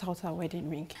sort out our wedding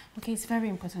ring. Okay, it's very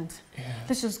important. Yeah.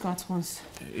 Let's just go at once.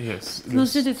 Yes. No,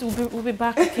 Judith, we'll be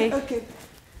back, okay? Okay.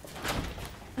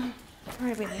 All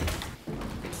right, baby.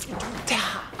 If you don't tell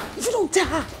her, if you don't tell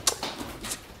her.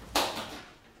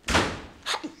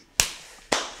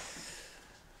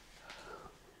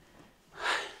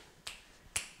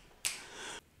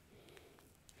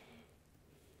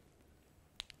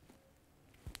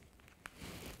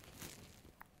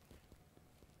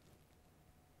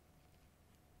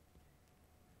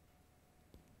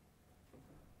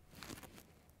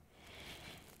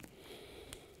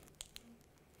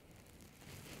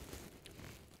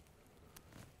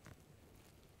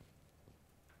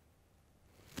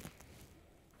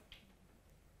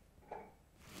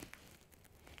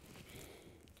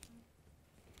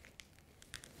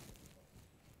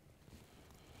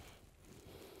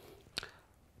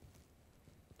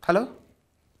 Hello?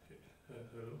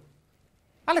 Hello?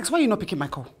 Alex, why are you not picking my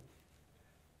call?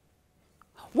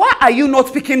 Why are you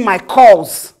not picking my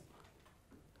calls?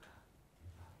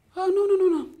 Oh,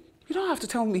 no. You don't have to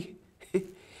tell me.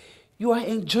 You are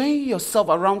enjoying yourself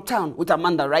around town with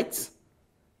Amanda, right?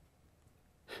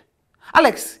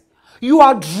 Alex, you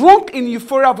are drunk in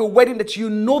euphoria of a wedding that you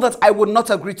know that I would not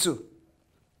agree to.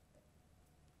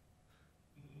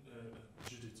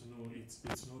 Judith, no,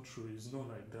 it's not true. It's not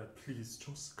like that. Please,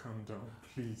 just calm down,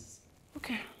 please.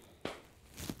 Okay.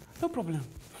 No problem.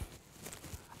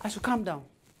 I should calm down.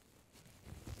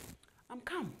 I'm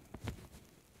calm.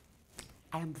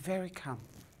 I am very calm.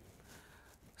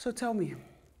 So tell me,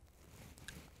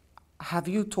 have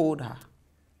you told her?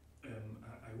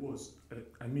 I was.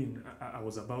 I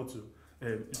was about to.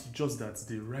 Just that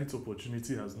the right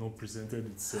opportunity has not presented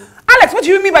itself. Alex, what do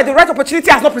you mean by the right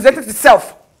opportunity has not presented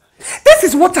itself? This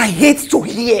is what I hate to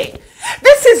hear.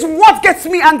 This is what gets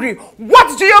me angry.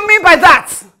 What do you mean by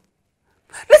that?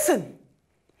 Listen,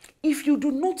 if you do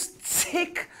not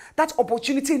take that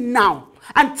opportunity now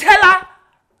and tell her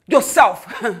yourself,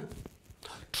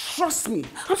 trust me,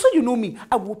 I'm sure you know me,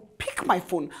 I will pick my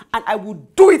phone and I will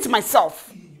do it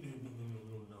myself.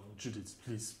 No, Judith,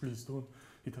 please don't.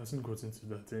 It hasn't gotten to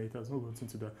that. It has not gotten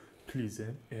to that. Please,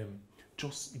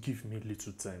 just give me a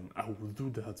little time. I will do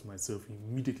that myself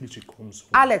immediately she comes home.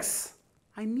 Alex,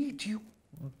 I need you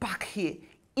back here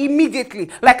immediately,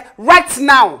 like right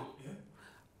now. Yeah.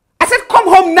 I said come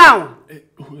home now.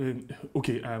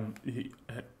 Okay, I'm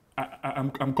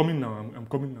coming now. I'm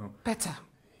coming now. Better.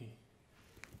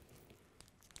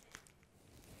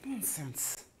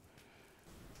 Nonsense.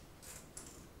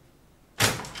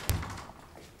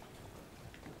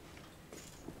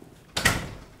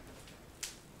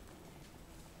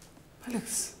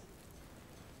 Alex,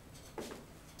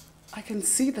 I can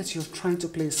see that you're trying to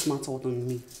play smarter than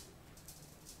me.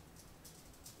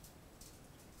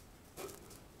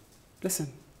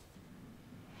 Listen,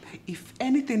 if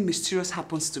anything mysterious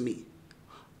happens to me,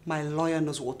 my lawyer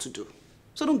knows what to do.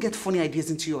 So don't get funny ideas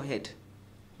into your head.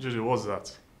 Judy, what's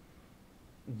that?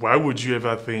 Why would you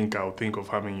ever think I'll think of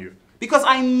harming you? Because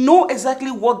I know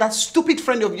exactly what that stupid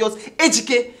friend of yours,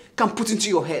 Ejike, can put into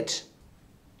your head.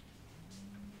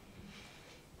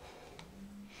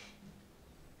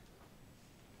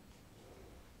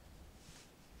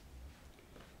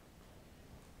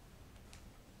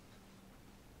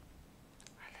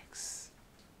 Alex.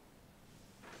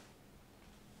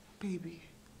 Baby.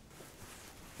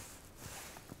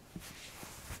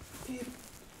 Babe,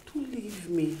 don't leave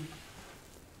me.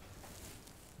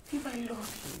 Babe, I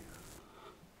love you.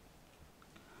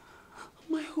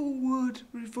 My whole world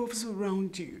revolves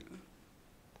around you.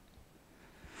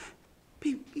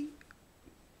 Baby,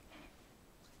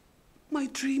 my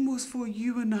dream was for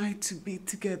you and I to be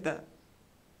together.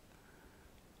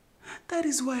 That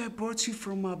is why I brought you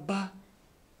from Aba.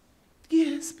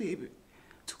 Yes, baby.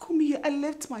 To come here, I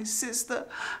left my sister,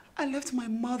 I left my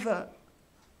mother,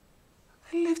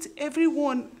 I left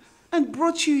everyone and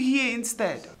brought you here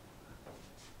instead.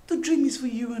 The dream is for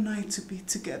you and I to be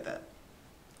together.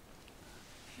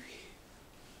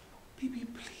 Baby,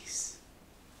 please.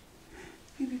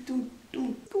 Baby, don't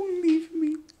leave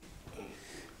me.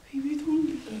 Baby, don't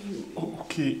leave me.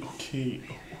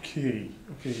 Okay,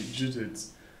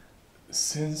 Judith.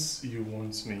 Since you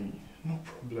want me, no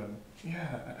problem.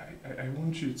 Yeah, I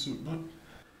want you to, but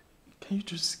can you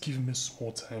just give me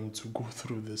small time to go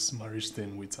through this marriage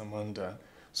thing with Amanda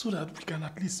so that we can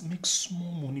at least make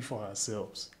small money for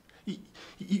ourselves?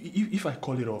 If I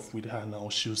call it off with her now,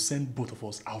 she'll send both of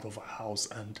us out of our house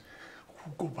and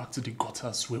we'll go back to the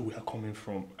gutters where we are coming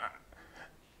from.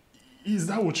 Is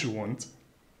that what you want?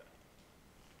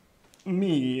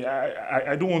 Me,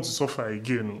 I don't want to suffer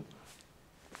again.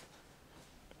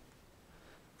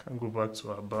 Can't go back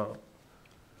to our bar.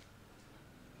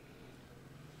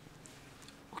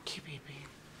 Okay, baby.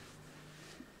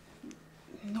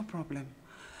 No problem.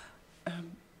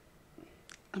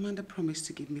 Amanda promised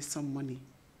to give me some money.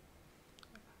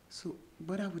 So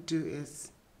what I would do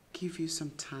is give you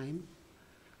some time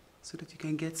so that you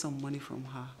can get some money from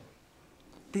her.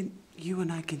 Then you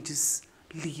and I can just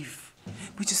leave.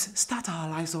 We just start our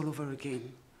lives all over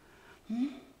again.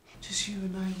 Just you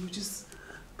and I will just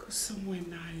go somewhere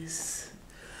nice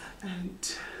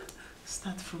and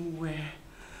start from where?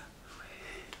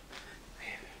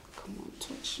 Come on,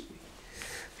 touch me.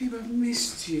 Babe, I've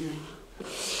missed you.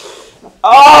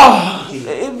 Oh!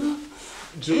 Babe.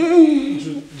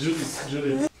 Julie.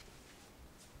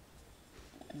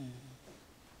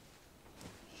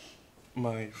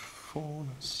 My phone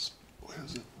is... Where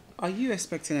is it? Are you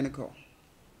expecting any call?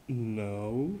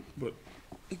 No, but...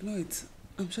 Ignore it.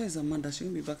 I'm sure it's Amanda. She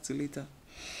won't be back till later.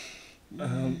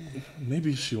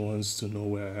 Maybe she wants to know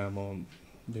where I am, or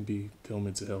maybe tell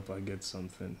me to help her get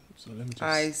something. So let me just...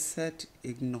 I said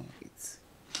ignore it.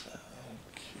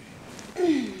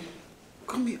 Okay.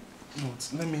 Come here. No,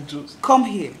 let me just... Come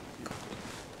here.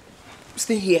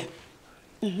 Stay here.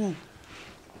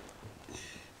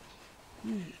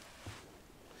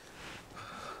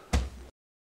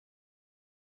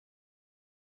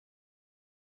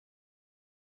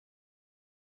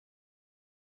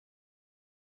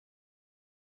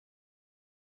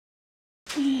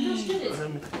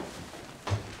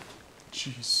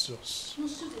 Jesus.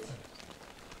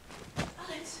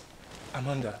 Alex.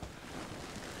 Amanda.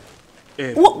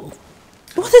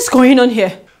 What is going on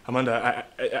here? Amanda,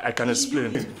 I can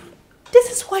explain.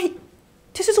 This is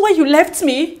why you left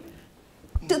me?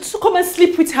 To come and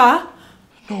sleep with her?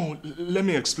 No, let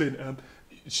me explain.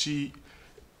 She...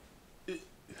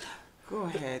 Go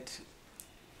ahead.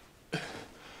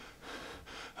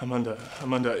 Amanda,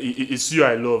 it's you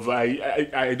I love.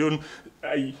 I don't...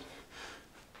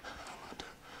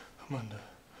 Amanda.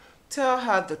 Tell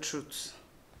her the truth.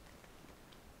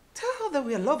 Tell her that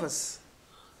we are lovers.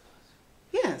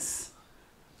 Yes.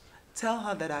 Tell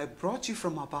her that I brought you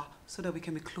from Aba so that we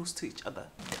can be close to each other.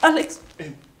 Alex.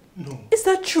 No. Is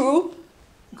that true?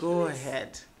 Go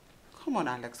ahead. Come on,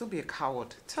 Alex. Don't be a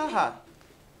coward. Tell her.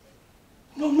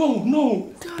 No.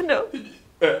 No.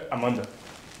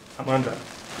 Amanda.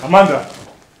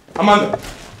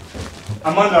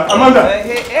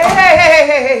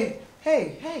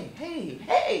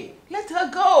 Hey. Let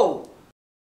her go.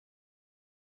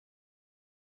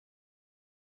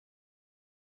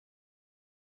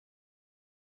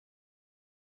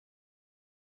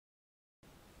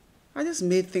 I just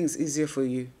made things easier for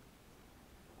you.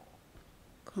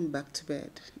 Come back to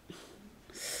bed.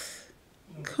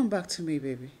 Come back to me,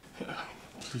 baby.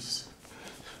 Please.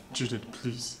 Judith,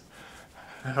 please.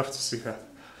 I have to see her.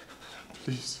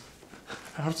 Please.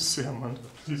 I have to see Amanda,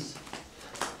 please.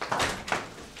 I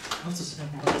have to see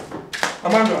Amanda.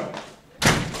 Amanda!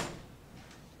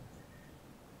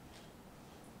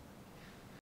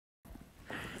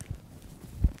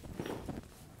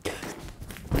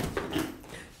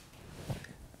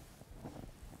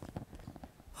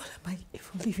 What am I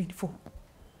even living for?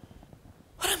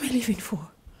 What am I living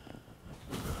for?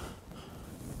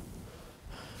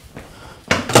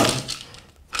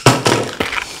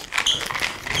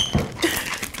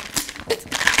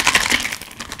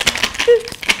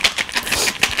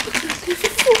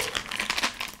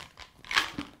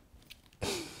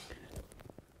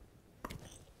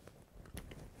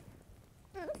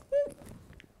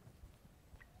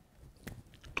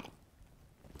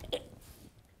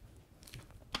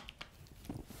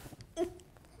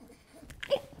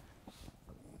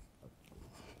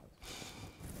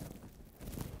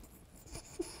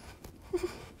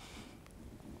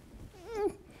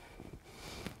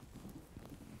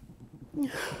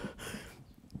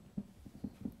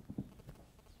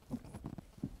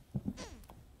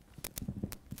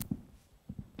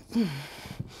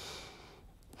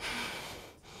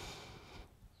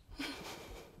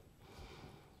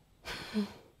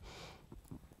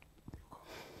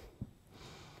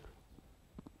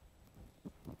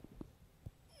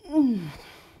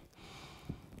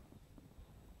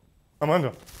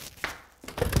 Amanda.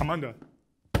 Amanda.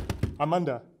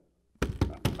 Amanda.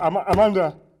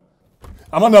 Amanda.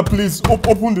 Amanda, please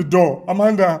open the door.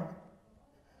 Amanda.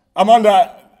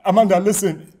 Amanda. Amanda,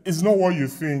 listen. It's not what you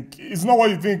think. It's not what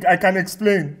you think. I can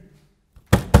explain.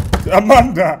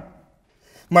 Amanda.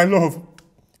 My love.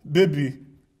 Baby.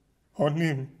 Her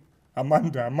name.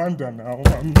 Amanda. Amanda now.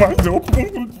 Amanda,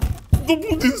 open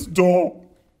this door.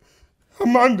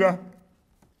 Amanda.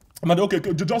 Amanda, okay,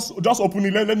 just open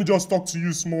it. Let me just talk to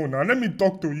you small now. Let me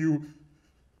talk to you.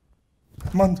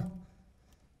 Amanda.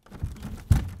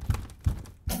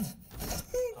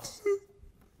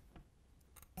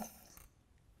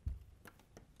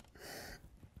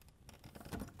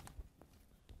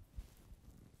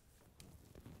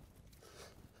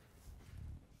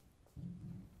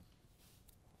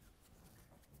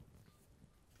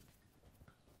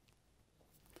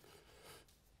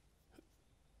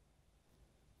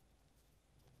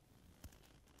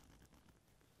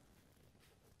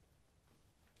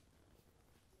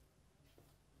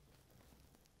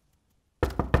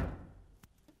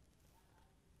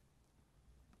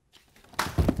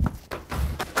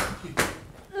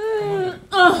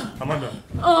 Amanda.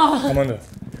 Amanda.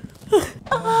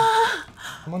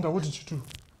 Amanda, what did you do?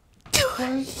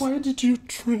 Why did you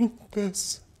drink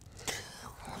this?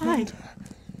 Amanda.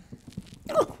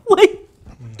 Why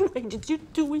did you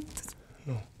do it?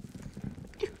 No.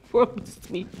 You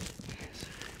promised me.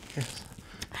 Yes.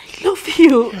 I love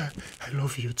you. Yeah, I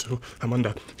love you too.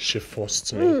 Amanda, she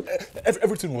forced me.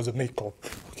 Everything was a makeup.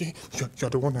 Okay? You're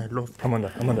the one I love.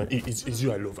 Amanda, it's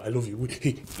you I love. I love you. Wait,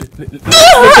 hey, let me go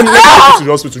to the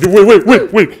hospital.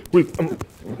 Wait.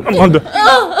 Amanda.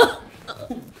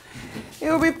 It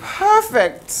will be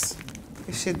perfect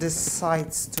if she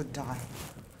decides to die.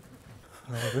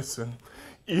 No, listen.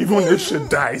 Even if she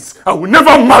dies, I will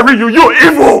never marry you. You're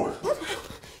evil.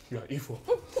 You are evil.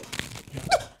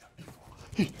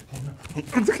 Get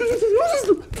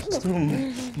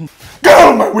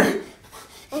out of my way!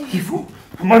 Evil.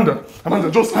 Amanda,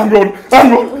 just hang on.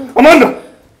 Amanda!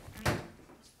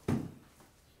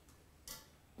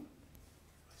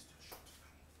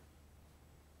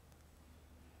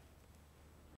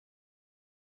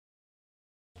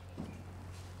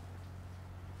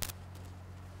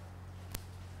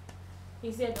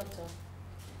 He's here, doctor.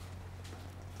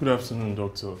 Good afternoon,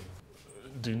 doctor.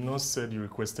 The nurse said you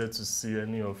requested to see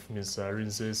any of Miss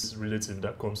Arinze's relative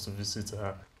that comes to visit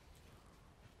her.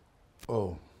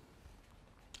 Oh,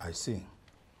 I see.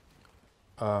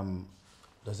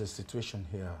 There's a situation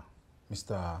here,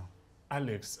 Mr.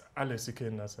 Alex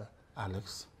Ikenna, sir.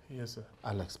 Alex? Yes, sir.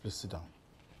 Alex, please sit down.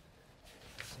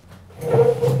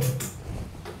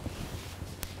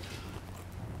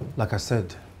 Like I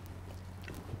said,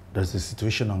 there's a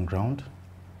situation on ground.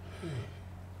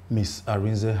 Miss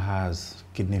Arinze has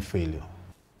kidney failure.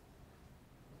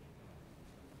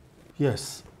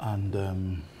 Yes,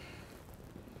 and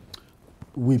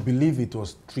we believe it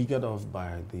was triggered off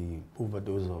by the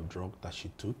overdose of drug that she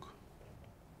took.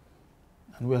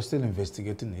 And we are still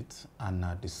investigating it, and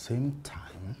at the same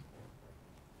time,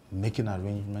 making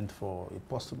arrangement for a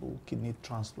possible kidney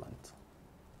transplant.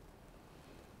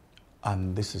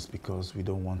 And this is because we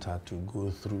don't want her to go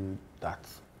through that,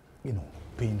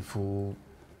 painful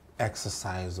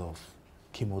exercise of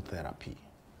chemotherapy,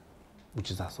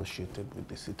 which is associated with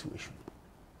the situation.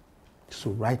 So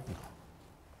right now,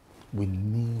 we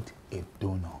need a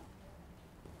donor.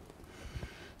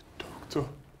 Doctor,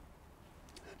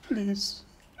 please,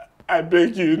 I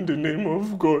beg you in the name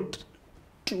of God,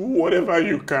 do whatever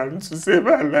you can to save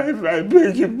her life. I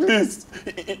beg you, please.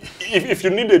 If you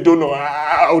need a donor,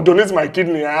 I'll donate my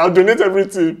kidney. I'll donate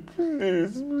everything.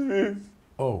 Please, please.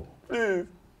 Oh. Please.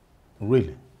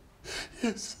 Really?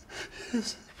 Yes,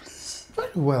 yes, please.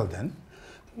 Very well then.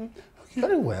 Okay.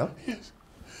 Very well. Yes.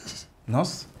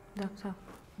 Nurse? Doctor.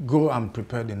 Go and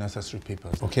prepare the necessary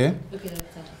papers, okay? Okay,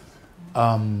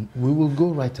 doctor. We will go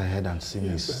right ahead and see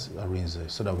Miss Arinze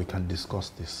so that we can discuss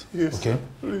this. Yes, okay?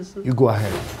 Please, sir. You go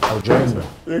ahead. I'll join you.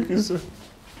 Thank you, sir.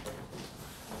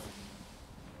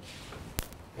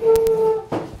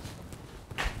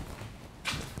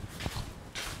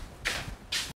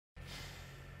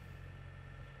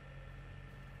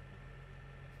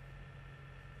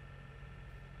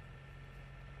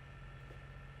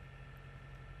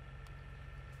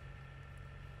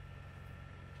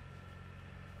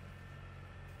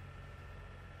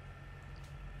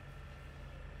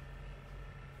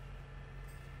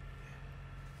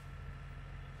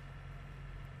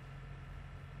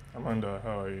 Amanda,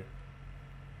 how are you?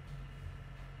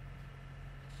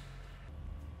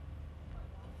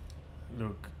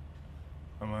 Look,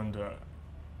 Amanda,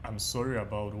 I'm sorry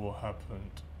about what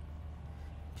happened.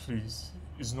 Please,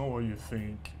 it's not what you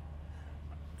think.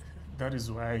 That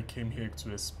is why I came here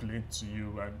to explain to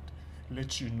you and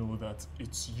let you know that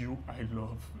it's you I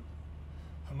love.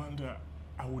 Amanda,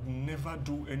 I would never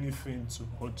do anything to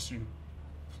hurt you.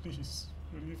 Please,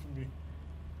 believe me.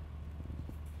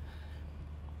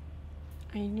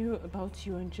 I knew about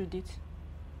you and Judith.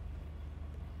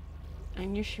 I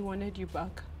knew she wanted you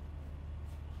back.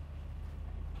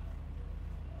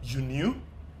 You knew?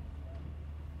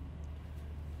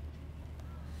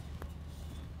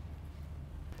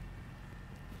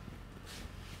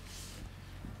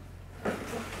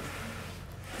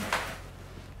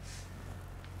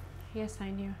 Yes,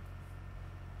 I knew.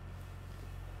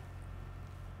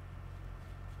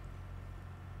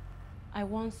 I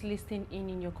once listened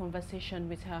in your conversation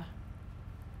with her.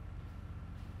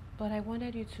 But I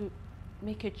wanted you to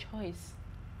make a choice,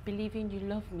 believing you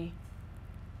love me.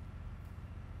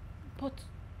 But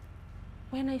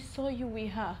when I saw you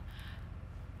with her,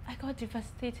 I got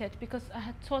devastated because I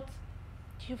had thought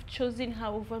you've chosen her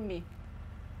over me.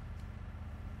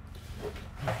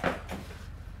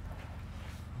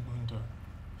 Amanda,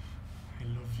 I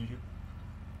love you.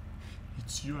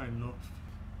 It's you I love.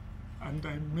 And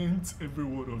I meant every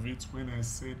word of it when I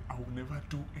said I will never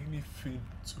do anything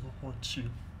to hurt you.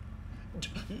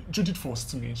 Judith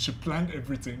forced me. She planned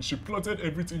everything. She plotted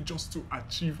everything just to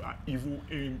achieve her evil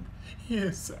aim.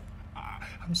 Yes,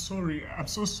 I'm sorry. I'm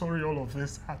so sorry all of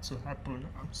this had to happen.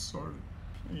 I'm sorry.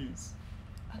 Please.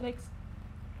 Alex,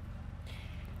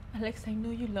 I know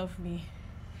you love me.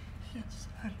 Yes,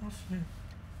 I love you.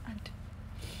 And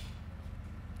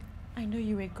I know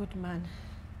you're a good man.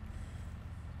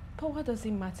 But what does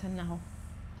it matter now?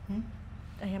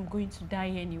 I am going to die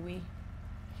anyway.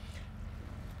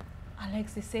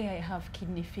 Alex, they say I have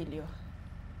kidney failure.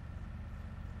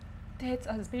 Death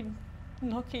has been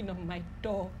knocking on my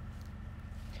door.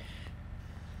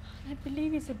 I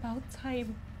believe it's about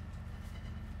time.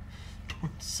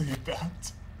 Don't say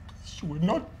that. You will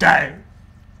not die.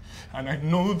 And I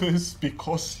know this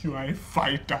because you are a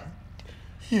fighter.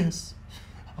 Yes,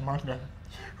 Amanda.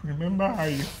 Remember how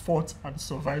you fought and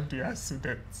survived the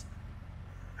accident.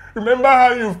 Remember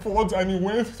how you fought and you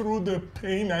went through the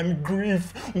pain and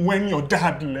grief when your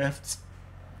dad left.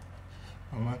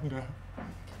 Amanda,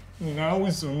 now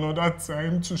is another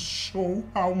time to show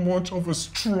how much of a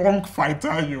strong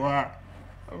fighter you are.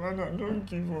 Amanda, don't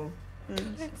give up. Please.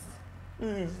 Alex,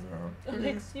 please,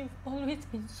 Alex, you've always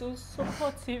been so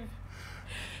supportive.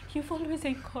 You've always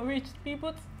encouraged me,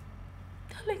 but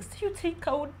Alex, do you think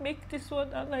I would make this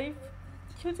one alive?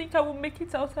 Do you think I will make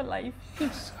it out alive?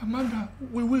 Yes, Amanda,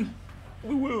 we will.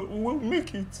 We will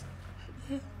make it.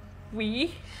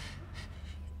 We?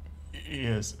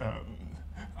 Yes,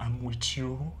 I'm with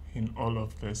you in all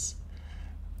of this.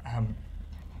 I'm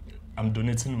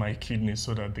donating my kidney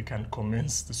so that they can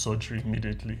commence the surgery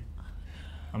immediately.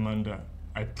 Amanda,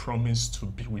 I promise to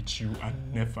be with you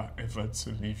and never ever to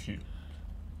leave you.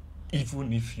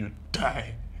 Even if you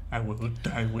die, I will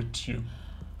die with you.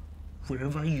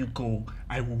 Wherever you go,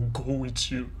 I will go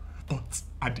with you. But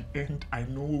at the end, I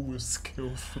know we will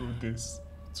scale through this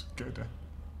together.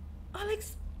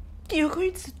 Alex, you're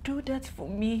going to do that for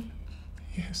me?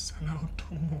 Yes, and I'll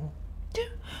do more.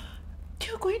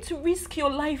 You're going to risk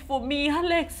your life for me,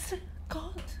 Alex.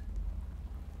 God.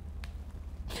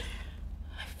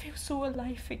 I feel so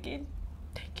alive again.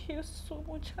 Thank you so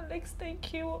much, Alex.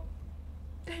 Thank you.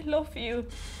 I love you.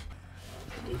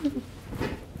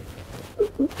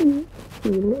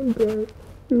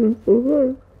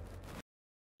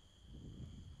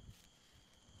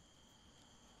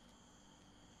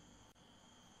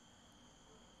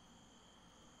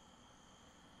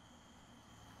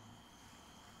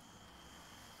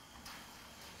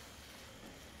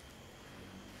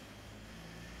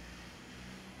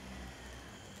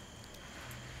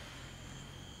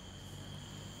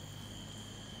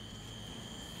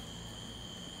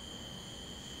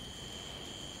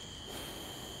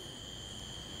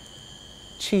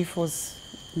 Chief was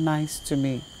nice to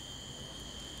me.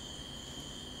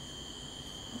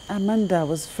 Amanda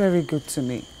was very good to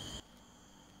me.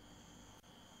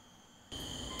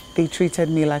 They treated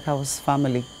me like I was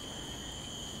family.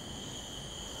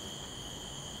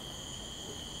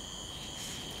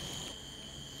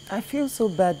 I feel so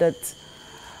bad that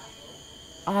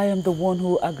I am the one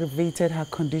who aggravated her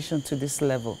condition to this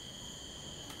level.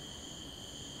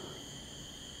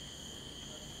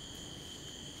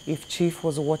 If Chief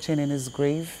was watching in his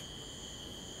grave,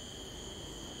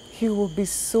 he would be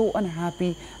so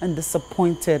unhappy and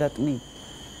disappointed at me.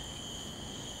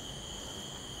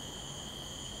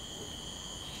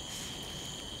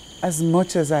 As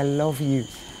much as I love you,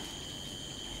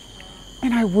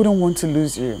 and I wouldn't want to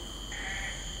lose you,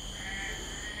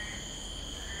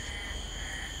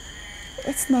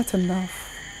 it's not enough.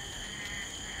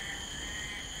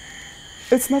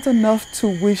 It's not enough to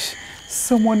wish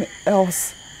someone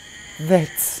else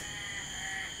that.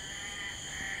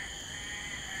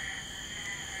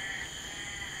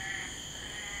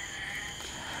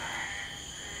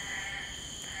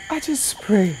 I just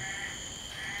pray.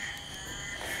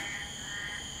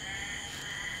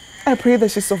 I pray that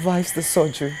she survives the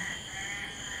surgery.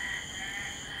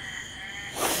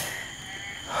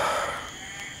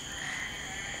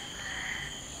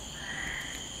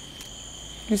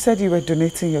 You said you were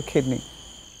donating your kidney.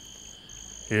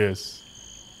 Yes,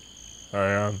 I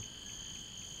am.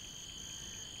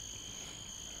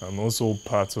 I'm also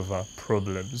part of her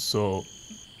problem, so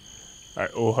I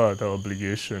owe her the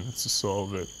obligation to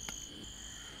solve it.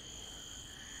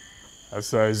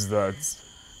 Aside that,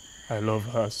 I love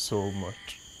her so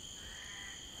much.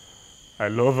 I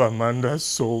love Amanda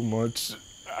so much.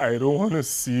 I don't want to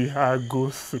see her go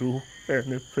through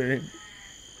any pain.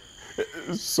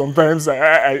 Sometimes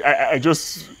I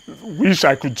just wish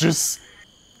I could just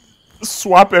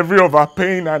swap every of her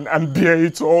pain and bear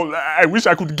it all. I wish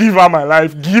I could give her my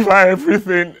life, give her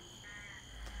everything.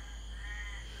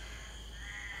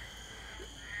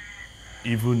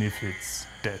 Even if it's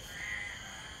death,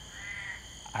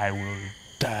 I will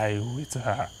die with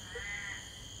her.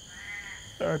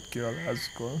 That girl has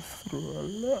gone through a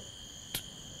lot.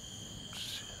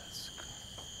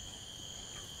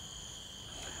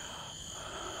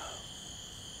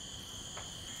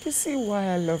 You see why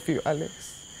I love you,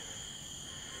 Alex?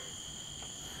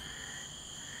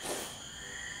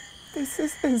 This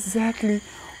is exactly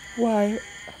why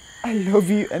I love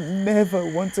you and never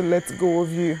want to let go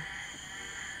of you.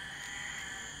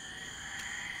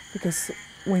 Because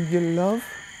when you love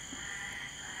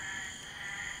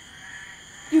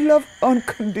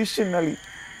unconditionally,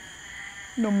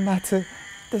 no matter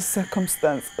the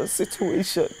circumstance or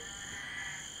situation.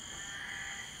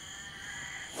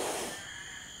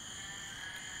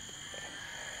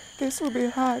 This will be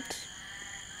hard.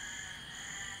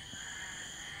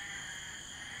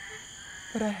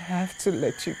 But I have to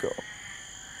let you go.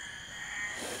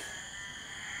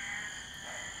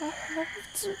 I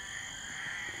have to.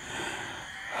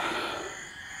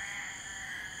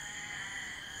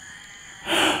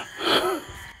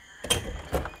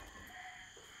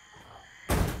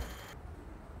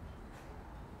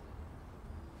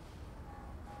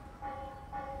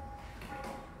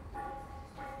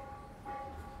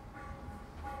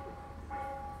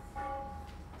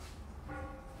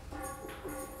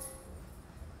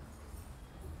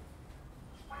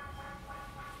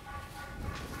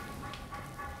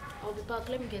 I'll be back.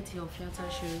 Let me get your theater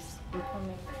shoes. I'm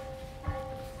coming.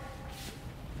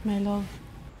 My love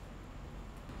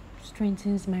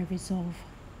strengthens my resolve.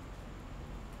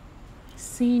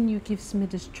 Seeing you gives me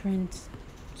the strength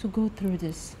to go through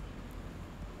this.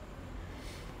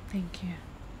 Thank you.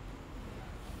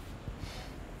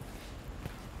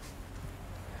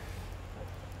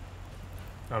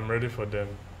 I'm ready for them.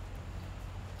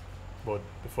 But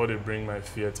before they bring my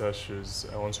theater shoes,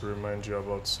 I want to remind you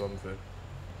about something.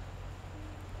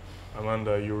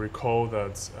 Amanda, you recall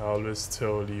that I always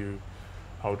tell you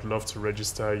I would love to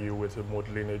register you with a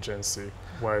modeling agency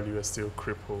while you are still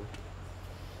crippled.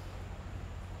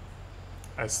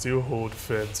 I still hold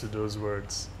firm to those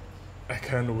words. I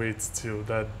can't wait till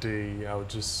that day I'll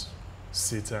just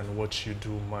sit and watch you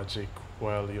do magic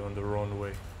while you're on the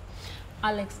runway.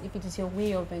 Alex, if it is your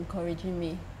way of encouraging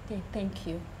me, then thank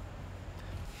you.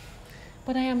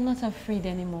 But I am not afraid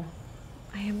anymore.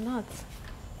 I am not.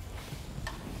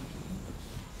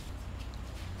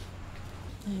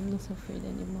 I am not afraid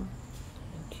anymore.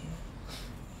 Thank you.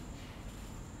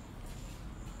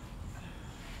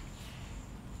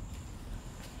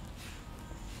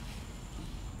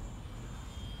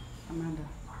 Amanda,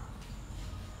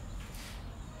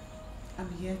 I'm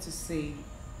here to say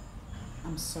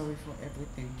I'm sorry for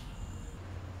everything.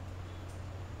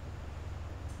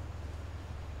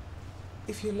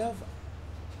 If you love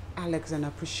Alex and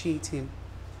appreciate him,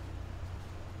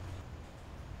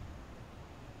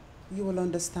 you will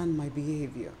understand my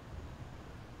behavior.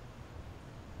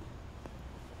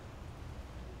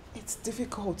 It's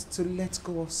difficult to let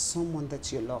go of someone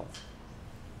that you love,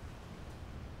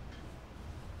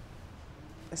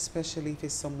 especially if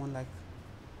it's someone like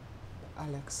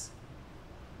Alex.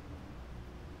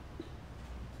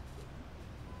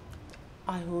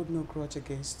 I hold no grudge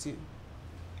against you.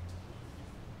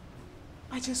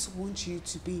 I just want you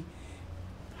to be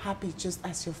happy just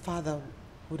as your father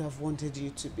would have wanted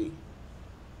you to be.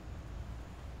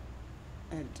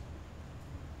 And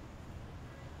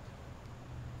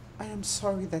I am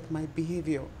sorry that my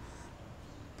behavior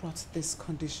brought this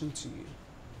condition to you.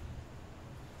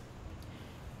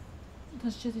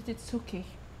 That's just it, it's okay.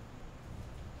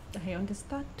 I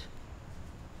understand.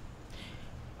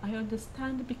 I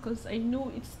understand because I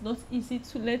know it's not easy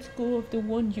to let go of the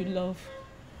one you love.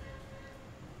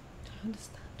 I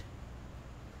understand.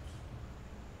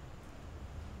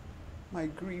 My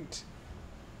greed.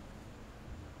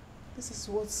 This is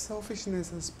what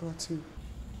selfishness has brought me.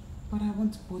 But I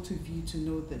want both of you to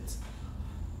know that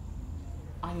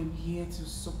I am here to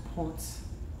support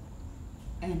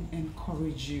and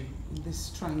encourage you in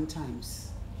these trying times.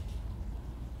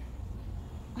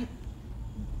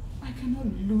 I cannot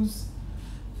lose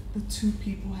the two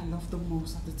people I love the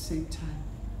most at the same time.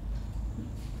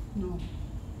 No.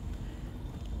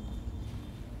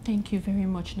 Thank you very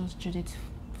much, Nurse Judith,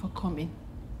 for coming.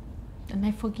 And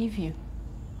I forgive you.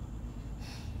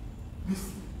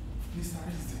 Miss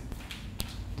Adaeze.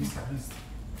 Miss Adaeze.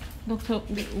 Doctor,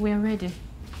 we are ready.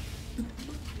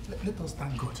 Let us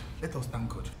thank God. Let us thank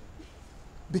God.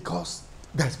 Because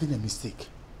there's been a mistake.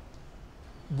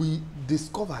 We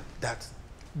discovered that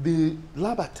the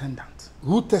lab attendant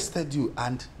who tested you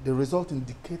and the result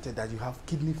indicated that you have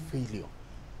kidney failure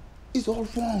is all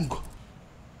wrong.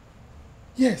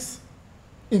 Yes.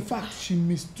 In fact, she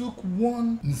mistook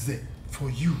one Nze for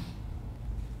you.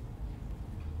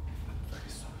 I'm very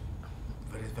sorry.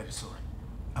 I'm very, very sorry.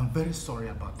 I'm very sorry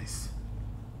about this.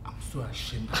 I'm so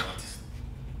ashamed about this.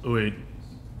 Wait,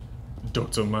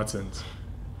 Dr. Martins,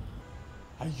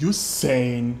 are you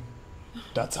saying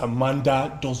that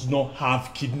Amanda does not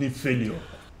have kidney failure?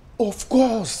 Of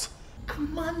course.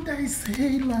 Amanda is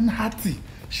hale and hearty.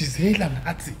 She's hale and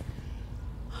hearty.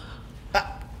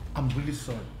 I'm really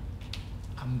sorry.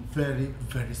 I'm very,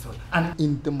 very sorry. And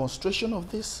in demonstration of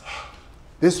this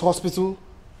hospital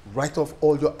write off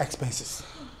all your expenses.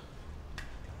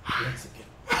 Once again,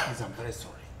 please, I'm very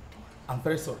sorry. I'm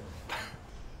very sorry.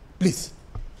 Please,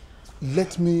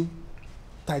 let me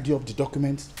tidy up the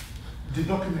documents. The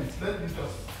documents, let me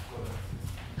just...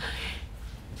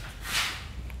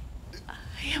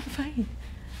 I am fine.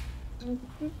 I am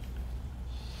fine.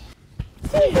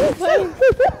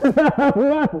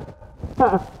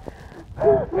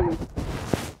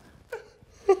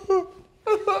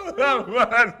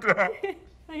 Amanda.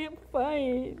 I am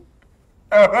fine.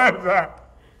 Amanda.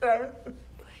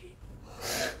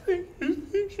 Thank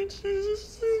you,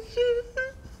 Jesus. Thank you.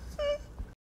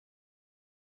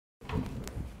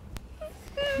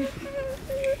 Thank you,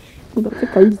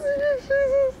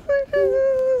 Jesus. Thank you,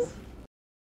 Jesus.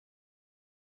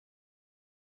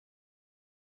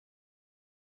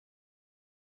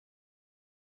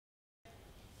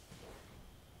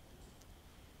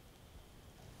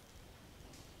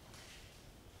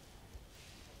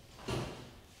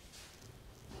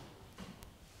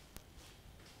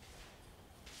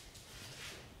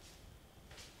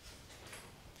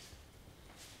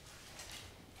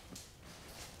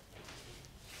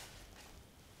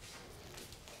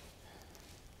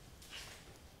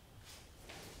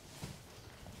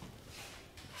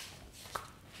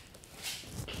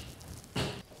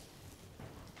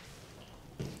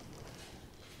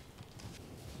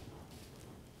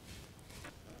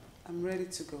 I'm ready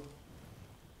to go.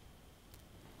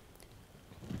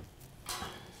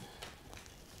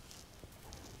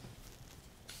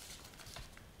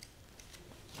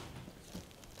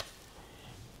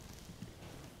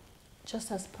 Just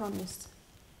as promised.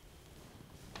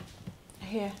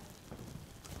 Here,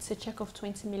 it's a check of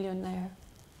 20 million naira.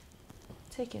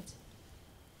 Take it.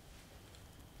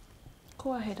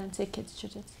 Go ahead and take it,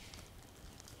 Judith.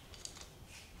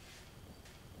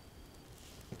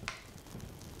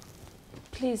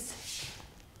 Please,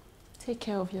 take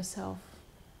care of yourself.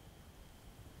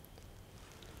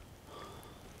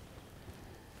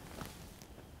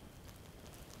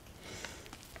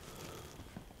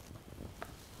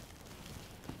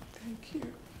 Thank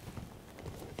you.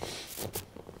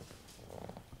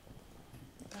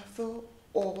 After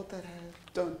all that I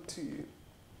have done to you,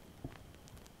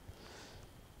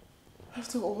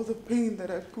 after all the pain that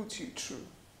I put you through,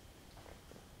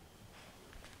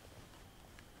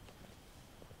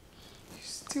 you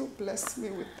still bless me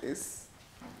with this.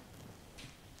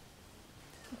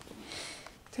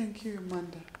 Thank you,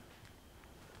 Amanda.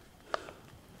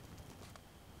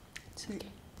 It's okay.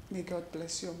 May God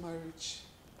bless your marriage.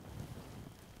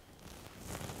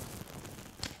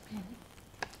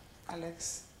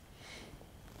 Alex,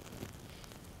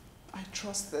 I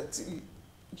trust that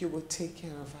you will take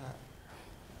care of her.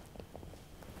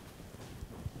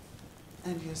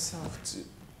 And yourself too.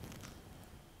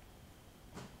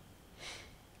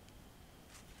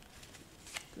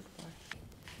 Goodbye.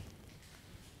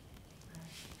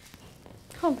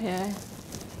 Come here.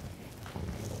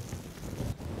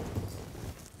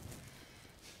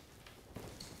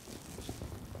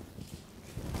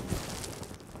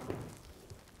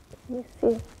 You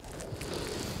see.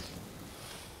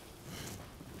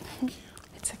 Thank you.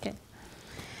 It's okay.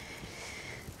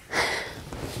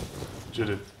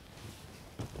 Judith.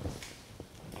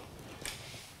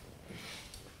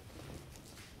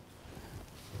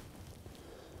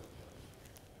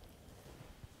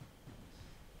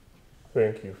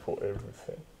 Thank you for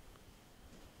everything.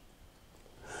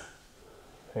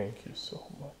 Thank you so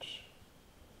much.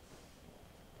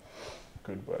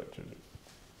 Goodbye, Judith.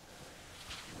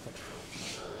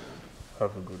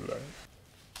 Have a good life.